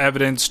 1, for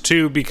evidence,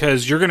 2,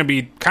 because you're going to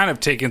be kind of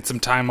taking some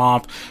time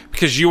off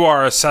because you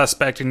are a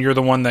suspect and you're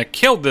the one that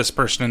killed this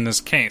person in this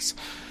case.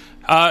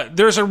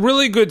 There's a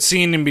really good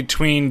scene in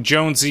between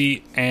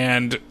Jonesy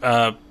and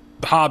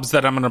Hobbs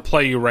that I'm going to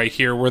play you right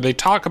here where they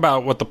talk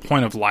about what the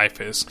point of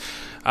life is.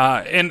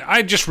 And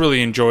I just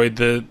really enjoyed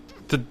the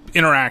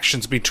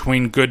interactions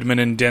between Goodman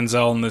and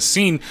Denzel in this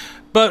scene.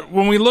 But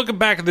when we look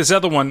back at this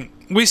other one,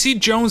 we see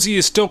Jonesy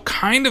is still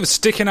kind of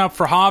sticking up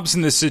for Hobbs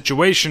in this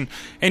situation,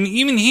 and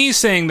even he's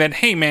saying that,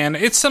 hey man,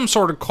 it's some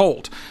sort of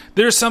cult.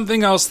 There's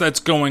something else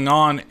that's going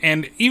on,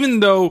 and even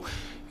though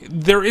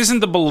there isn't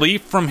the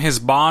belief from his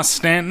boss,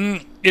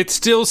 Stanton, it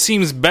still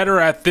seems better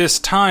at this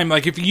time.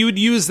 Like, if you'd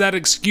use that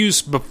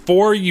excuse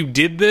before you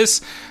did this,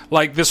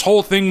 like this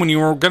whole thing when you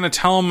were going to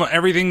tell him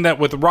everything that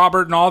with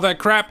Robert and all that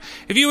crap,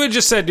 if you had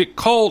just said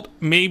cult,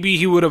 maybe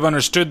he would have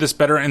understood this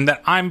better, and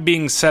that I'm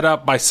being set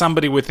up by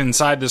somebody with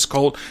inside this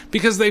cult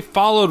because they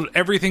followed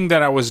everything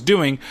that I was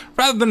doing,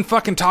 rather than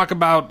fucking talk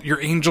about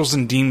your angels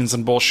and demons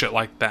and bullshit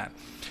like that.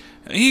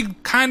 He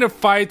kind of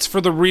fights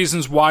for the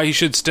reasons why he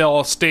should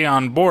still stay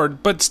on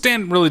board, but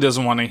Stan really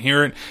doesn't want to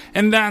hear it,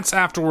 and that's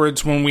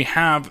afterwards when we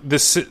have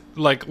this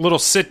little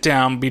sit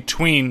down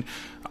between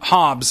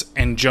Hobbs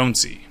and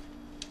Jonesy.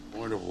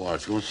 Point of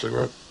life. You want a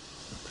cigarette?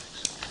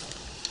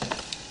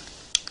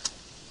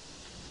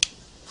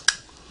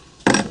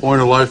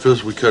 Point of life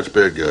is we catch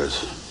bad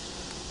guys.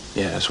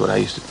 Yeah, that's what I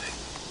used to think.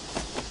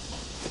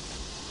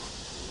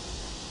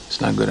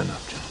 It's not good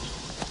enough, Jones.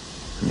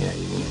 I mean,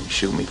 you can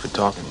shoot me for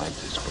talking like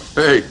this, but...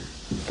 Hey,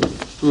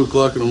 it's 2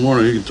 o'clock in the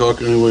morning. You can talk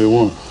any way you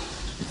want.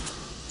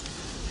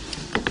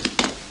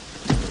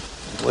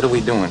 What are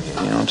we doing here?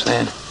 You know what I'm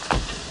saying?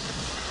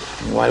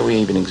 I mean, why do we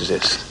even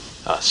exist?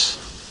 Us.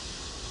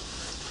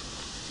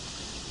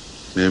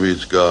 Maybe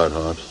it's God,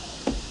 Hobbs.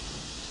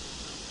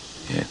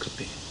 Yeah, it could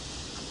be.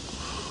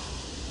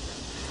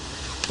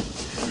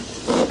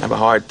 I have a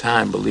hard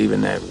time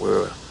believing that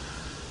we're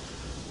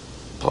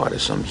part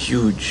of some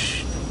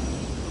huge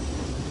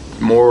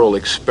moral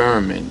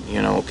experiment,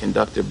 you know,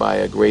 conducted by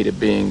a greater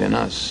being than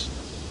us.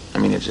 I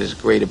mean, if there's a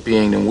greater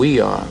being than we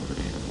are,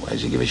 why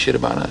does he give a shit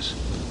about us?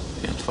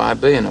 You know, 5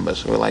 billion of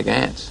us, we're like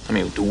ants. I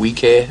mean, do we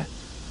care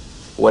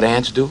what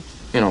ants do,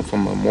 you know,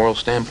 from a moral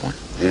standpoint?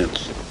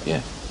 Ants?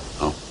 Yeah.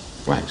 Oh.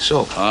 Right,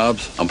 so...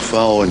 Hobbs, I'm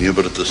following you,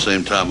 but at the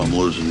same time, I'm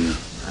losing you.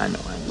 I know.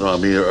 No, I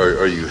mean,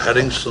 are you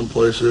heading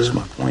someplace here? That's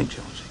my point,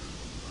 Jonesy.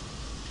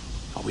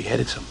 Are we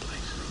headed someplace?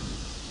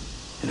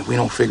 And if we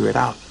don't figure it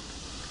out...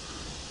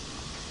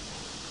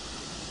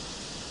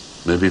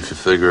 Maybe if you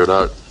figure it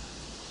out,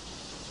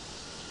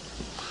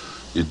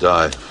 you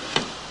die.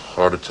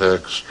 Heart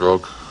attack,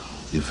 stroke,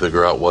 you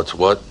figure out what's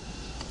what,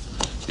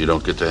 you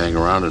don't get to hang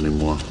around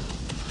anymore.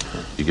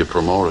 You get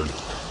promoted.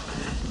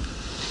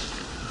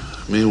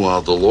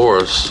 Meanwhile,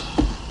 Dolores,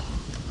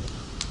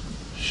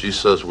 she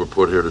says we're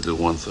put here to do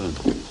one thing.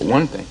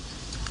 One thing?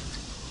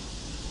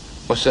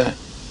 What's that?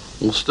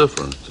 Well, it's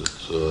different.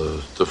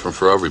 It's different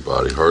for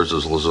everybody. Hers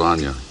is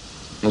lasagna.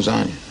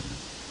 Lasagna?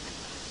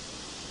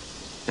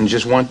 And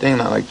just one thing,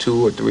 not like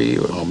 2 or 3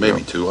 or... Oh,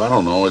 maybe 2. I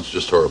don't know. It's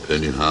just her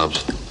opinion,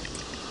 Hobbs.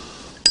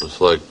 It's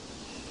like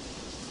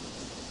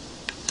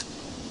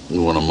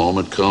when a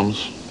moment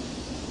comes,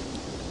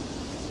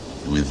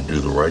 you either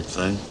do the right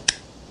thing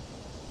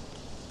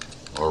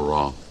or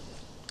wrong.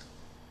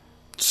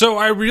 So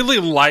I really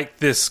like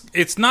this.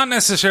 It's not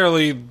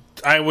necessarily...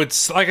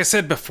 like I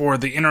said before,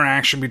 the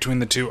interaction between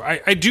the two.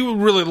 I do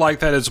really like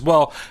that as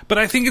well, but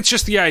I think it's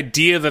just the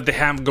idea that they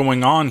have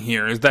going on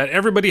here is that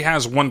everybody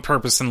has one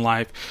purpose in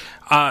life.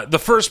 The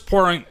first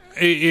point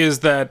is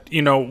that,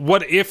 you know,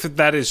 what if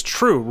that is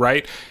true,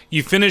 right?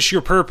 You finish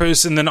your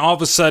purpose and then all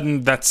of a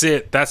sudden that's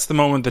it. That's the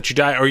moment that you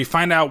die, or you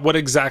find out what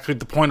exactly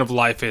the point of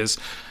life is.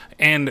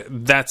 And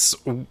that's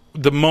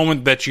the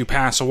moment that you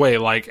pass away.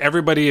 Like,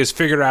 everybody has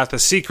figured out the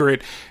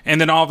secret,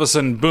 and then all of a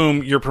sudden,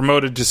 boom, you're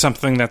promoted to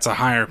something that's a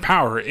higher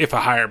power, if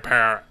a higher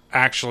power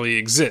actually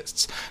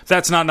exists.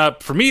 That's not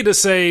up for me to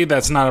say.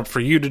 That's not up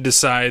for you to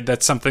decide.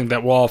 That's something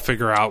that we'll all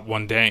figure out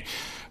one day.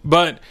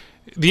 But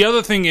the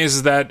other thing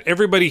is that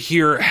everybody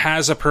here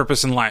has a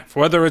purpose in life.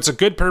 Whether it's a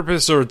good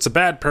purpose or it's a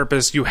bad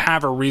purpose, you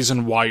have a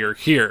reason why you're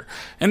here.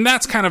 And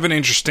that's kind of an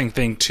interesting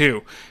thing,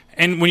 too.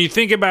 And when you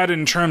think about it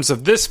in terms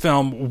of this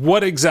film,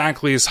 what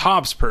exactly is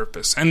Hobbs'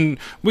 purpose? And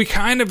we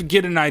kind of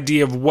get an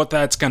idea of what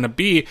that's going to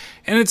be,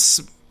 and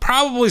it's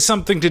probably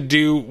something to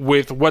do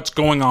with what's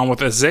going on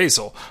with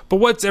Azazel. But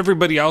what's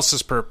everybody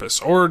else's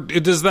purpose? Or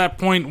does that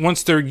point,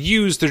 once they're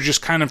used, they're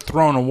just kind of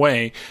thrown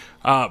away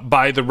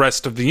by the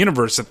rest of the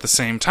universe at the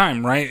same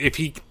time, right? If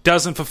he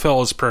doesn't fulfill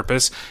his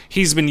purpose,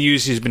 he's been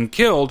used, he's been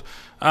killed,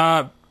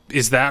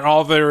 is that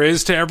all there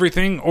is to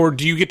everything? Or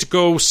do you get to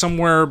go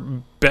somewhere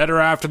better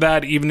after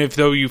that, even if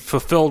though you've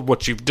fulfilled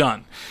what you've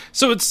done?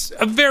 So it's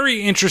a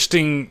very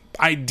interesting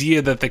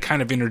idea that they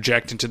kind of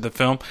interject into the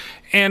film.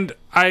 And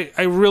I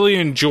really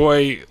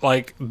enjoy,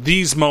 like,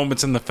 these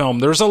moments in the film.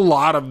 There's a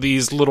lot of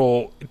these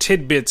little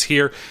tidbits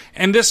here.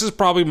 And this is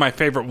probably my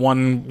favorite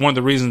one of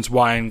the reasons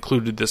why I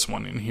included this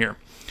one in here.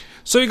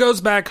 So he goes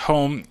back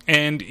home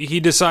and he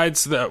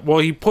decides that, well,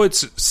 he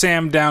puts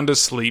Sam down to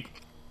sleep.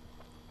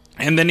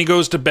 And then he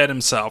goes to bed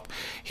himself.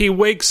 He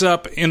wakes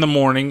up in the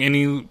morning and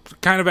he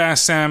kind of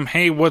asks Sam,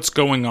 hey, what's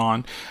going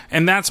on?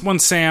 And that's when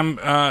Sam,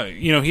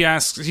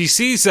 he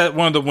sees that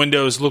one of the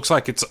windows looks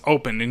like it's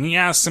open. And he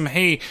asks him,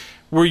 hey,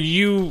 were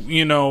you,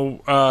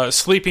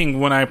 sleeping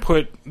when I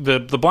put the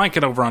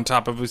blanket over on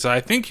top of you? He said, I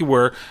think you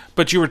were,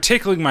 but you were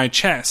tickling my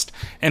chest.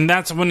 And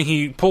that's when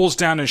he pulls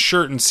down his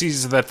shirt and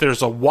sees that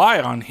there's a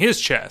Y on his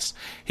chest.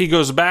 He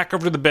goes back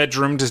over to the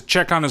bedroom to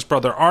check on his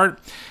brother Art.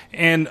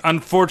 And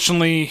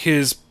unfortunately,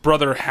 his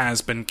brother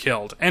has been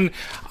killed. And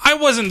I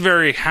wasn't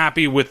very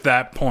happy with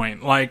that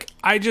point. Like,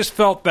 I just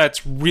felt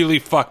that's really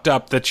fucked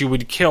up that you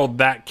would kill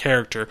that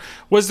character.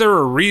 Was there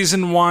a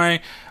reason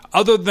why?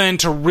 Other than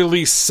to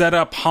really set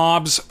up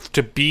Hobbs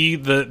to be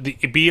the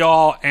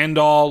be-all,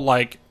 end-all,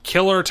 like,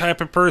 killer type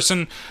of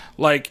person?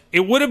 Like,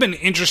 it would have been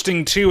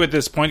interesting, too, at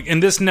this point.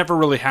 And this never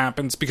really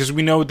happens because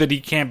we know that he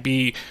can't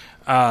be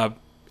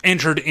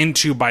entered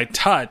into by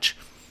touch.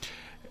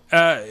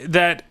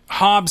 That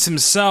Hobbs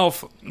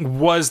himself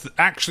was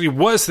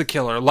the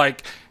killer.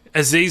 Like,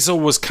 Azazel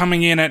was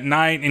coming in at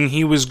night and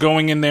he was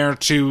going in there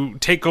to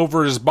take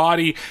over his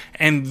body,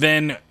 and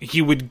then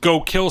he would go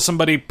kill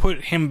somebody,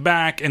 put him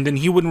back, and then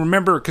he wouldn't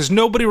remember because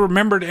nobody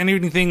remembered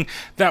anything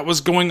that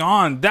was going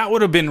on. That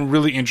would have been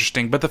really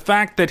interesting. But the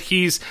fact that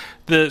he's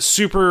the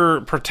super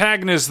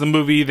protagonist of the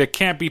movie that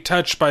can't be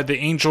touched by the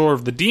angel or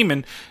the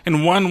demon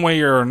in one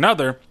way or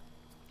another,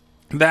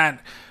 that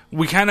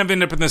we kind of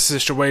end up in this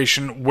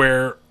situation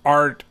where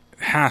Art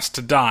has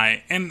to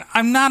die. And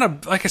I'm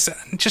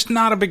just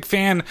not a big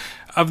fan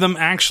of them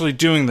actually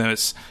doing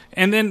this.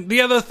 And then the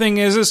other thing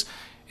is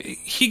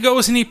he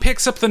goes and he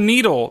picks up the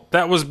needle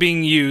that was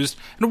being used.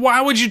 And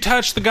why would you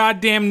touch the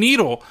goddamn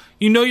needle?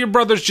 You know your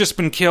brother's just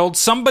been killed.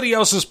 Somebody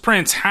else's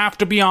prints have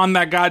to be on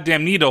that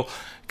goddamn needle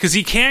because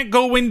he can't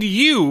go into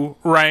you,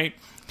 right?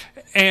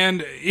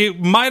 And it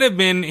might have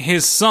been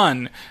his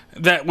son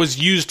that was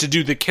used to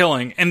do the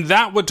killing, and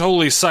that would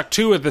totally suck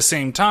too at the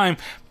same time,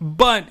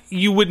 but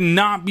you would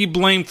not be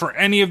blamed for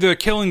any of the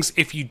killings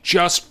if you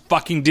just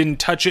fucking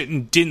didn't touch it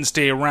and didn't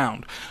stay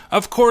around.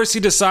 Of course, he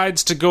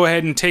decides to go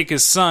ahead and take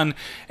his son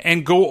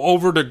and go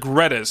over to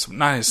Greta's,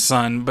 not his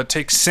son, but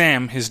take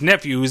Sam, his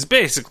nephew, who's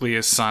basically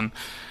his son,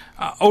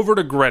 over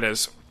to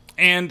Greta's,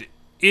 and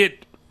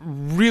it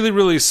really,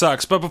 really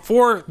sucks. But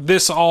before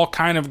this all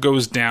kind of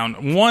goes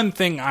down, one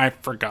thing I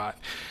forgot.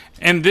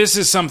 And this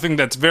is something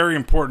that's very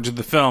important to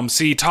the film.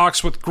 See, he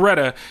talks with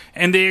Greta,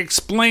 and they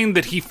explain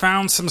that he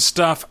found some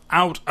stuff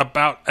out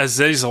about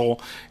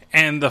Azazel,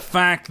 and the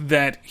fact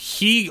that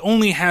he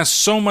only has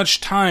so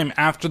much time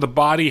after the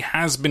body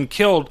has been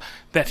killed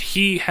that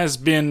he has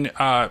been,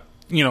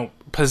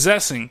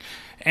 possessing,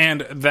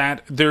 and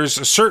that there's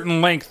a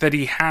certain length that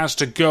he has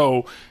to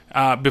go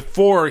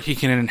before he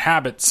can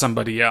inhabit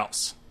somebody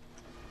else.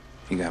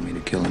 You got me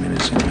to kill an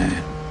innocent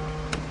man.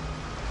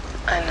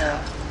 I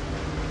know.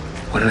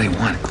 What do they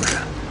want,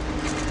 Greta?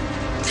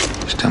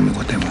 Just tell me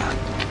what they want.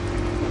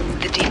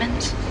 The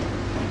demons?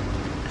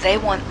 They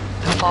want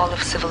the fall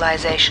of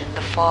civilization,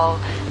 the fall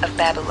of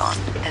Babylon,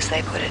 as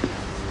they put it.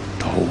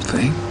 The whole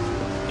thing?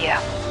 Yeah.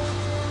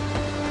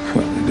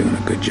 Well, they're doing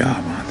a good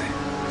job, aren't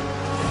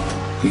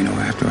they? You know,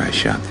 after I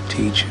shot the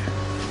teacher,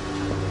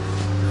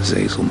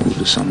 Azazel moved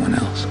to someone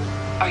else.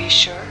 Are you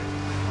sure?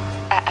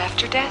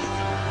 After death?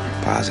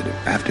 Positive.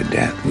 After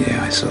death,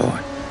 yeah, I saw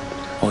it.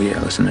 Oh,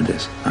 yeah, listen to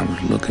this. I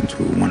was looking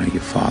through one of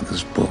your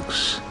father's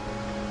books,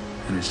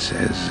 and it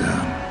says,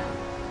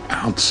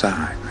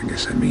 outside. I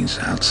guess that means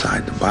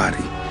outside the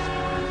body.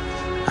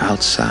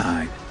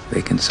 Outside,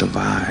 they can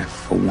survive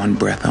for one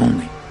breath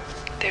only.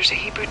 There's a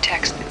Hebrew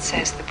text that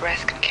says the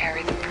breath can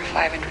carry them for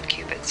 500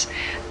 cubits.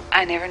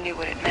 I never knew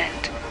what it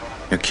meant.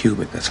 A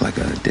cubit, that's like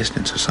a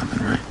distance or something,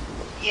 right?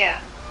 Yeah,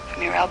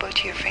 from your elbow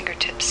to your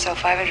fingertips. So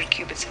 500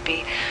 cubits would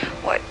be,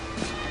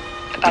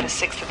 about a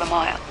sixth of a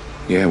mile.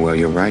 Yeah, well,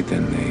 you're right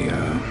then.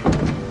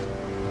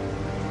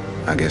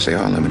 I guess they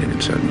are limited in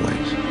certain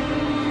ways.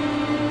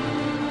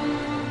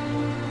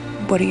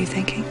 What are you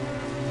thinking?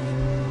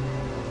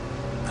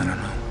 I don't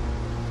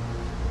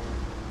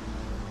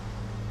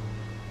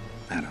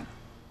know.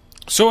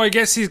 So I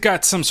guess he's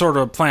got some sort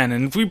of a plan,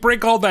 and if we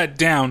break all that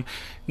down,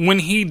 when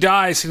he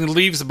dies and he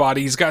leaves the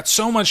body, he's got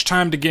so much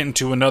time to get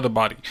into another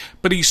body.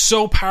 But he's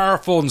so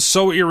powerful and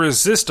so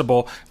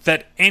irresistible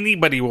that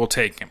anybody will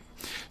take him.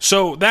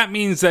 So that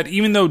means that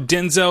even though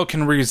Denzel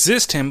can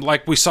resist him,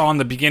 like we saw in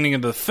the beginning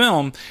of the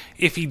film,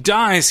 if he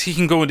dies, he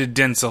can go into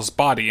Denzel's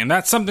body. And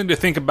that's something to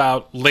think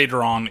about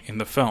later on in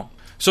the film.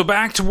 So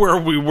back to where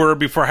we were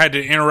before I had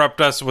to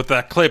interrupt us with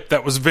that clip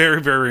that was very,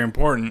 very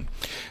important.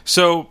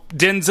 So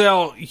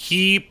Denzel,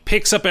 he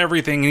picks up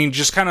everything and he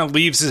just kind of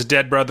leaves his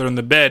dead brother in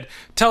the bed,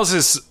 tells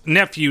his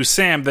nephew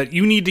Sam that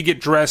you need to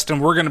get dressed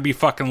and we're going to be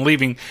fucking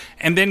leaving,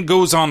 and then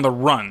goes on the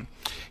run.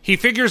 He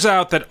figures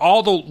out that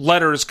all the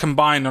letters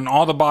combined on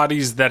all the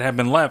bodies that have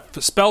been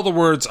left spell the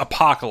words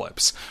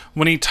apocalypse.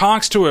 When he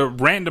talks to a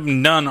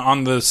random nun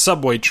on the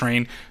subway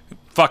train,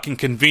 fucking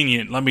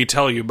convenient, let me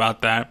tell you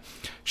about that,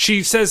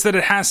 she says that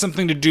it has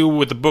something to do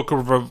with the book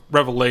of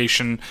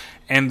Revelation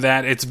and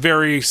that it's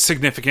very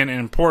significant and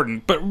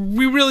important. But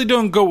we really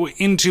don't go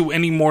into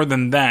any more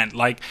than that.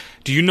 Like,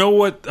 do you know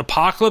what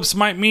apocalypse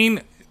might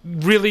mean?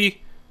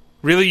 Really?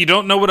 Really? You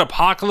don't know what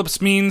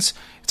apocalypse means?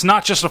 It's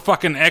not just a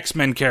fucking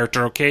X-Men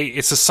character, okay?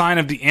 It's a sign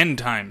of the end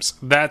times.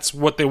 That's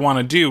what they want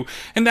to do.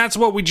 And that's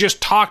what we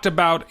just talked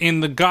about in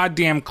the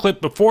goddamn clip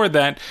before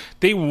that.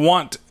 They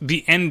want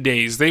the end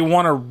days. They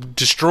want to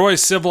destroy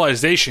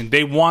civilization.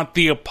 They want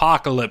the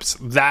apocalypse.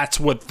 That's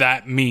what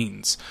that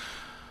means.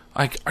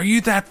 Like, are you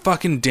that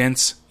fucking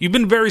dense? You've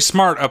been very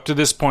smart up to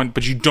this point,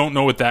 but you don't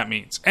know what that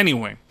means.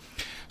 Anyway,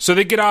 so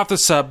they get off the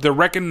sub. They're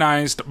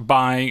recognized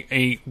by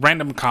a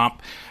random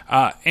cop.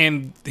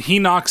 And he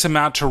knocks him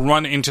out to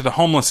run into the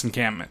homeless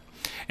encampment.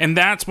 And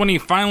that's when he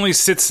finally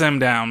sits them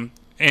down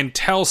and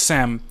tells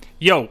Sam,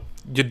 yo,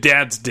 your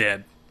dad's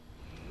dead.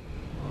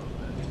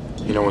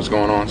 You know what's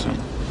going on, son?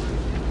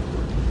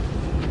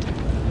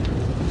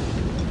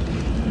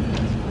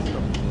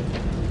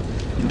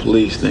 The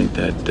police think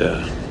that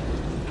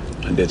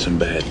I did some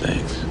bad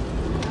things.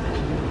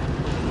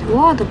 You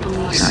are the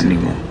police. Not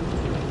anymore.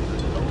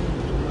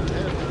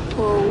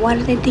 Well, why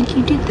do they think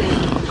you did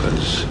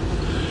that?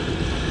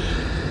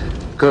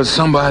 Because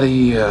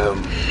somebody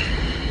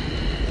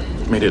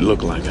made it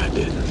look like I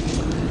did.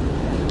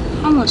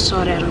 I almost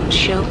saw that on the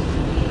show.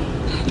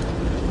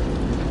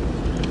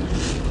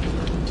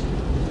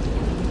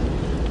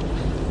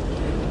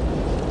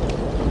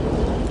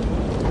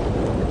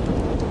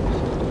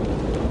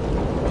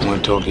 I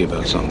want to talk to you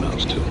about something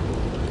else, too.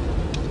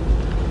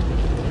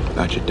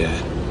 About your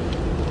dad.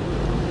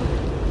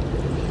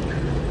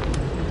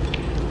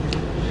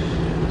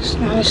 He's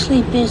not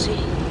asleep, is he?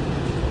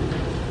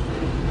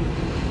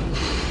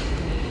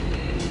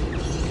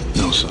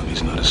 No, son,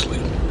 he's not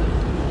asleep.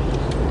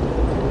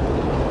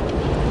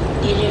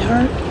 Did it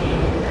hurt?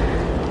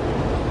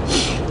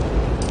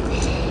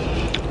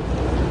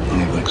 I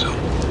don't think so.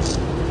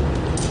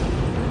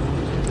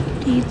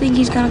 Do you think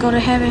he's gonna go to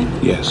heaven?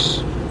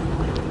 Yes.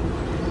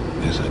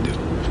 Yes, I do.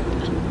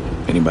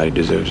 If anybody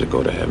deserves to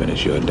go to heaven,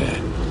 it's your dad.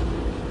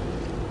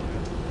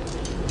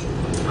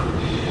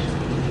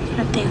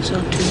 I think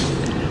so, too.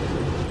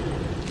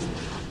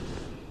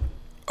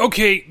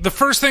 Okay, the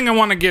first thing I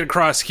want to get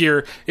across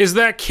here is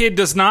that kid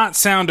does not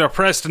sound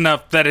depressed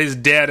enough that his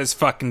dad is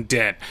fucking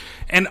dead.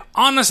 And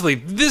honestly,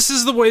 this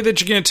is the way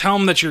that you're going to tell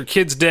him that your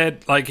kid's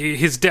dead, like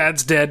his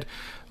dad's dead.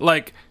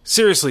 Like,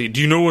 seriously,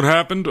 do you know what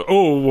happened?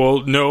 Oh,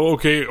 well, no,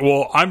 okay,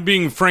 well, I'm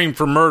being framed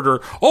for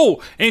murder.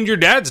 Oh, and your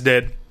dad's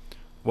dead.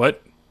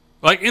 What?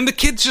 Like, and the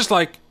kid's just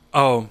like,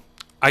 oh,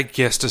 I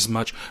guessed as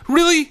much.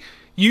 Really?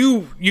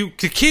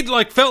 The kid,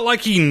 like, felt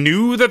like he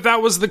knew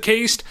that was the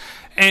case?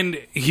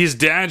 And his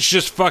dad's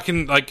just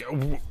fucking, like,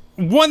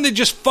 one that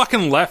just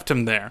fucking left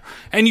him there.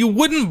 And you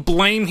wouldn't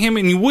blame him,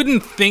 and you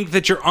wouldn't think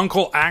that your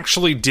uncle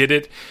actually did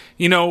it.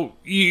 You know,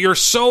 you're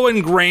so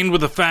ingrained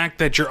with the fact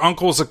that your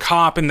uncle's a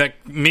cop and that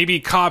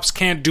maybe cops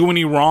can't do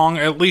any wrong.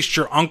 At least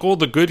your uncle,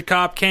 the good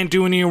cop, can't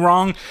do any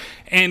wrong.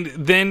 And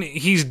then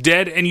he's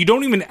dead, and you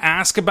don't even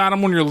ask about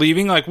him when you're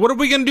leaving. Like, what are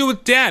we going to do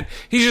with Dad?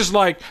 He's just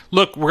like,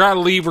 look, we're going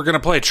to leave. We're going to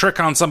play a trick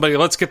on somebody.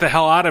 Let's get the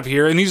hell out of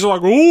here. And he's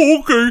like, oh,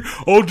 okay,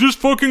 I'll just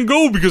fucking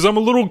go because I'm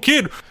a little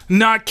kid.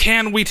 Not,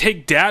 can we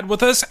take Dad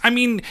with us? I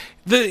mean,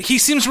 he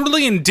seems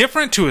really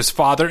indifferent to his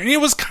father. And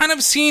it was kind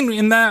of seen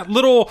in that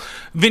little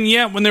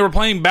vignette when they were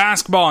playing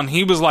basketball. And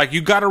he was like,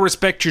 you got to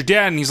respect your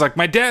dad. And he's like,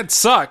 my dad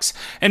sucks.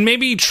 And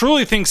maybe he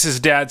truly thinks his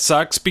dad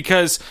sucks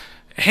because,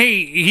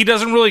 hey, he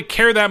doesn't really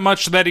care that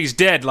much that he's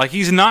dead. Like,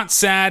 he's not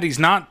sad, he's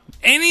not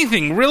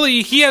anything,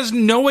 really. He has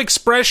no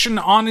expression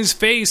on his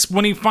face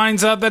when he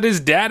finds out that his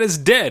dad is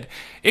dead.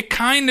 It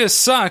kinda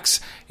sucks.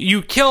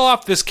 You kill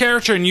off this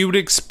character and you would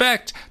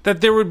expect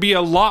that there would be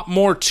a lot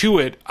more to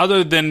it,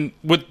 other than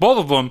with both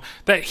of them,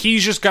 that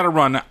he's just gotta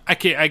run. I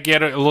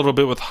get it a little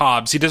bit with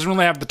Hobbs. He doesn't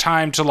really have the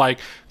time to, like,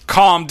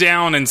 calm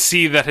down and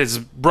see that his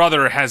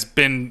brother has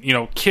been,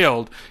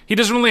 killed. He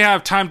doesn't really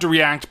have time to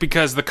react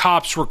because the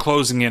cops were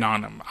closing in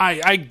on him.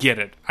 I get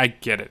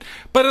it.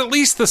 But at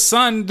least the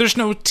son, there's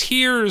no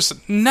tears,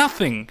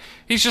 nothing.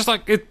 He's just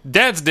like,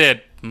 Dad's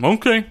dead.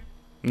 Okay.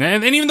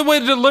 And even the way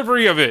the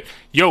delivery of it,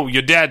 yo,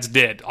 your dad's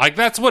dead. Like,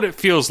 that's what it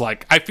feels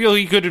like. I feel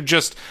he could have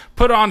just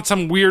put on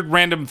some weird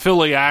random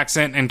Philly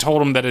accent and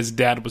told him that his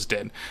dad was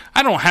dead.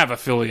 I don't have a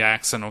Philly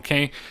accent,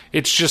 okay?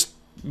 It's just,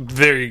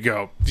 there you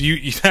go.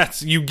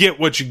 You get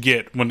what you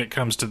get when it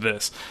comes to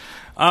this.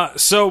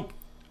 So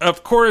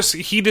of course,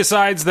 he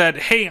decides that,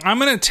 hey, I'm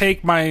going to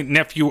take my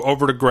nephew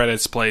over to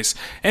Greta's place,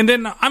 and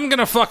then I'm going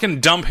to fucking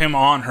dump him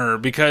on her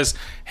because,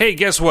 hey,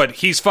 guess what?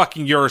 He's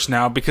fucking yours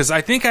now because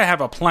I think I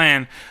have a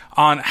plan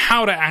on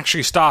how to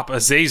actually stop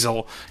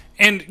Azazel.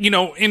 And, you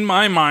know, in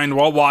my mind,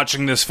 while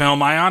watching this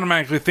film, I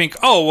automatically think,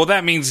 oh, well,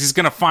 that means he's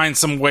going to find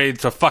some way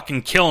to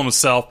fucking kill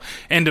himself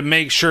and to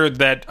make sure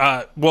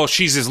that,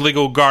 she's his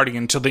legal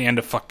guardian till the end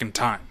of fucking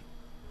time.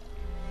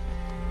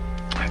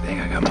 I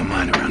think I got my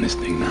mind around this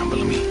thing now, but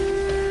let me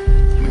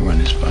run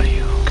this by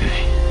you,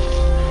 okay?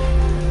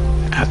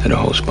 After the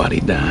host body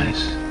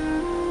dies,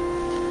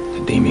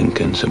 the demon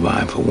can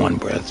survive for one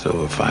breath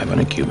over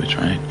 500 cubits,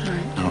 right?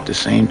 Now, at the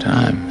same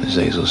time,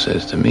 Azazel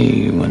says to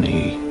me, when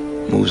he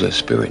moves as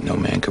spirit, no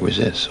man can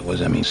resist. So what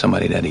does that mean?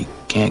 Somebody that he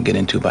can't get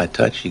into by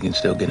touch, he can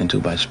still get into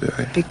by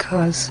spirit?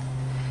 Because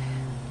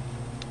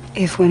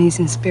if when he's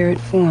in spirit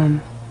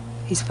form,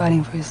 he's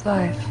fighting for his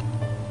life,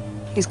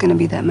 he's going to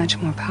be that much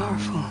more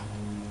powerful.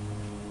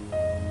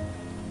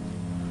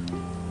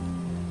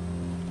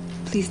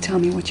 Please tell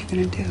me what you're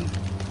going to do.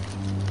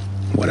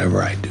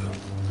 Whatever I do,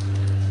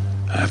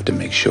 I have to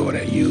make sure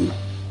that you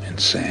and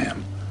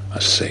Sam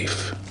are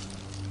safe.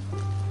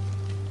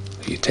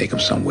 You take them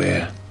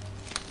somewhere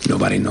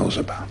nobody knows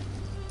about.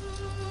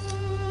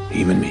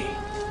 Even me.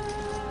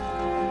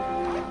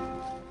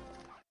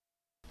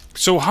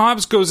 So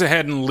Hobbs goes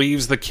ahead and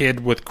leaves the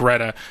kid with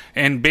Greta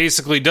and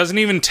basically doesn't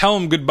even tell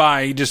him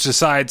goodbye. He just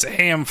decides,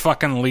 hey, I'm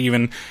fucking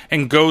leaving,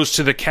 and goes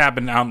to the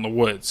cabin out in the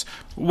woods.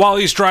 While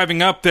he's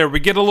driving up there, we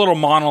get a little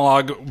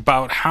monologue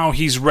about how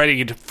he's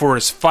ready for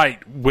his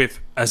fight with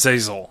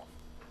Azazel.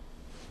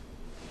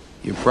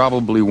 You're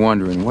probably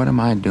wondering, what am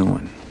I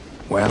doing?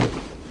 Well,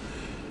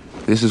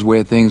 this is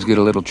where things get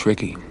a little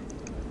tricky.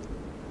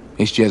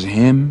 It's just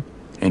him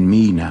and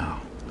me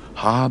now.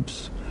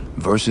 Hobbs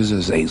versus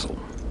Azazel.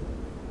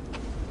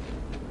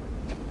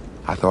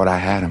 I thought I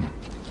had him,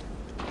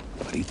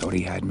 but he thought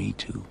he had me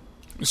too.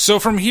 So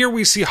from here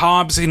we see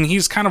Hobbs, and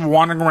he's kind of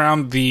wandering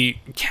around the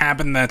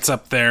cabin that's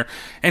up there,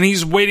 and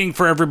he's waiting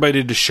for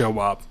everybody to show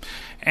up.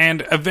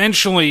 And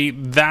eventually,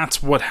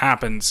 that's what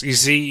happens. You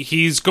see,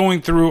 he's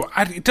going through...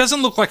 It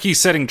doesn't look like he's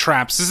setting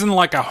traps. This isn't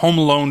like a Home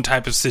Alone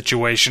type of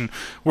situation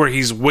where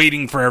he's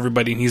waiting for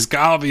everybody, and he's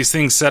got all these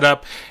things set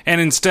up, and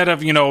instead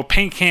of,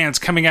 paint cans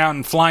coming out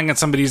and flying at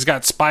somebody, he's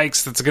got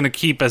spikes that's going to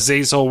keep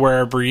Azazel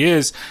wherever he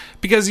is,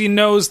 because he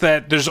knows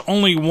that there's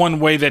only one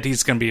way that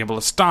he's going to be able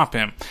to stop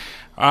him.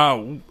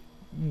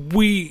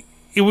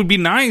 It would be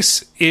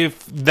nice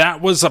if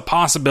that was a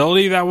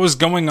possibility that was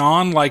going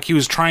on, like he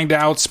was trying to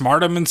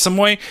outsmart him in some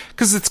way,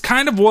 because it's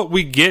kind of what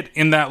we get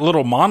in that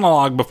little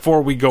monologue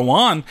before we go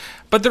on,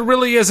 but there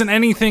really isn't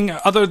anything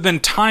other than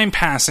time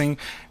passing.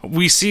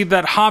 We see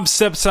that Hobbs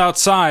steps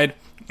outside,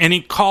 and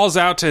he calls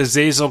out to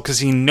Azazel because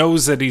he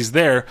knows that he's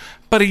there,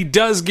 but he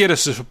does get a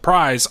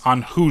surprise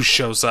on who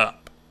shows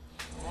up.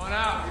 Come on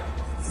out.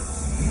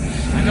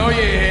 I know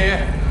you're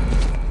here.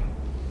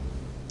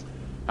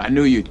 I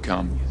knew you'd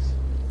come.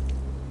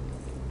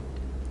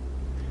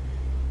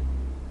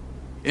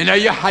 You know,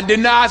 you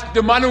didn't ask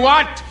the man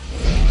what?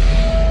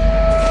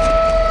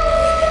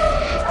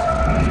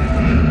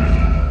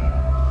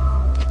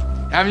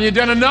 Haven't you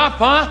done enough,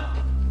 huh?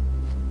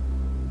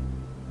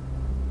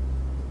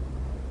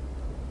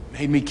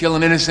 Made me kill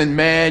an innocent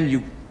man,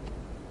 you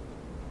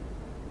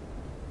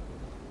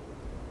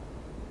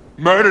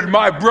murdered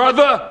my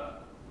brother?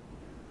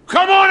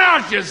 Come on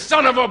out, you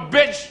son of a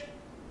bitch!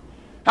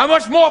 How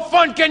much more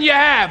fun can you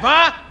have,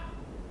 huh?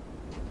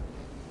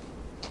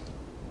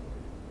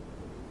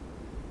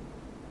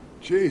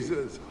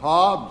 Jesus,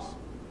 Hobbs.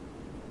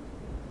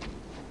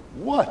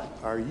 What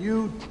are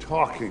you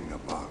talking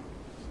about?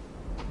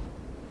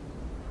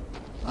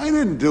 I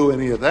didn't do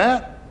any of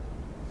that.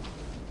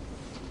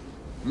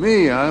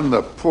 Me, I'm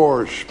the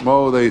poor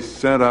schmo they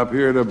sent up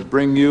here to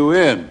bring you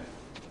in.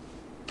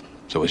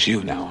 So it's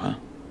you now, huh?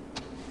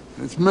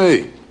 It's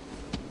me.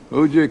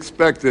 Who'd you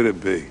expect it to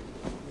be?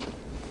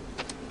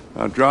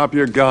 Now drop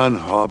your gun,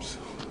 Hobbs.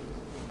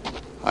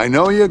 I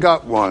know you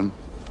got one.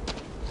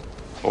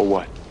 Or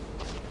what?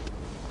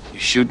 You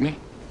shoot me?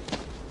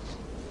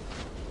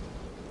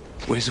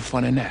 Where's the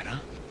fun in that, huh?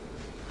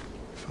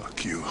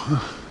 Fuck you.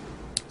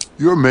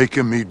 You're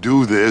making me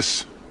do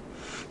this.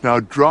 Now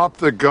drop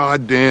the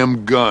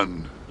goddamn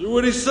gun. Do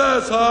what he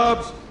says,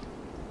 Hobbs.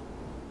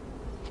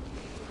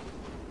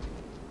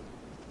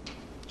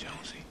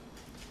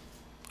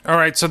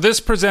 Alright, so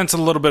this presents a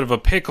little bit of a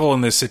pickle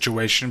in this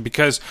situation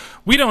because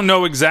we don't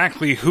know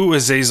exactly who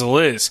Azazel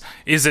is.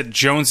 Is it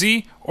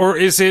Jonesy, or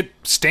is it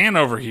Stan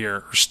over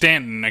here? Or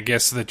Stanton, I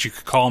guess that you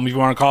could call him if you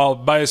want to call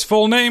it by his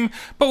full name,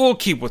 but we'll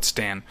keep with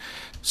Stan.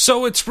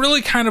 So it's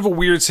really kind of a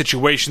weird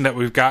situation that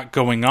we've got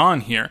going on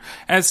here.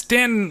 As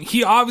Stanton,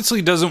 he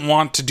obviously doesn't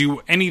want to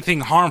do anything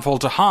harmful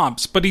to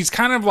Hobbs, but he's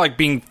kind of like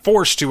being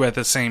forced to at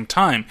the same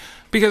time,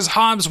 because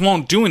Hobbs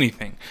won't do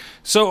anything.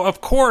 So, of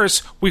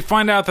course, we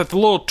find out that the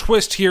little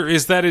twist here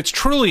is that it's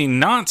truly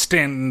not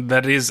Stanton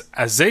that is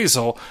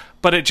Azazel,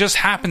 but it just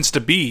happens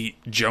to be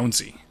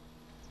Jonesy.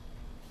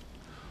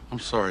 I'm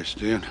sorry,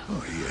 Stan.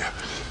 Oh, yeah.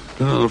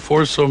 Been on the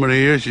force so many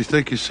years, you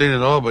think you've seen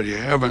it all, but you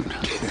haven't.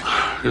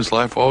 His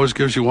life always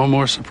gives you one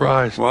more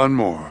surprise. One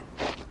more.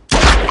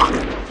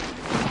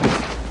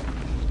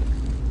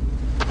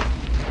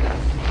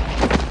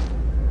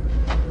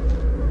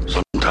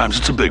 Sometimes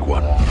it's a big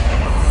one.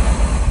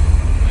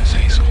 Where's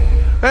Hazel?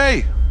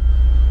 Hey,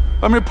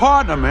 I'm your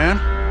partner, man.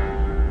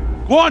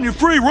 Go on, you're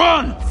free,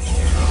 run!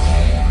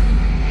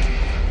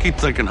 Keep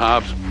thinking,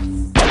 Hobbs.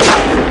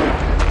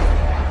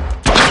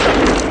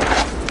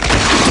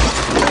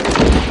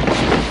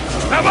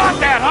 How about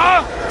that,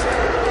 huh?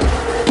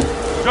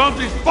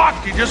 Jonesy's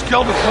fucked. He just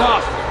killed his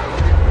boss.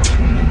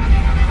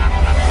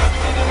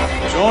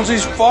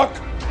 Jonesy's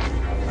fucked.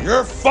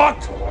 You're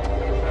fucked.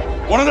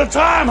 One at a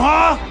time,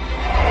 huh?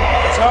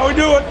 That's how we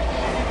do it.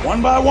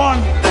 One by one.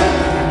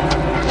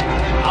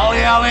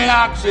 Ollie, ollie,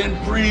 oxen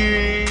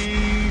free.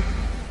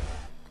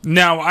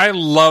 Now, I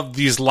love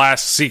these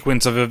last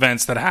sequence of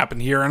events that happen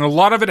here, and a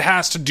lot of it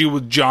has to do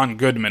with John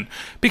Goodman,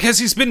 because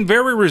he's been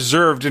very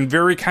reserved and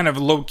very kind of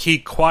low-key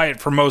quiet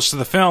for most of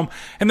the film,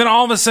 and then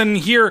all of a sudden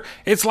here,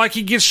 it's like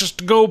he gets just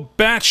to go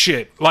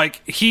batshit.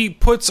 Like, he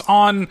puts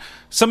on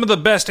some of the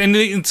best, and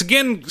it's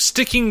again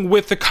sticking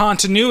with the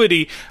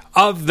continuity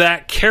of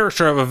that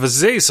character of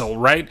Azazel,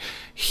 right?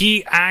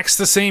 He acts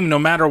the same no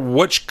matter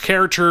which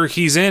character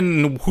he's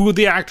in, who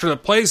the actor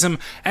that plays him,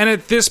 and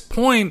at this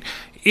point,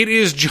 it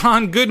is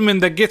John Goodman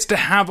that gets to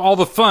have all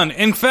the fun.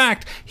 In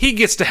fact, he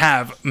gets to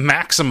have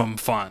maximum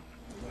fun.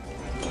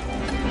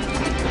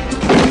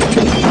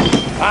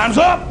 Time's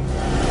up!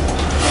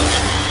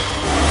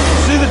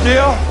 See the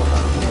deal?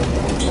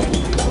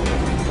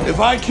 If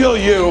I kill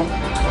you,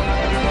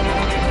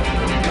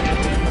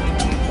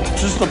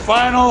 just the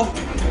final,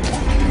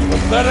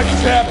 pathetic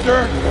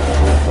chapter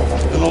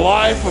in the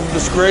life of a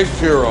disgraced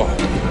hero.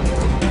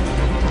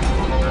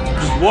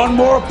 Just one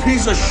more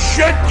piece of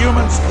shit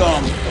human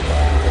scum.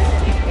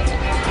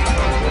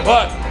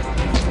 But,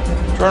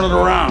 turn it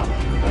around.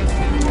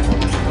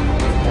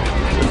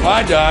 If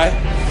I die,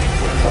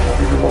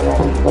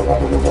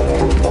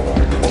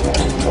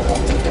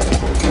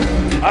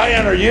 I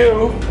enter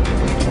you,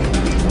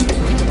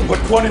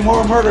 put 20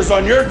 more murders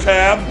on your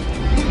tab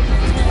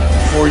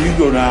before you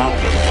go down.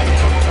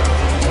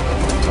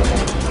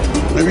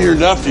 Maybe your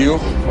nephew,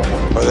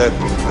 or that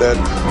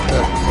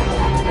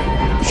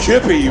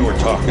chippy you were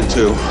talking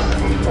to.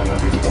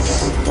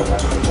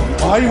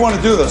 Well, how do you want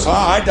to do this, huh?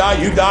 I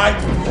die, you die.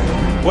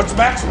 What's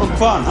maximum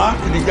fun, huh?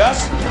 Can you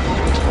guess?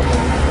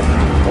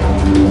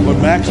 What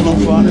maximum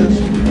fun is?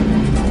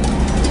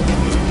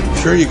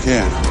 Sure you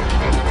can.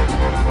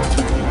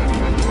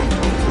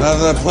 Now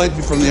that I've played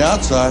you from the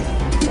outside,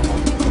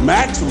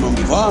 maximum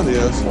fun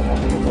is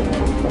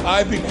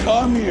I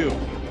become you.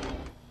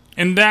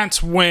 And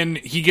that's when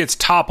he gets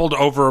toppled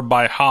over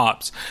by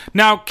Hobbs.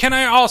 Now, can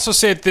I also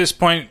say at this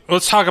point,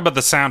 let's talk about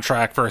the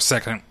soundtrack for a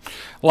second.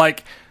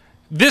 Like,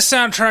 this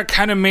soundtrack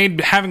kind of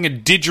made having a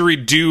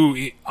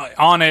didgeridoo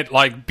on it,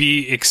 like,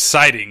 be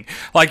exciting.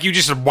 Like, you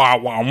just wow,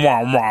 wow,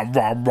 wow, wow,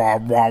 wow, wow,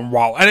 wow,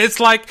 wow. And it's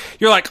like,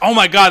 you're like, oh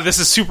my god, this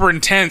is super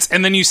intense.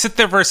 And then you sit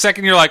there for a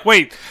second, you're like,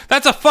 wait,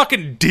 that's a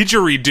fucking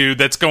didgeridoo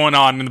that's going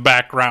on in the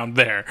background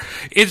there.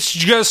 It's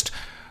just...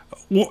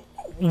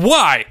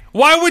 Why?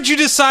 Why would you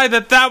decide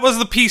that that was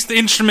the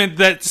instrument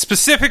that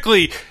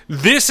specifically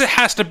this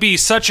has to be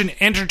such an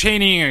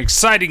entertaining and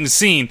exciting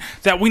scene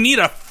that we need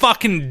a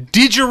fucking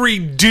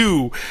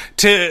didgeridoo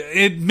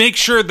to make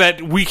sure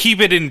that we keep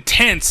it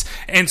intense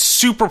and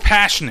super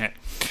passionate?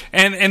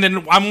 And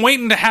then I'm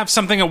waiting to have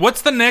something.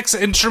 What's the next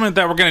instrument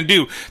that we're going to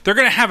do? They're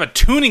going to have a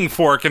tuning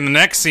fork in the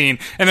next scene,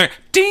 and they're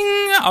ding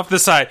off the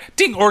side,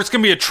 ding, or it's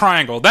going to be a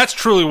triangle. That's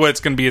truly what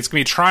it's going to be. It's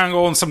going to be a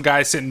triangle and some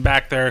guy sitting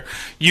back there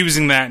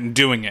using that and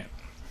doing it.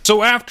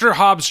 So after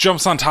Hobbs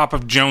jumps on top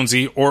of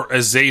Jonesy, or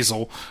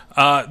Azazel,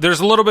 there's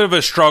a little bit of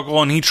a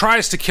struggle, and he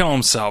tries to kill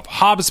himself.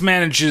 Hobbs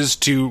manages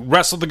to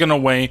wrestle the gun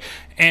away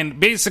and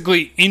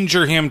basically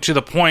injure him to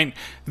the point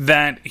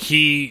that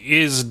he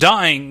is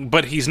dying,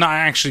 but he's not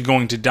actually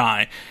going to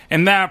die.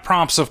 And that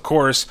prompts, of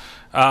course,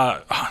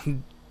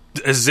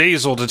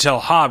 Azazel to tell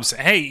Hobbs,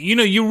 hey, you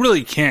know, you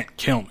really can't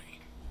kill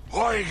me.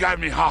 Oh, you got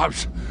me,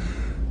 Hobbs.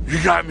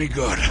 You got me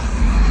good.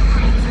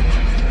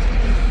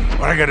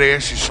 But I gotta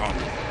ask you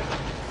something.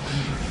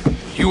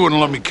 You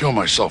wouldn't let me kill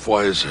myself.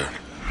 Why is that?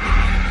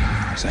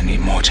 Because I need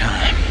more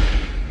time.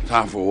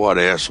 Time for what,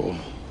 asshole?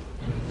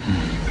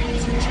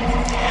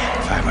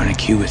 500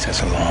 cubits,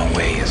 that's a long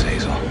way,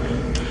 Azazel.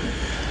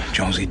 If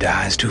Jonesy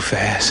dies too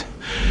fast,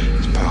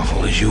 as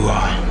powerful as you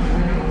are,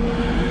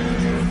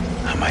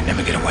 I might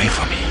never get away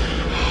from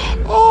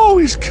you. Oh,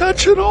 he's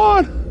catching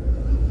on.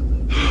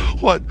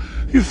 What,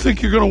 you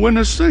think you're gonna win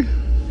this thing?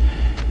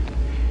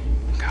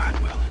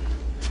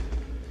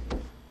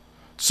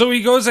 So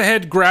he goes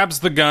ahead, grabs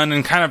the gun,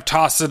 and kind of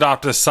tosses it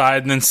off to the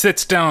side, and then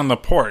sits down on the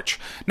porch.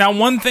 Now,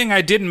 one thing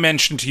I didn't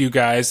mention to you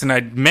guys, and I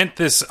meant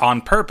this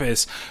on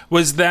purpose,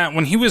 was that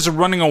when he was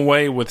running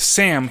away with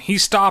Sam, he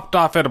stopped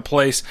off at a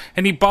place,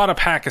 and he bought a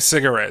pack of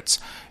cigarettes.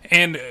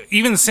 And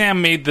even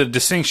Sam made the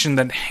distinction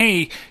that,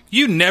 hey,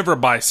 you never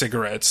buy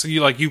cigarettes.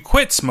 You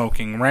quit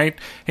smoking, right?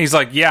 And he's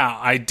like, yeah,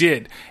 I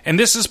did. And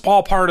this is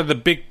all part of the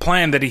big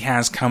plan that he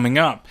has coming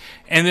up.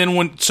 And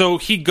then so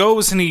he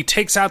goes and he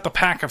takes out the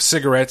pack of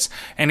cigarettes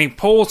and he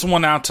pulls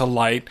one out to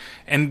light.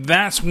 And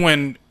that's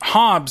when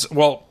Hobbs,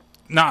 well,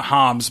 not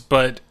Hobbs,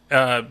 but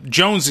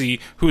Jonesy,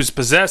 who is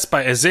possessed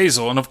by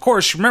Azazel. And of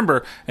course,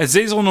 remember,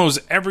 Azazel knows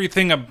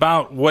everything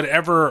about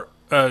whatever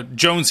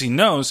Jonesy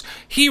knows.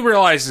 He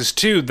realizes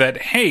too that,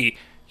 hey,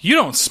 you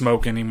don't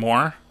smoke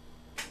anymore.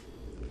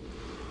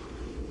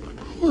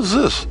 What's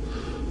this?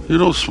 You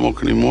don't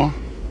smoke anymore.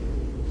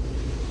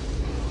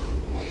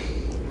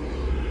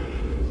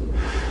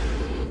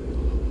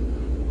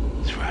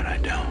 That's right, I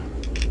don't.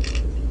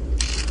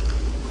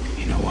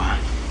 You know why?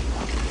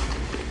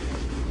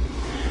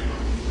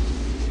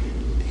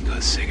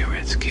 Because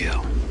cigarettes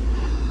kill.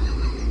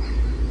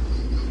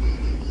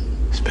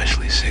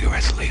 Especially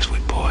cigarettes laced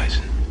with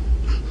poison.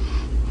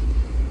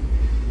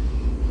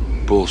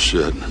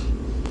 Bullshit.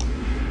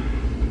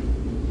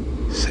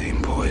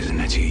 Same poison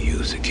that you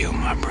used to kill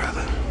my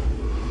brother.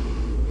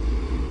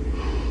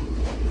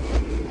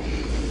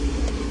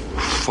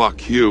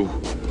 Fuck you.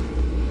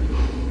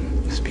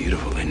 It's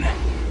beautiful, isn't it?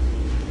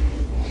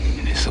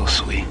 And it's so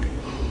sweet.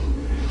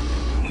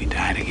 We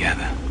die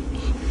together.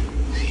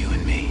 It's you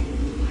and me.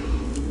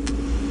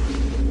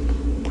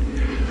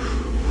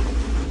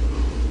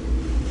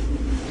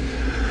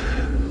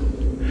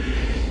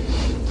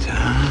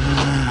 Time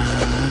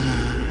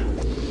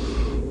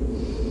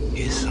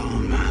is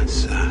on my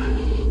side.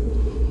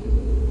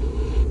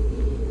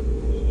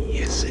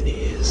 Yes, it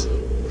is.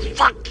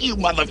 Fuck you,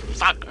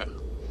 motherfucker.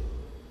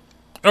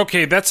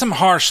 Okay, that's some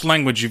harsh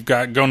language you've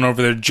got going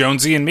over there,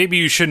 Jonesy, and maybe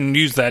you shouldn't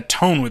use that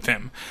tone with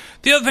him.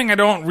 The other thing I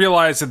don't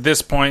realize at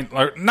this point,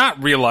 or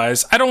not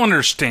realize, I don't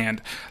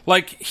understand.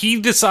 Like, he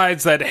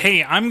decides that,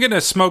 hey, I'm gonna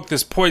smoke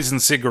this poison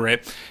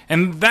cigarette,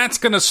 and that's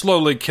gonna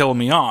slowly kill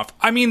me off.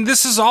 I mean,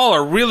 this is all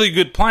a really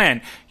good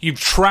plan. You've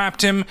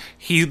trapped him.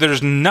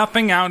 There's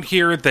nothing out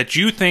here that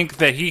you think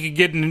that he could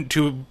get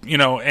into,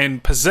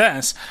 and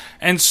possess.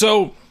 And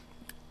so,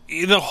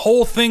 the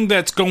whole thing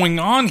that's going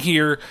on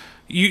here,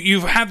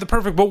 You've had the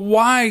perfect, but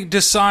why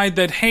decide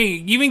that, hey,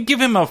 even give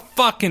him a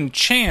fucking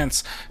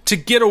chance to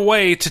get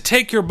away, to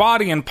take your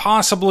body and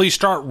possibly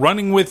start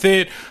running with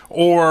it,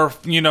 or,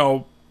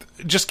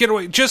 just get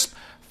away. Just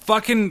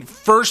fucking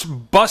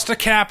first bust a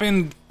cap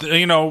in,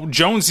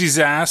 Jonesy's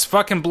ass,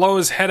 fucking blow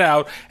his head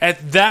out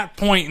at that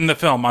point in the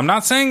film. I'm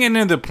not saying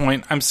any other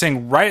point, I'm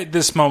saying right at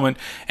this moment,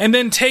 and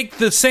then take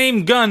the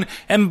same gun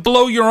and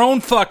blow your own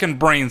fucking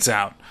brains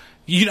out.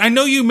 I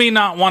know you may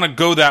not want to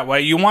go that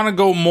way. You want to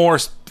go more...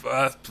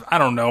 I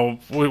don't know,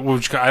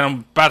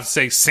 I'm about to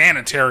say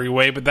sanitary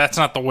way, but that's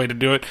not the way to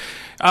do it.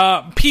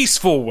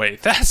 Peaceful way.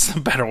 That's the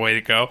better way to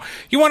go.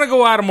 You want to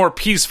go out a more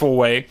peaceful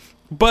way,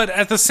 but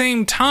at the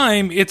same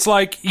time, it's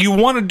like you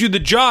want to do the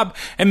job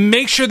and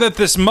make sure that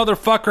this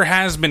motherfucker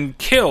has been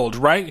killed,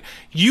 right?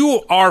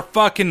 You are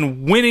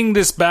fucking winning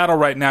this battle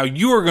right now.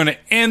 You are going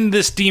to end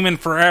this demon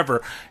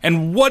forever.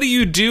 And what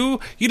do?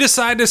 You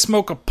decide to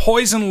smoke a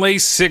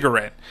poison-laced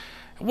cigarette.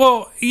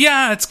 Well,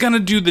 yeah, it's going to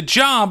do the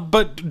job,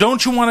 but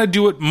don't you want to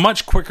do it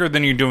much quicker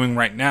than you're doing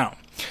right now?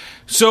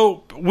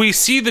 So we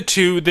see the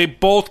two, they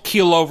both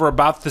keel over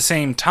about the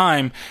same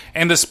time,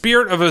 and the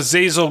spirit of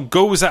Azazel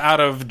goes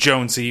out of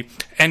Jonesy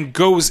and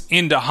goes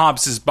into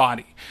Hobbs's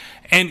body.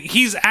 And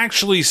he's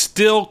actually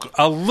still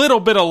a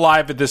little bit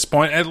alive at this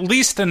point, at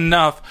least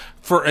enough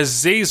for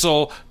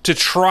Azazel to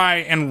try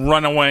and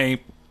run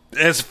away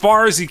as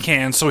far as he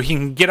can so he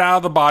can get out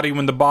of the body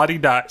when the body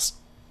dies.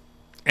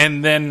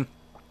 And then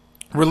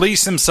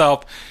release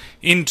himself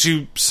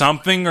into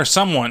something or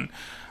someone.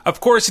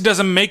 Of course, he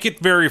doesn't make it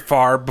very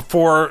far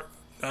before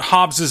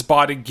Hobbs's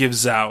body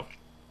gives out.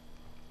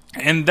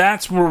 And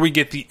that's where we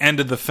get the end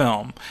of the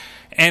film.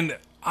 And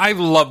I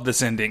love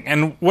this ending.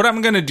 And what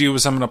I'm going to do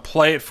is I'm going to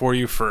play it for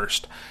you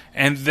first.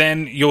 And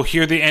then you'll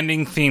hear the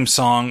ending theme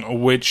song,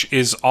 which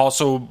is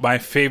also my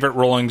favorite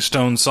Rolling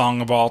Stones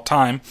song of all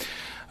time.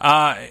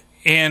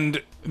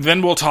 And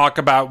then we'll talk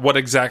about what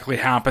exactly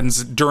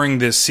happens during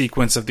this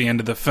sequence of the end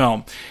of the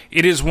film.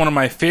 It is one of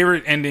my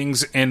favorite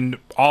endings in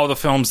all the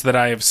films that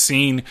I have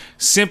seen,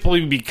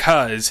 simply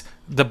because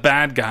the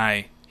bad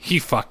guy, he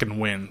fucking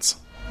wins.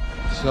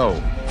 So,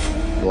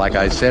 like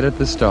I said at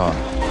the start,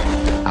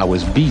 I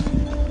was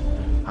beaten,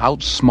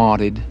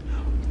 outsmarted,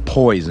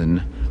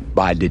 poisoned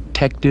by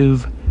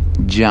Detective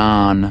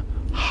John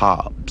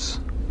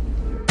Hobbs.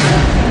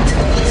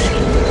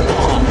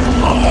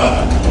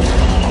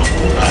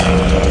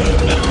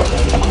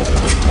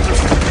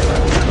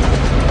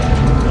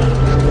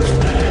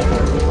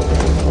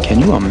 Can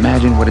you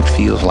imagine what it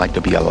feels like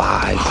to be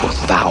alive for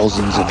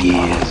thousands of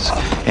years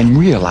and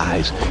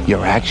realize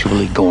you're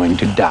actually going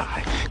to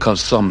die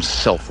because some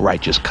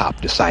self-righteous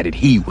cop decided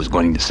he was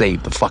going to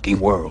save the fucking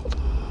world?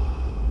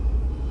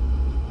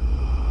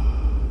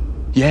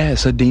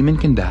 Yes, a demon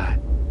can die.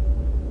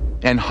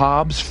 And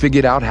Hobbs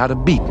figured out how to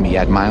beat me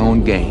at my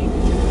own game.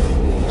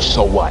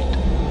 So what?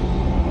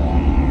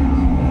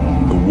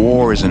 The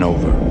war isn't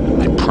over.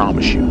 I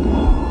promise you.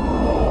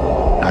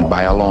 Not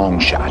by a long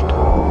shot.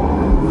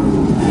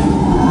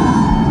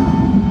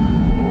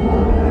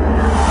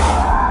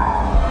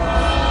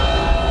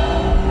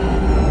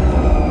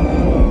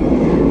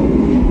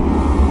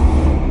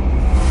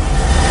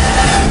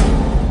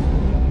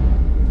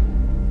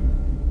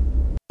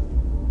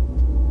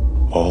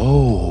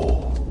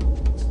 Oh,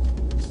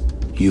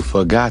 you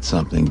forgot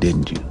something,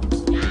 didn't you?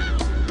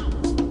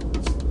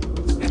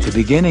 At the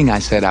beginning, I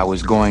said I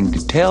was going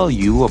to tell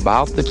you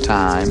about the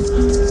time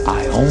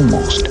I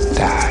almost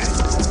died.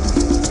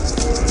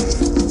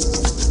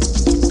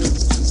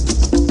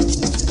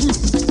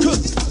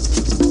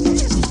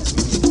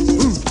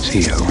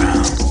 See you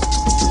around.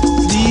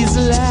 Please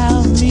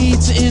allow me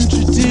to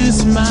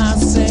introduce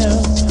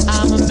myself.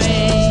 I'm a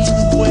man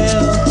of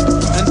wealth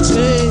and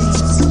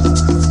taste.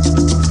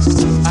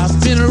 I've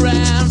been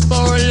around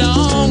for a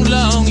long,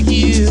 long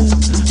year.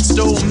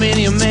 Stole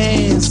many a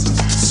man's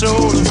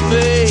soul and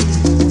faith.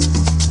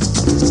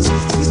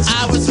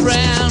 I was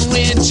around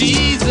when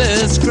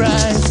Jesus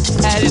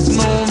Christ had his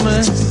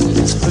moment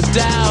of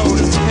doubt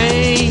and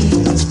pain.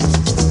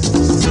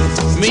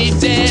 Made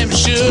damn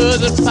sure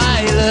the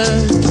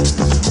pilot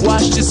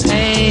washed his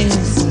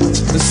hands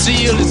and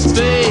sealed his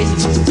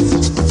face.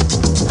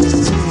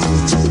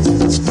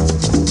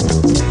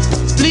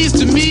 Pleased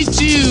to meet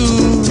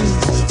you.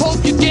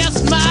 Hope you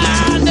guessed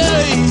my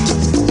name.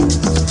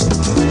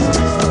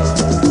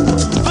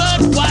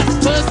 But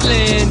what's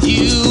puzzling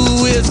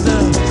you is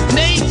the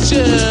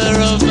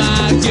nature of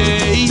my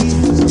game.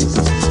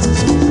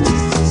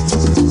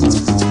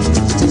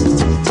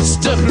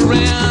 Stuck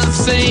around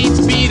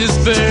St.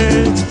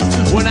 Petersburg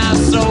when I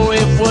saw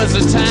it was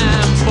a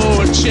time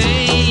for a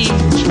change.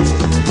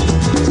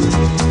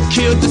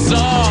 Killed the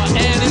Tsar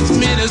and his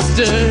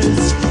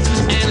ministers.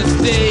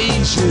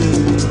 Anastasia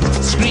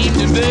screamed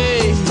in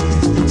vain.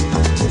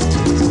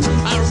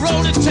 I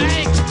rode a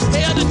tank,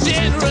 held a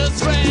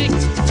generous rank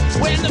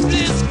when the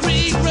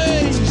blitzkrieg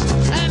raged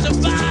and the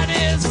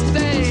bodies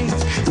stank.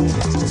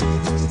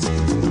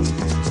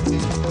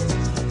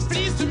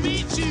 Pleased to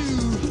meet you.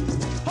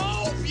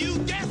 Hope you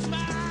guess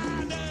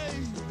my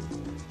name.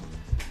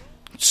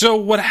 So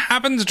what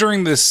happens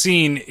during this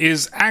scene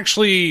is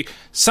actually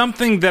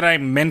something that I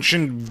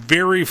mentioned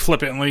very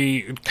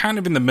flippantly, kind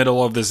of in the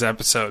middle of this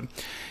episode.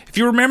 If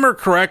you remember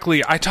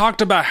correctly, I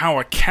talked about how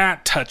a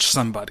cat touched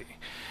somebody,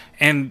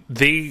 and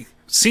they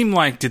seemed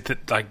like, did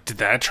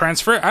that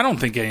transfer? I don't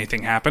think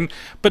anything happened.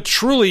 But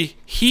truly,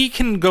 he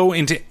can go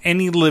into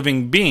any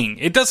living being.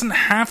 It doesn't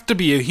have to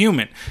be a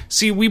human.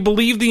 See, we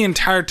believed the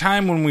entire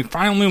time when we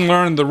finally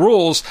learned the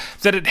rules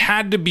that it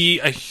had to be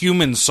a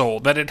human soul,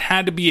 that it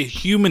had to be a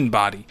human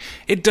body.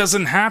 It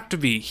doesn't have to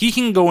be. He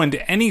can go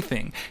into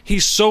anything.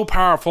 He's so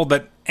powerful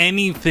that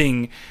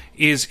anything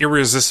is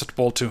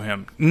irresistible to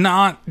him,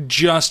 not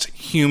just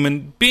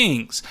human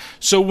beings.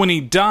 So when he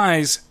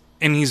dies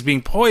and he's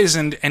being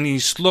poisoned and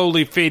he's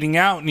slowly fading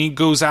out and he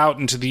goes out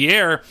into the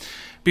air,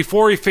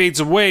 before he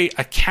fades away,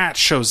 a cat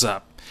shows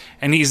up.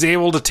 And he's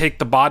able to take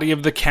the body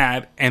of the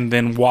cat and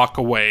then walk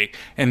away.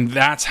 And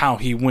that's how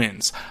he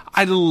wins.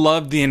 I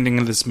love the ending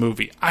of this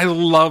movie. I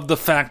love the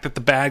fact that the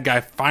bad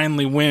guy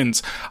finally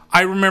wins.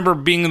 I remember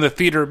being in the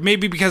theater,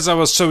 maybe because I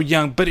was so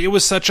young, but it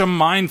was such a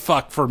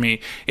mindfuck for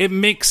me. It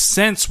makes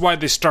sense why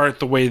they start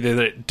the way that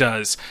it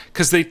does.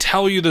 Because they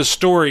tell you the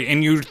story,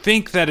 and you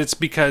think that it's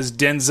because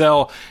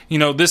Denzel,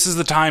 this is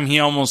the time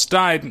he almost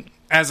died.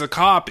 As a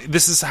cop,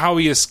 this is how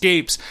he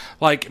escapes.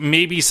 Like,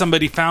 maybe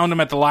somebody found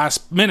him at the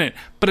last minute,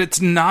 but it's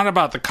not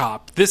about the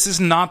cop. This is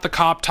not the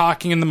cop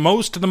talking in the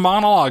most of the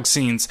monologue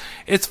scenes.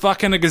 It's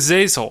fucking a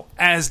Azazel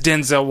as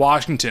Denzel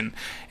Washington.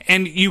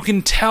 And you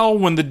can tell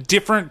when the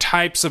different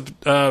types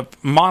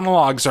of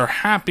monologues are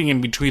happening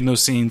in between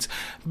those scenes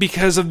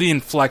because of the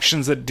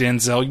inflections that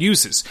Denzel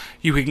uses.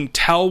 You can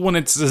tell when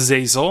it's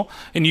Azazel,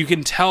 and you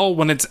can tell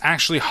when it's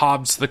actually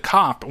Hobbs the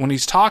cop, when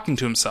he's talking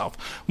to himself.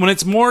 When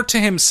it's more to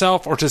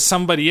himself or to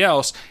somebody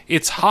else,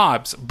 it's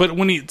Hobbs. But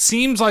when it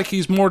seems like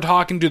he's more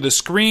talking to the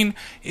screen,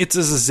 it's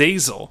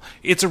Azazel.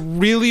 It's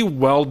really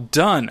well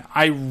done.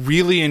 I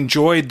really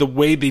enjoyed the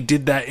way they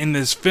did that in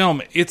this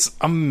film. It's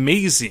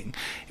amazing.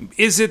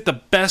 Is it the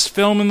best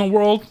film in the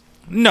world?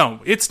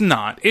 No, it's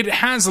not. It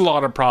has a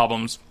lot of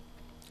problems.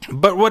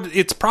 But what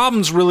its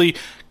problems really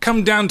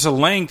come down to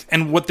length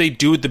and what they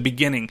do at the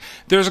beginning.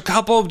 There's a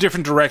couple of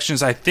different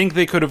directions I think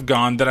they could have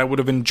gone that I would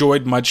have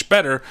enjoyed much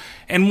better,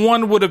 and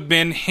one would have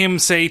been him,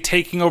 say,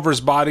 taking over his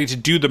body to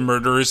do the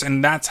murders,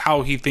 and that's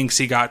how he thinks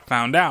he got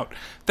found out.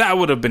 That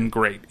would have been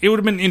great. It would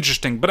have been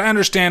interesting, but I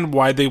understand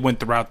why they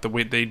went the route the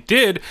way they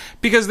did,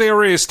 because they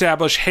already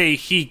established, hey,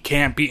 he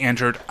can't be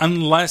entered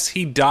unless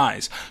he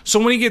dies. So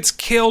when he gets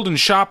killed and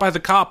shot by the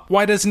cop,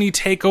 why doesn't he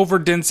take over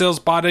Denzel's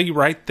body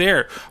right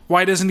there?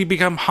 Why doesn't he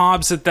become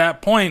Hobbs at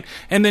that point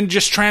and then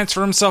just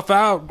transfer himself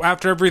out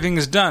after everything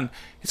is done?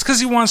 It's because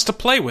he wants to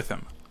play with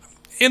him.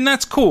 And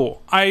that's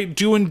cool. I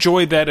do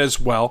enjoy that as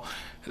well.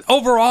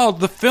 overall,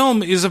 the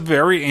film is a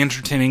very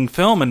entertaining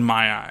film in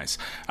my eyes.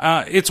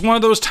 It's one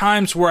of those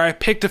times where I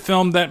picked a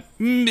film that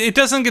it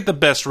doesn't get the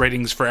best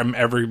ratings from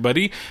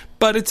everybody,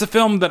 but it's a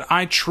film that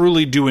I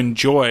truly do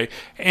enjoy,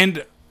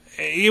 and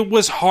it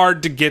was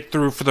hard to get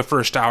through for the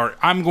first hour.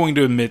 I'm going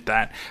to admit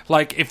that.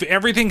 Like, if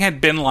everything had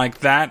been like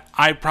that,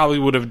 I probably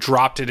would have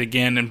dropped it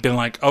again and been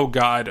like, oh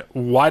God,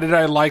 why did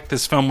I like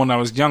this film when I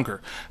was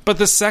younger? But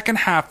the second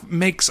half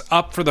makes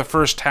up for the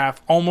first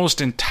half almost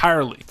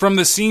entirely. From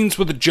the scenes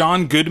with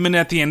John Goodman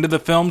at the end of the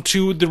film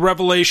to the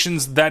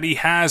revelations that he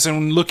has,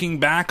 and looking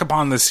back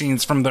upon the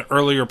scenes from the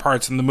earlier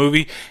parts in the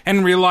movie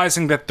and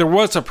realizing that there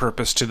was a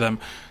purpose to them.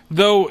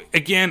 Though,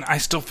 again, I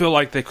still feel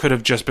like they could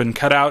have just been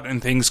cut out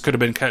and things could have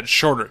been cut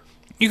shorter.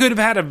 You could have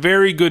had a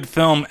very good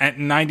film at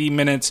 90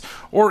 minutes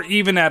or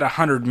even at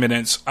 100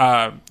 minutes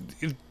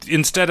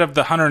instead of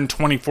the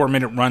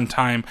 124-minute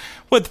runtime,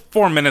 with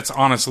 4 minutes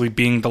honestly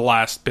being the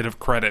last bit of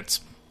credits.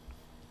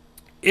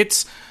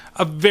 It's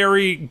a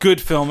very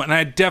good film, and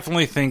I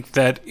definitely think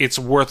that it's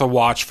worth a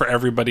watch for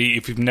everybody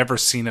if you've never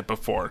seen it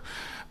before.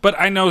 But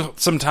I know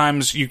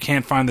sometimes you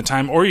can't find the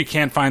time, or you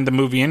can't find the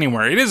movie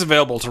anywhere. It is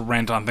available to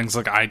rent on things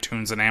like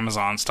iTunes and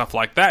Amazon, stuff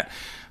like that.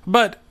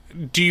 But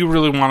do you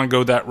really want to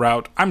go that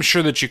route? I'm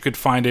sure that you could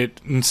find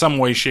it in some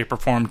way, shape, or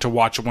form to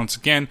watch it once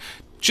again.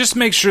 Just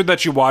make sure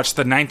that you watch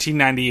the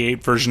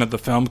 1998 version of the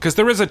film, because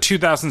there is a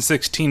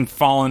 2016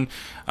 Fallen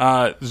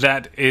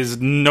that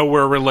is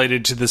nowhere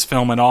related to this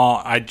film at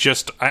all.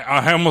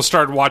 I almost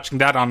started watching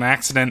that on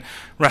accident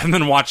rather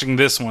than watching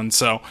this one,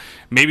 so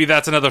maybe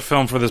that's another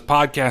film for this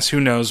podcast, who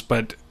knows,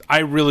 but I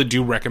really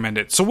do recommend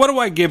it. So what do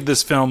I give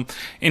this film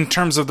in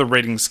terms of the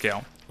rating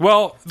scale?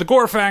 Well, the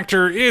gore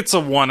factor, it's a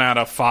 1 out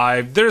of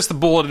 5. There's the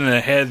bullet in the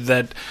head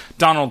that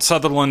Donald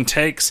Sutherland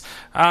takes,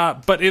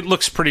 but it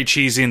looks pretty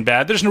cheesy and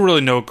bad. There's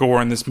really no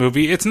gore in this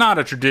movie. It's not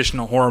a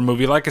traditional horror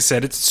movie. Like I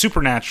said, it's a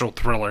supernatural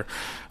thriller.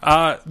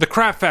 The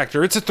crap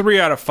factor, it's a 3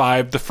 out of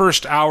 5. The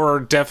first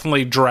hour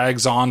definitely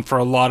drags on for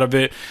a lot of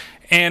it.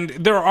 And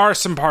there are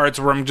some parts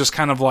where I'm just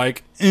kind of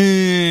like, do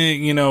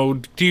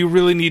you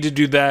really need to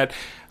do that?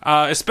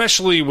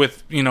 Especially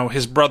with,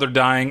 his brother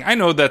dying. I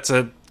know that's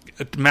a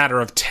matter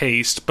of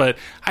taste, but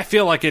I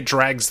feel like it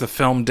drags the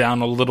film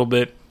down a little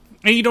bit.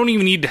 And you don't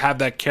even need to have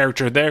that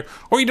character there,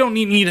 or you don't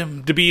need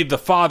him to be the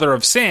father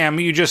of Sam.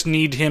 You just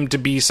need him to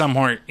be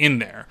somewhere in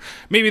there.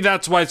 Maybe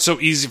that's why it's so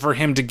easy for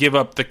him to give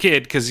up the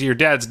kid, because your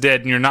dad's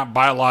dead and you're not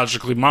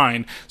biologically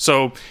mine.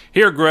 So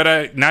here,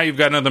 Greta, now you've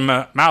got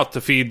another mouth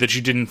to feed that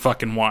you didn't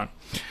fucking want.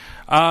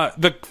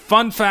 The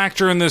fun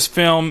factor in this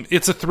film,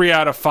 it's a 3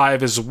 out of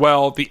 5 as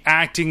well. The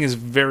acting is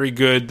very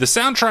good. The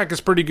soundtrack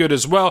is pretty good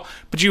as well,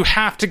 but you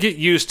have to get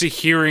used to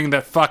hearing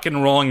that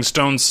fucking Rolling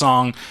Stones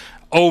song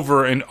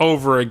over and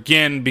over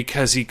again,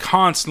 because he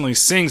constantly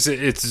sings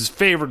it. It's his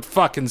favorite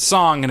fucking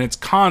song, and it's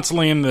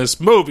constantly in this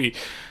movie.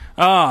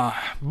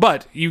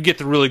 But you get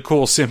the really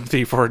cool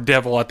sympathy for a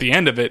devil at the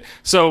end of it.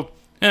 So,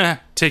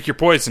 take your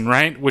poison,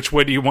 right? Which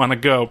way do you want to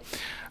go?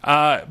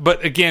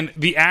 But again,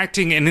 the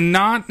acting, and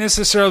not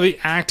necessarily the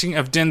acting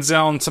of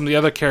Denzel and some of the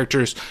other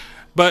characters,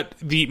 but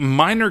the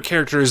minor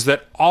characters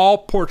that all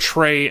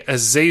portray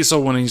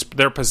Azazel when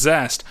they're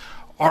possessed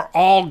are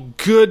all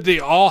good. They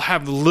all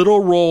have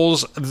little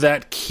roles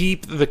that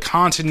keep the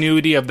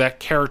continuity of that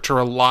character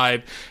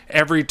alive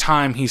every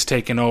time he's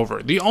taken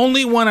over. The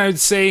only one I'd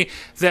say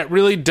that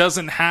really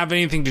doesn't have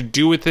anything to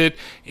do with it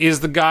is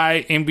the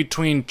guy in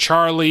between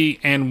Charlie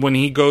and when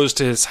he goes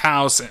to his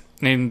house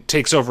and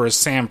takes over as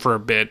Sam for a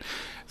bit.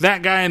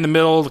 That guy in the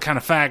middle, the kind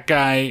of fat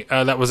guy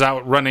that was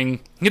out running,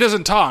 he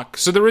doesn't talk,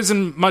 so there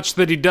isn't much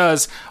that he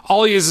does.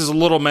 All he is a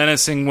little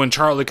menacing when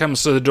Charlie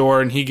comes to the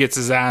door and he gets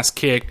his ass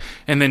kicked,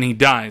 and then he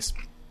dies.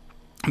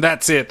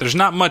 That's it. There's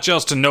not much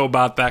else to know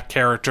about that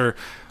character,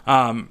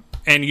 and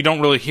you don't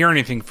really hear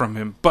anything from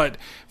him. But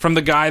from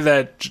the guy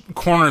that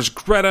corners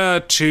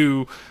Greta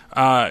to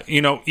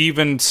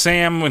even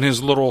Sam in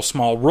his little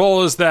small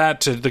role as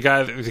that, to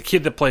the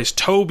kid that plays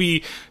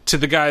Toby, to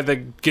the guy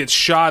that gets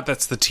shot,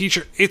 that's the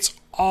teacher. It's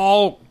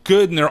all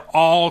good, and they're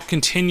all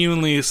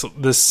continually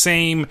the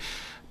same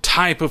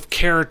type of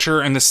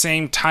character and the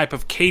same type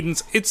of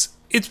cadence.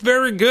 It's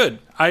very good.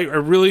 I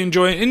really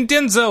enjoy it. And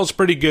Denzel's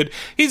pretty good.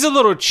 He's a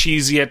little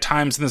cheesy at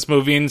times in this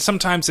movie, and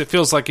sometimes it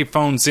feels like he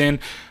phones in.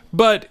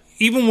 But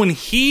even when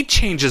he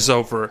changes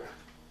over,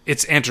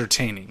 it's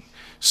entertaining.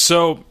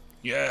 So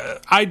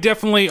I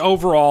definitely,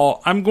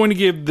 overall, I'm going to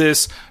give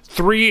this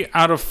 3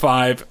 out of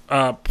 5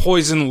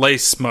 poison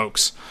lace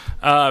smokes.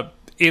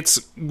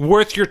 It's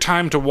worth your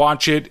time to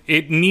watch it.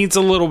 It needs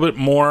a little bit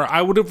more.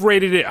 I would have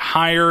rated it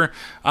higher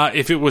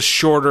if it was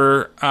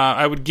shorter.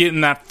 I would get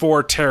in that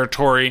 4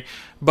 territory.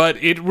 But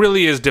it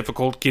really is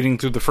difficult getting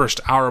through the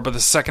first hour. But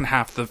the second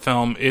half of the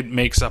film, it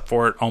makes up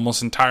for it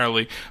almost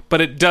entirely.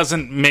 But it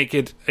doesn't make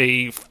it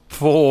a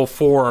full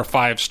 4 or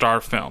 5 star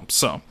film.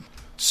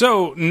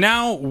 So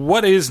now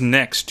what is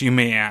next, you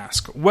may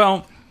ask?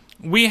 Well,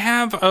 we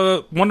have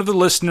one of the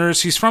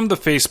listeners. He's from the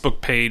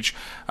Facebook page,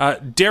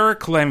 Derek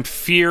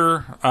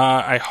Lamphere.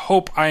 I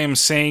hope I am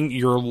saying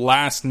your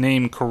last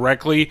name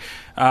correctly,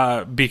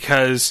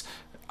 because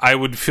I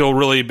would feel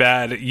really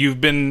bad. You've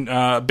been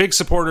a big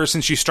supporter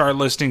since you started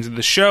listening to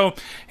the show,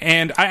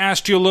 and I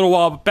asked you a little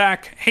while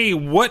back, hey,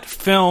 what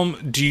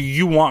film do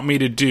you want me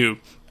to do?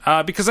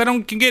 Because I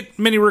don't get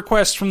many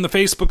requests from the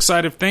Facebook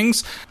side of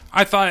things,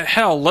 I thought,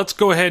 hell, let's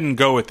go ahead and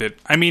go with it.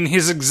 I mean,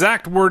 his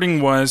exact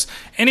wording was,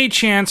 any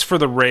chance for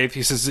the Wraith,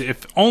 he says,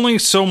 if only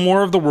so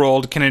more of the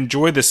world can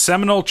enjoy the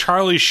seminal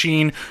Charlie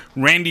Sheen,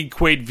 Randy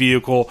Quaid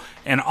vehicle,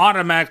 and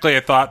automatically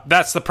I thought,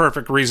 that's the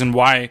perfect reason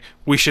why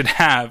we should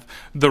have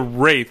the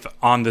Wraith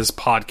on this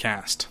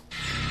podcast.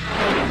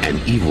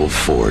 An evil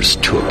force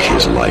took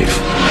his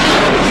life.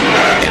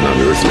 An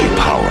unearthly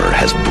power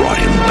has brought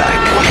him back.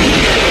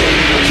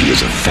 He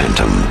is a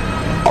phantom,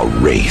 a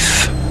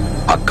wraith,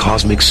 a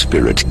cosmic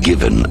spirit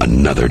given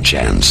another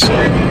chance.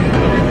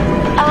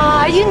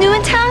 Are you new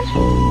in town?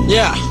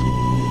 Yeah.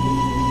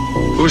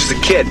 Who's the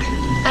kid?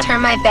 I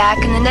turned my back,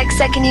 and the next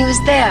second he was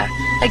there.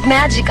 Like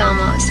magic,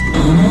 almost.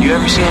 You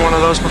ever seen one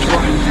of those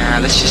before? Nah,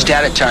 let's just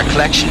add it to our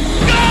collection.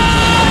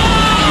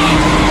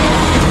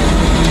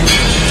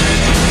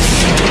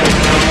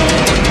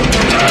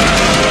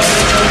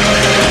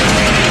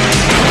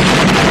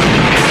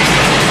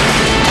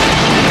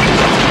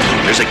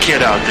 There's a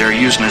kid out there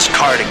using his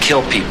car to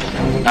kill people.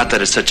 Not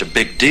that it's such a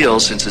big deal,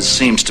 since it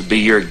seems to be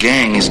your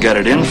gang he's got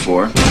it in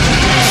for.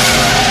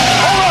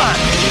 Hold on!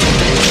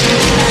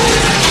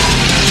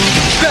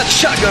 Grab the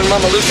shotgun,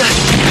 Mama Luca.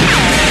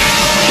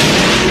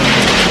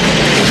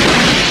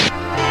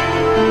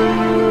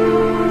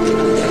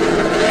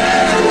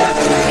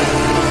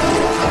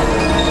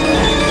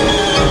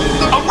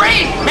 A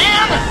wraith,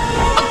 man!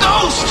 A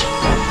ghost!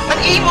 An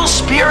evil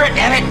spirit,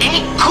 and it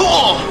ain't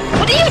cool!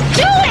 What are you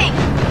doing?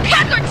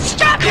 Packard,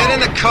 stop! Get in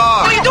the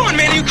car! What are you doing,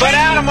 man? You Get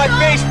out of my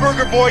face,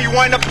 burger boy! You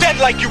wind up dead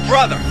like your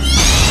brother!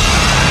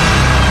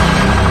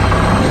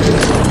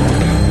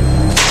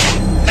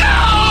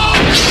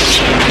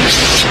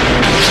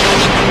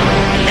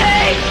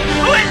 Hey!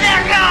 Who is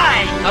that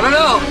guy? I don't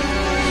know,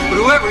 but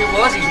whoever he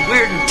was, he's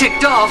weird and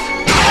ticked off.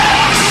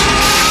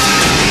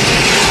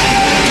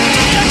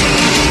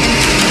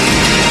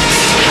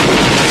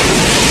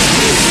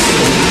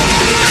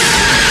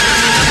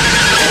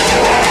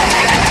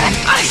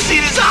 I see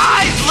his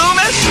eyes,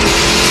 Loomis!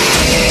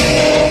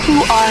 Who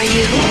are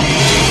you?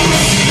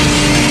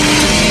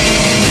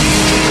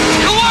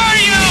 Who are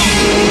you?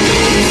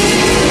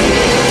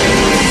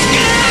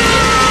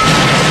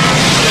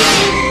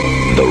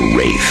 The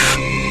Wraith.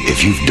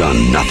 If you've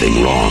done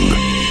nothing wrong,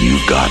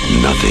 you've got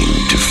nothing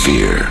to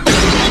fear.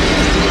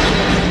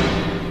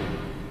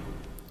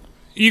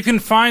 You can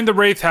find the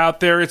Wraith out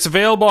there. It's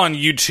available on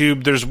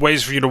YouTube. There's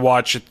ways for you to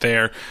watch it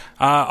there.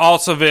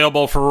 Also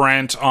available for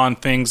rent on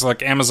things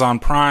like Amazon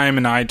Prime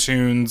and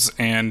iTunes.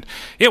 And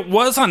it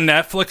was on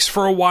Netflix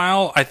for a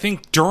while. I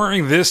think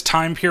during this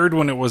time period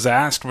when it was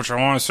asked, which I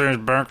want to say is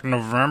back in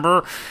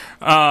November.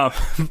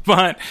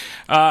 But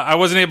I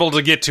wasn't able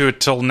to get to it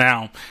till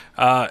now.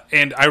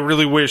 And I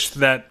really wish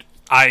that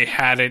I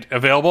had it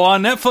available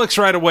on Netflix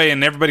right away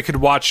and everybody could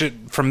watch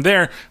it from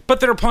there. But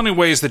there are plenty of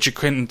ways that you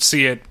couldn't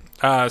see it.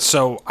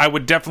 So I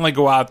would definitely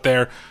go out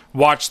there,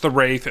 watch The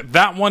Wraith.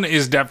 That one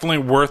is definitely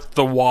worth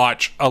the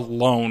watch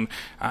alone,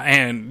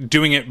 and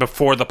doing it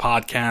before the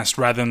podcast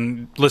rather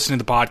than listening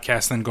to the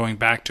podcast and then going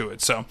back to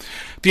it. So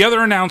the other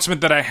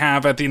announcement that I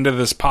have at the end of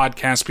this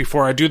podcast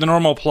before I do the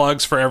normal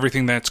plugs for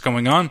everything that's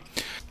going on,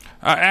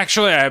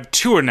 actually, I have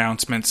two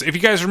announcements. If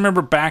you guys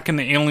remember back in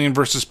the Alien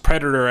vs.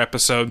 Predator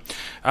episode,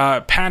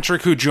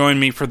 Patrick, who joined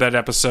me for that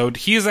episode,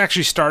 he has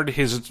actually started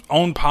his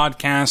own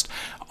podcast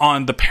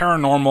on the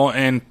paranormal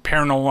and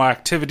paranormal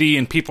activity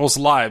in people's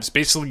lives,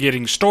 basically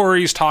getting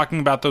stories, talking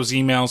about those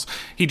emails.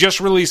 He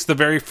just released the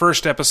very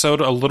first episode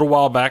a little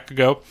while back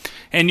ago,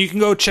 and you can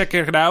go check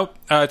it out.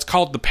 It's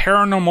called the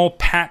Paranormal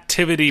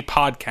Pativity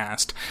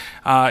Podcast.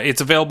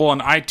 It's available on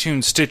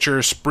iTunes, Stitcher,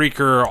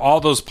 Spreaker, all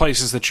those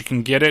places that you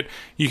can get it.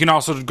 You can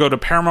also go to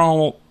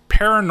Paranormal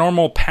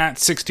Pat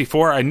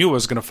 64. I knew I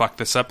was going to fuck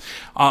this up.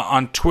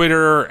 On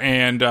Twitter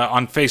and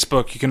on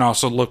Facebook, you can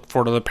also look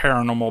for the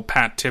Paranormal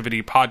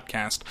Pativity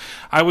Podcast.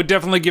 I would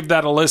definitely give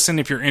that a listen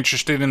if you're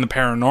interested in the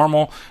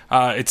paranormal.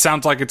 It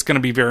sounds like it's going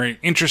to be very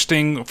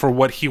interesting for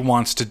what he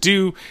wants to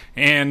do.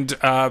 And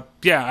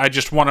I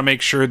just want to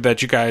make sure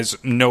that you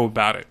guys know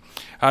about it.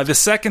 The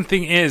second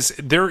thing is,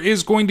 there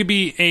is going to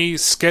be a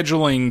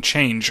scheduling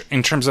change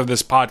in terms of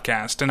this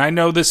podcast. And I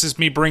know this is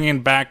me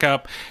bringing back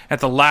up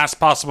at the last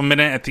possible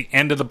minute at the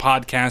end of the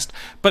podcast,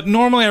 but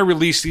normally I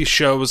release these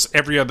shows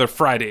every other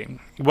Friday.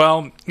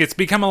 Well, it's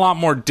become a lot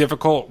more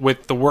difficult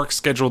with the work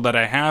schedule that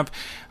I have.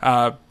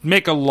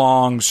 Make a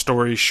long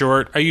story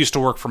short, I used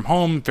to work from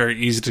home, very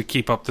easy to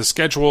keep up the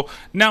schedule.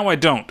 Now I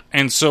don't.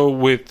 And so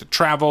with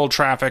travel,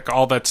 traffic,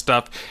 all that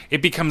stuff,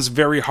 it becomes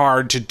very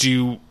hard to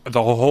do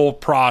the whole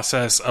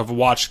process of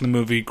watching the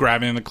movie,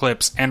 grabbing the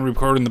clips, and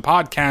recording the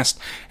podcast,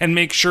 and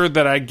make sure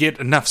that I get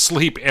enough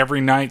sleep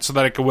every night so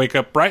that I can wake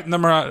up bright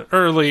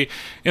early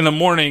in the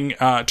morning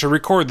to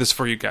record this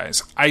for you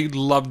guys. I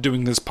love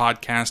doing this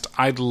podcast.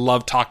 I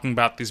love talking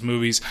about these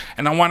movies,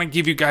 and I want to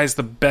give you guys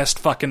the best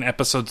fucking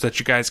episodes that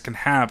you guys can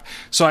have.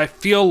 So I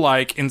feel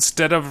like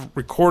instead of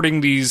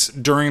recording these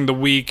during the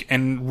week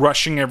and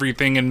rushing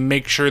everything and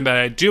make sure that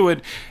I do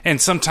it,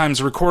 and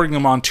sometimes recording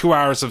them on 2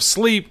 hours of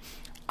sleep,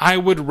 I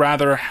would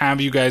rather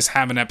have you guys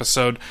have an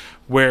episode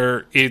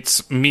where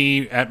it's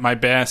me at my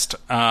best.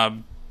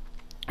 And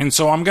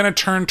so I'm going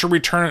to turn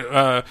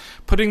to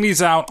putting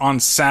these out on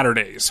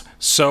Saturdays.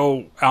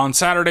 So on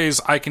Saturdays,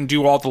 I can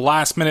do all the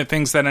last minute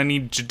things that I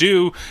need to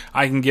do.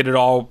 I can get it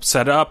all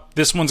set up.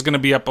 This one's going to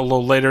be up a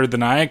little later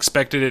than I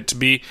expected it to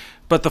be.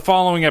 But the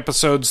following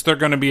episodes, they're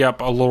going to be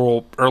up a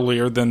little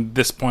earlier than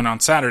this point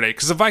on Saturday.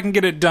 Because if I can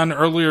get it done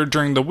earlier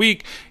during the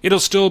week, it'll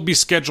still be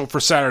scheduled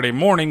for Saturday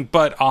morning,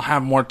 but I'll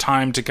have more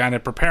time to kind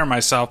of prepare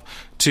myself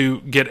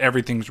to get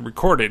everything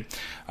recorded.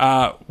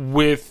 So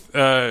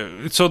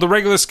the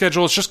regular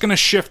schedule is just going to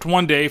shift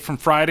one day from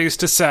Fridays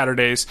to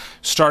Saturdays,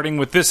 starting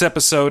with this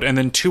episode, and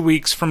then 2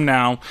 weeks from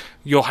now,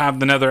 you'll have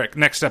the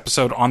next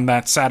episode on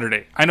that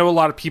Saturday. I know a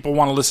lot of people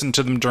want to listen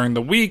to them during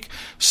the week,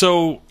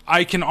 so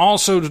I can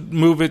also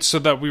move it so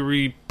that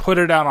we put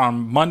it out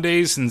on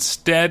Mondays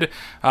instead.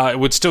 It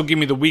would still give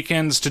me the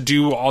weekends to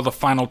do all the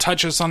final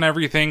touches on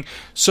everything.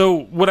 So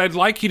what I'd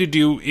like you to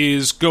do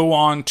is go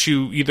on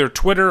to either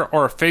Twitter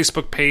or a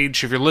Facebook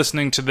page if you're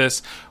listening to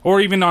this,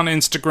 or even on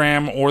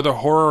Instagram or the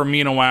Horror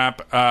Amino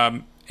app,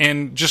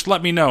 and just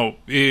let me know.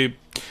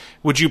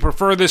 Would you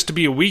prefer this to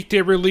be a weekday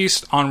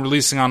release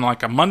releasing on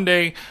like a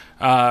Monday?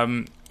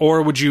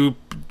 Or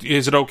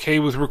is it okay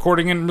with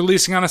recording and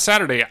releasing on a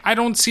Saturday? I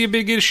don't see a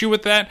big issue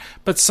with that,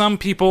 but some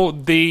people,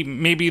 they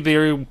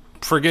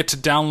forget to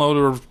download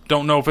or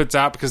don't know if it's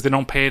out because they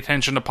don't pay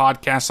attention to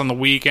podcasts on the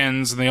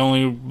weekends and they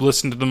only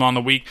listen to them on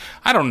the week.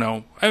 I don't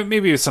know.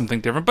 Maybe it's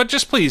something different, but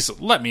just please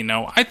let me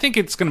know. I think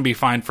it's going to be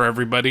fine for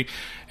everybody.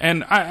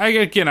 And I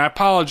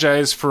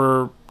apologize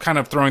for kind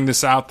of throwing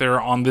this out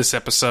there on this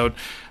episode.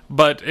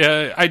 But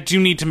I do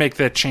need to make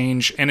that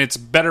change, and it's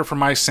better for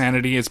my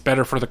sanity. It's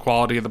better for the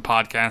quality of the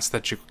podcast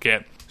that you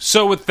get.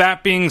 So with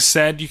that being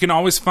said, you can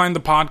always find the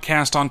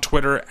podcast on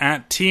Twitter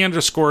at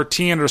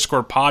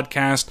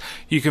 @T_T_podcast.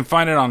 You can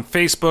find it on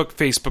Facebook,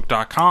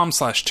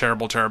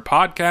 facebook.com/Terrible Terror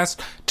Podcast,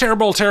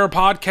 Terrible Terror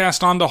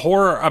Podcast on the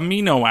Horror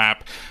Amino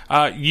app.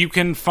 You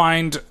can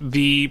find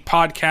the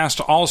podcast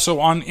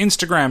also on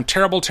Instagram,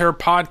 Terrible Terror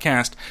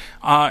Podcast.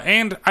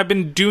 And I've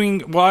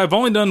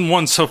only done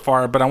one so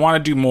far, but I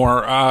want to do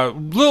more.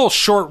 Little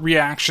short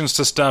reactions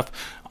to stuff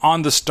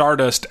on the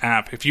Stardust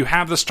app. If you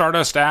have the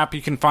Stardust app,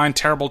 you can find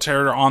Terrible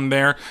Terror on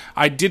there.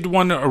 I did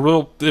one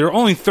they're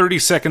only 30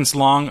 seconds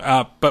long,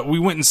 but we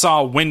went and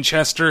saw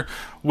Winchester,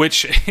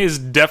 which is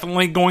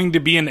definitely going to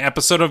be an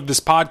episode of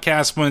this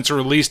podcast when it's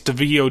released to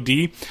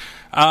VOD.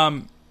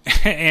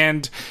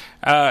 And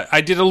I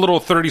did a little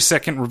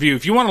 30-second review.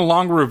 If you want a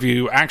longer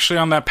review, actually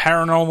on that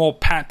Paranormal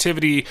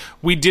Pativity,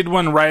 we did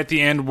one right at the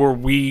end where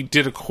we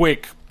did a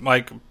quick,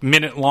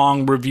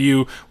 minute-long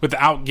review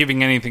without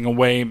giving anything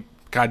away.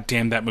 God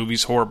damn, that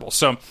movie's horrible.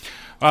 So,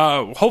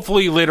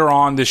 hopefully later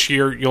on this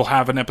year, you'll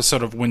have an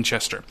episode of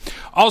Winchester.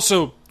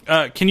 Also,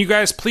 can you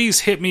guys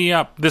please hit me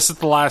up? This is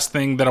the last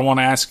thing that I want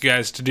to ask you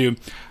guys to do.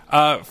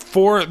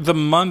 For the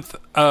month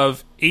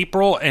of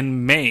April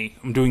and May,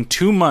 I'm doing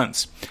 2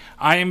 months.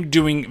 I am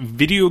doing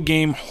video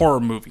game horror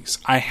movies.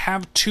 I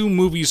have 2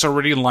 movies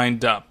already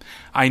lined up.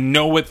 I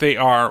know what they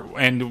are,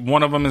 and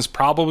one of them is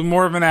probably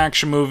more of an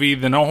action movie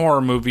than a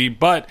horror movie,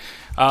 but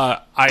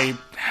I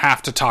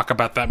have to talk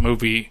about that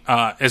movie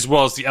as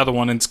well as the other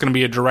one. And it's going to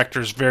be a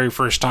director's very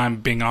first time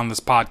being on this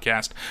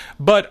podcast.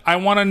 But I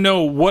want to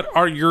know, what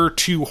are your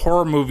 2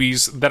 horror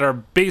movies that are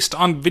based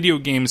on video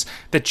games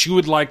that you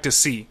would like to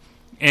see?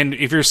 And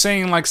if you're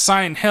saying like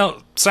Silent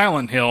Hill,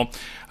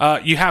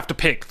 you have to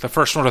pick the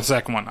first one or the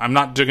second one. I'm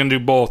not going to do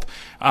both,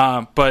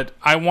 but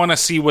I want to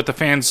see what the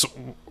fans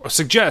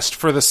suggest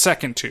for the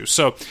second 2.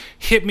 So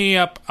hit me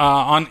up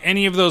on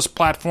any of those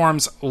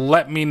platforms.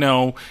 Let me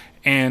know.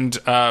 And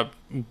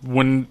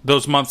when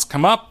those months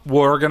come up,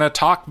 we're going to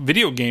talk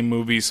video game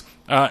movies,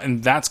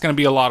 and that's going to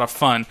be a lot of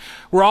fun.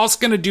 We're also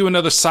going to do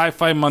another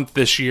sci-fi month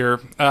this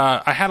year.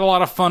 I had a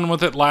lot of fun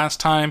with it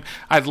last time.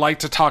 I'd like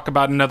to talk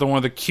about another one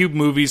of the Cube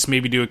movies,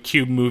 maybe do a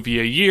Cube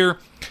movie a year.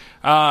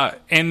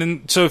 And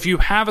then, so if you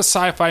have a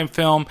sci-fi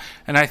film,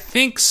 and I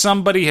think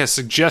somebody has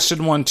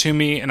suggested one to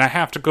me, and I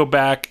have to go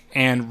back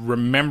and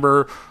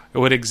remember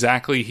what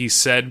exactly he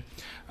said.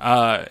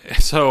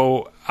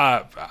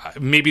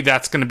 Maybe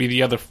that's going to be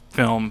the other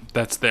film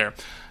that's there.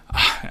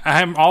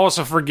 I'm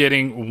also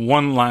forgetting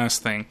one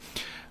last thing.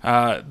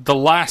 The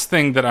last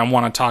thing that I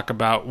want to talk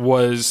about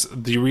was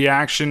the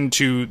reaction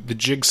to the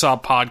Jigsaw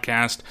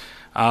podcast,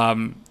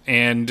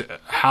 and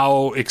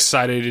how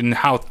excited and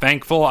how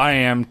thankful I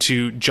am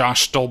to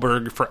Josh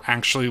Stolberg for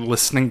actually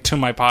listening to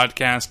my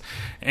podcast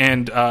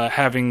and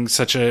having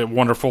such a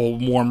wonderful,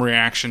 warm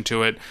reaction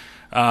to it.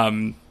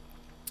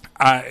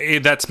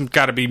 That's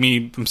got to be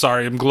me. I'm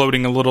sorry. I'm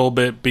gloating a little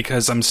bit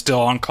because I'm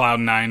still on cloud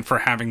nine for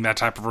having that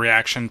type of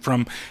reaction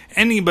from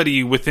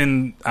anybody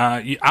within,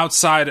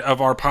 outside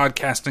of our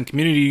podcasting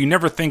community. You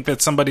never think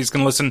that somebody's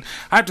going to listen.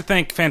 I have to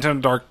thank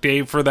Phantom Dark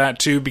Dave for that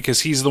too,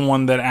 because he's the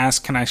one that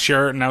asked, can I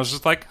share it? And I was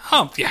just like,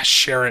 oh yeah,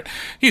 share it.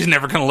 He's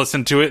never going to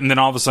listen to it. And then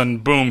all of a sudden,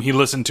 boom, he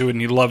listened to it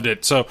and he loved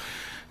it. So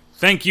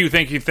thank you.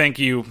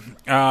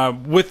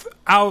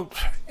 Without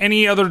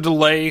any other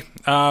delay,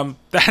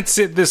 that's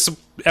it. This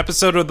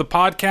episode of the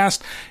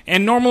podcast,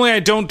 and normally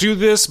I don't do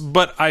this,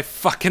 but I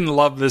fucking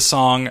love this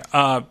song.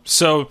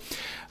 So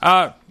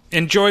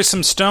enjoy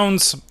some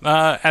Stones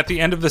at the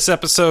end of this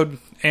episode,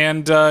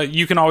 and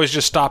you can always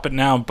just stop it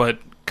now, but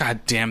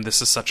god damn,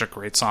 this is such a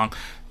great song.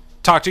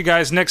 Talk to you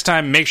guys next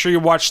time. Make sure you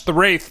watch The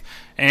Wraith,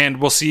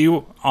 and we'll see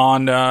you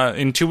on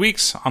in 2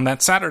 weeks on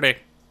that Saturday.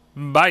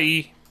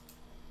 Bye.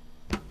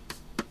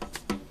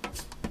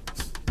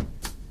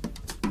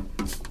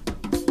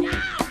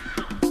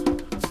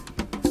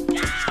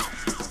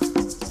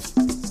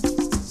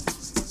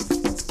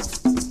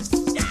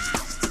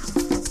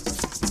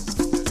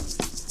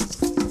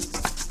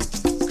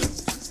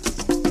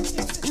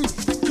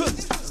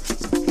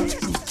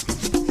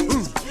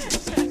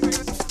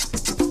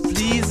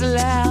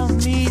 Allow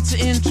me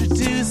to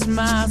introduce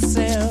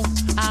myself.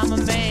 I'm a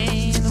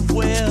man of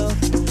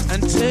wealth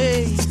and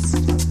taste.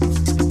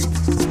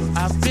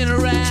 I've been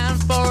around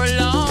for a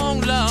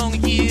long, long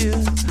year.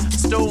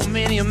 Stole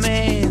many a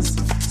man's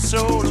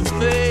soul of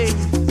faith.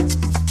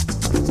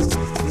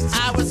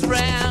 I was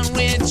around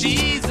when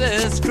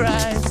Jesus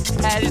Christ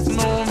had his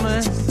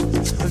moment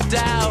of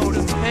doubt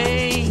and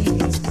pain.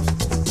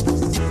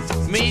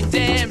 Made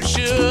damn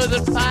sure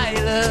the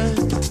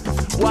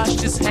Pilate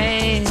washed his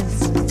hands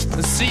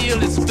and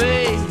sealed his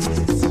face.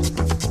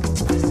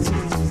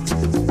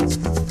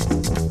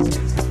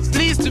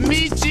 Pleased to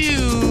meet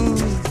you.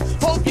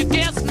 Hope you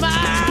guessed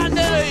my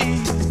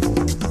name.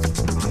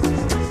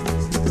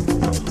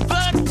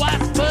 But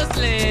what's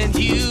puzzling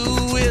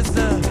you is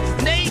the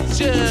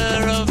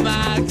nature of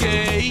my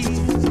game.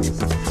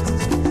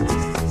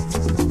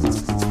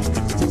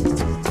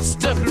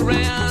 Stuck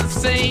around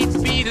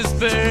St.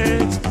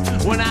 Petersburg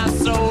when I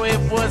saw it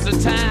was a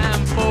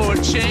time for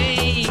a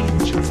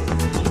change.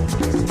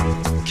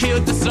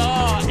 Killed the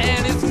Tsar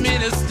and his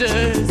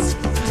ministers.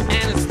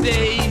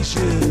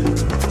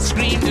 Anastasia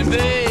screamed in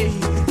vain.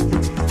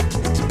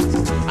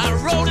 I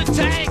rode a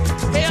tank,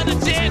 held a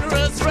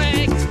generous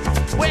rank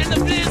when the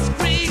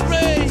blitzkrieg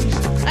raged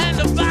and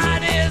the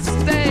bodies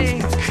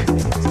stank.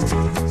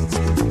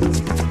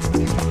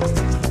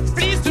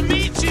 Pleased to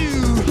meet you.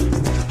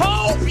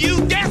 Hope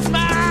you guess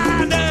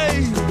my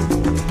name.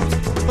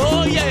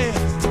 Oh yeah.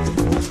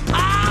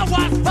 I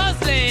was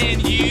puzzling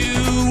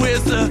you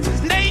with the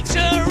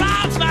nature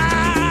of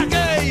my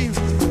game.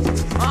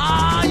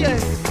 Oh yeah.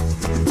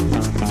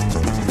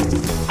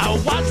 I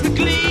watch with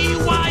glee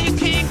while your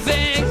kings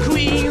and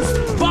queens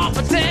fought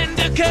for 10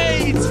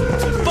 decades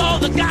for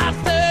the gods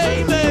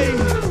they made.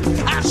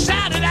 I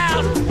shouted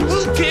out,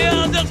 who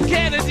killed the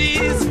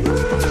Kennedys?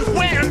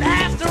 When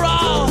after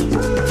all,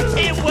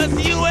 it was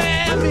you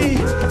and me.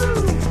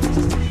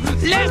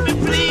 Let me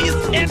please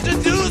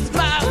introduce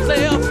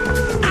myself.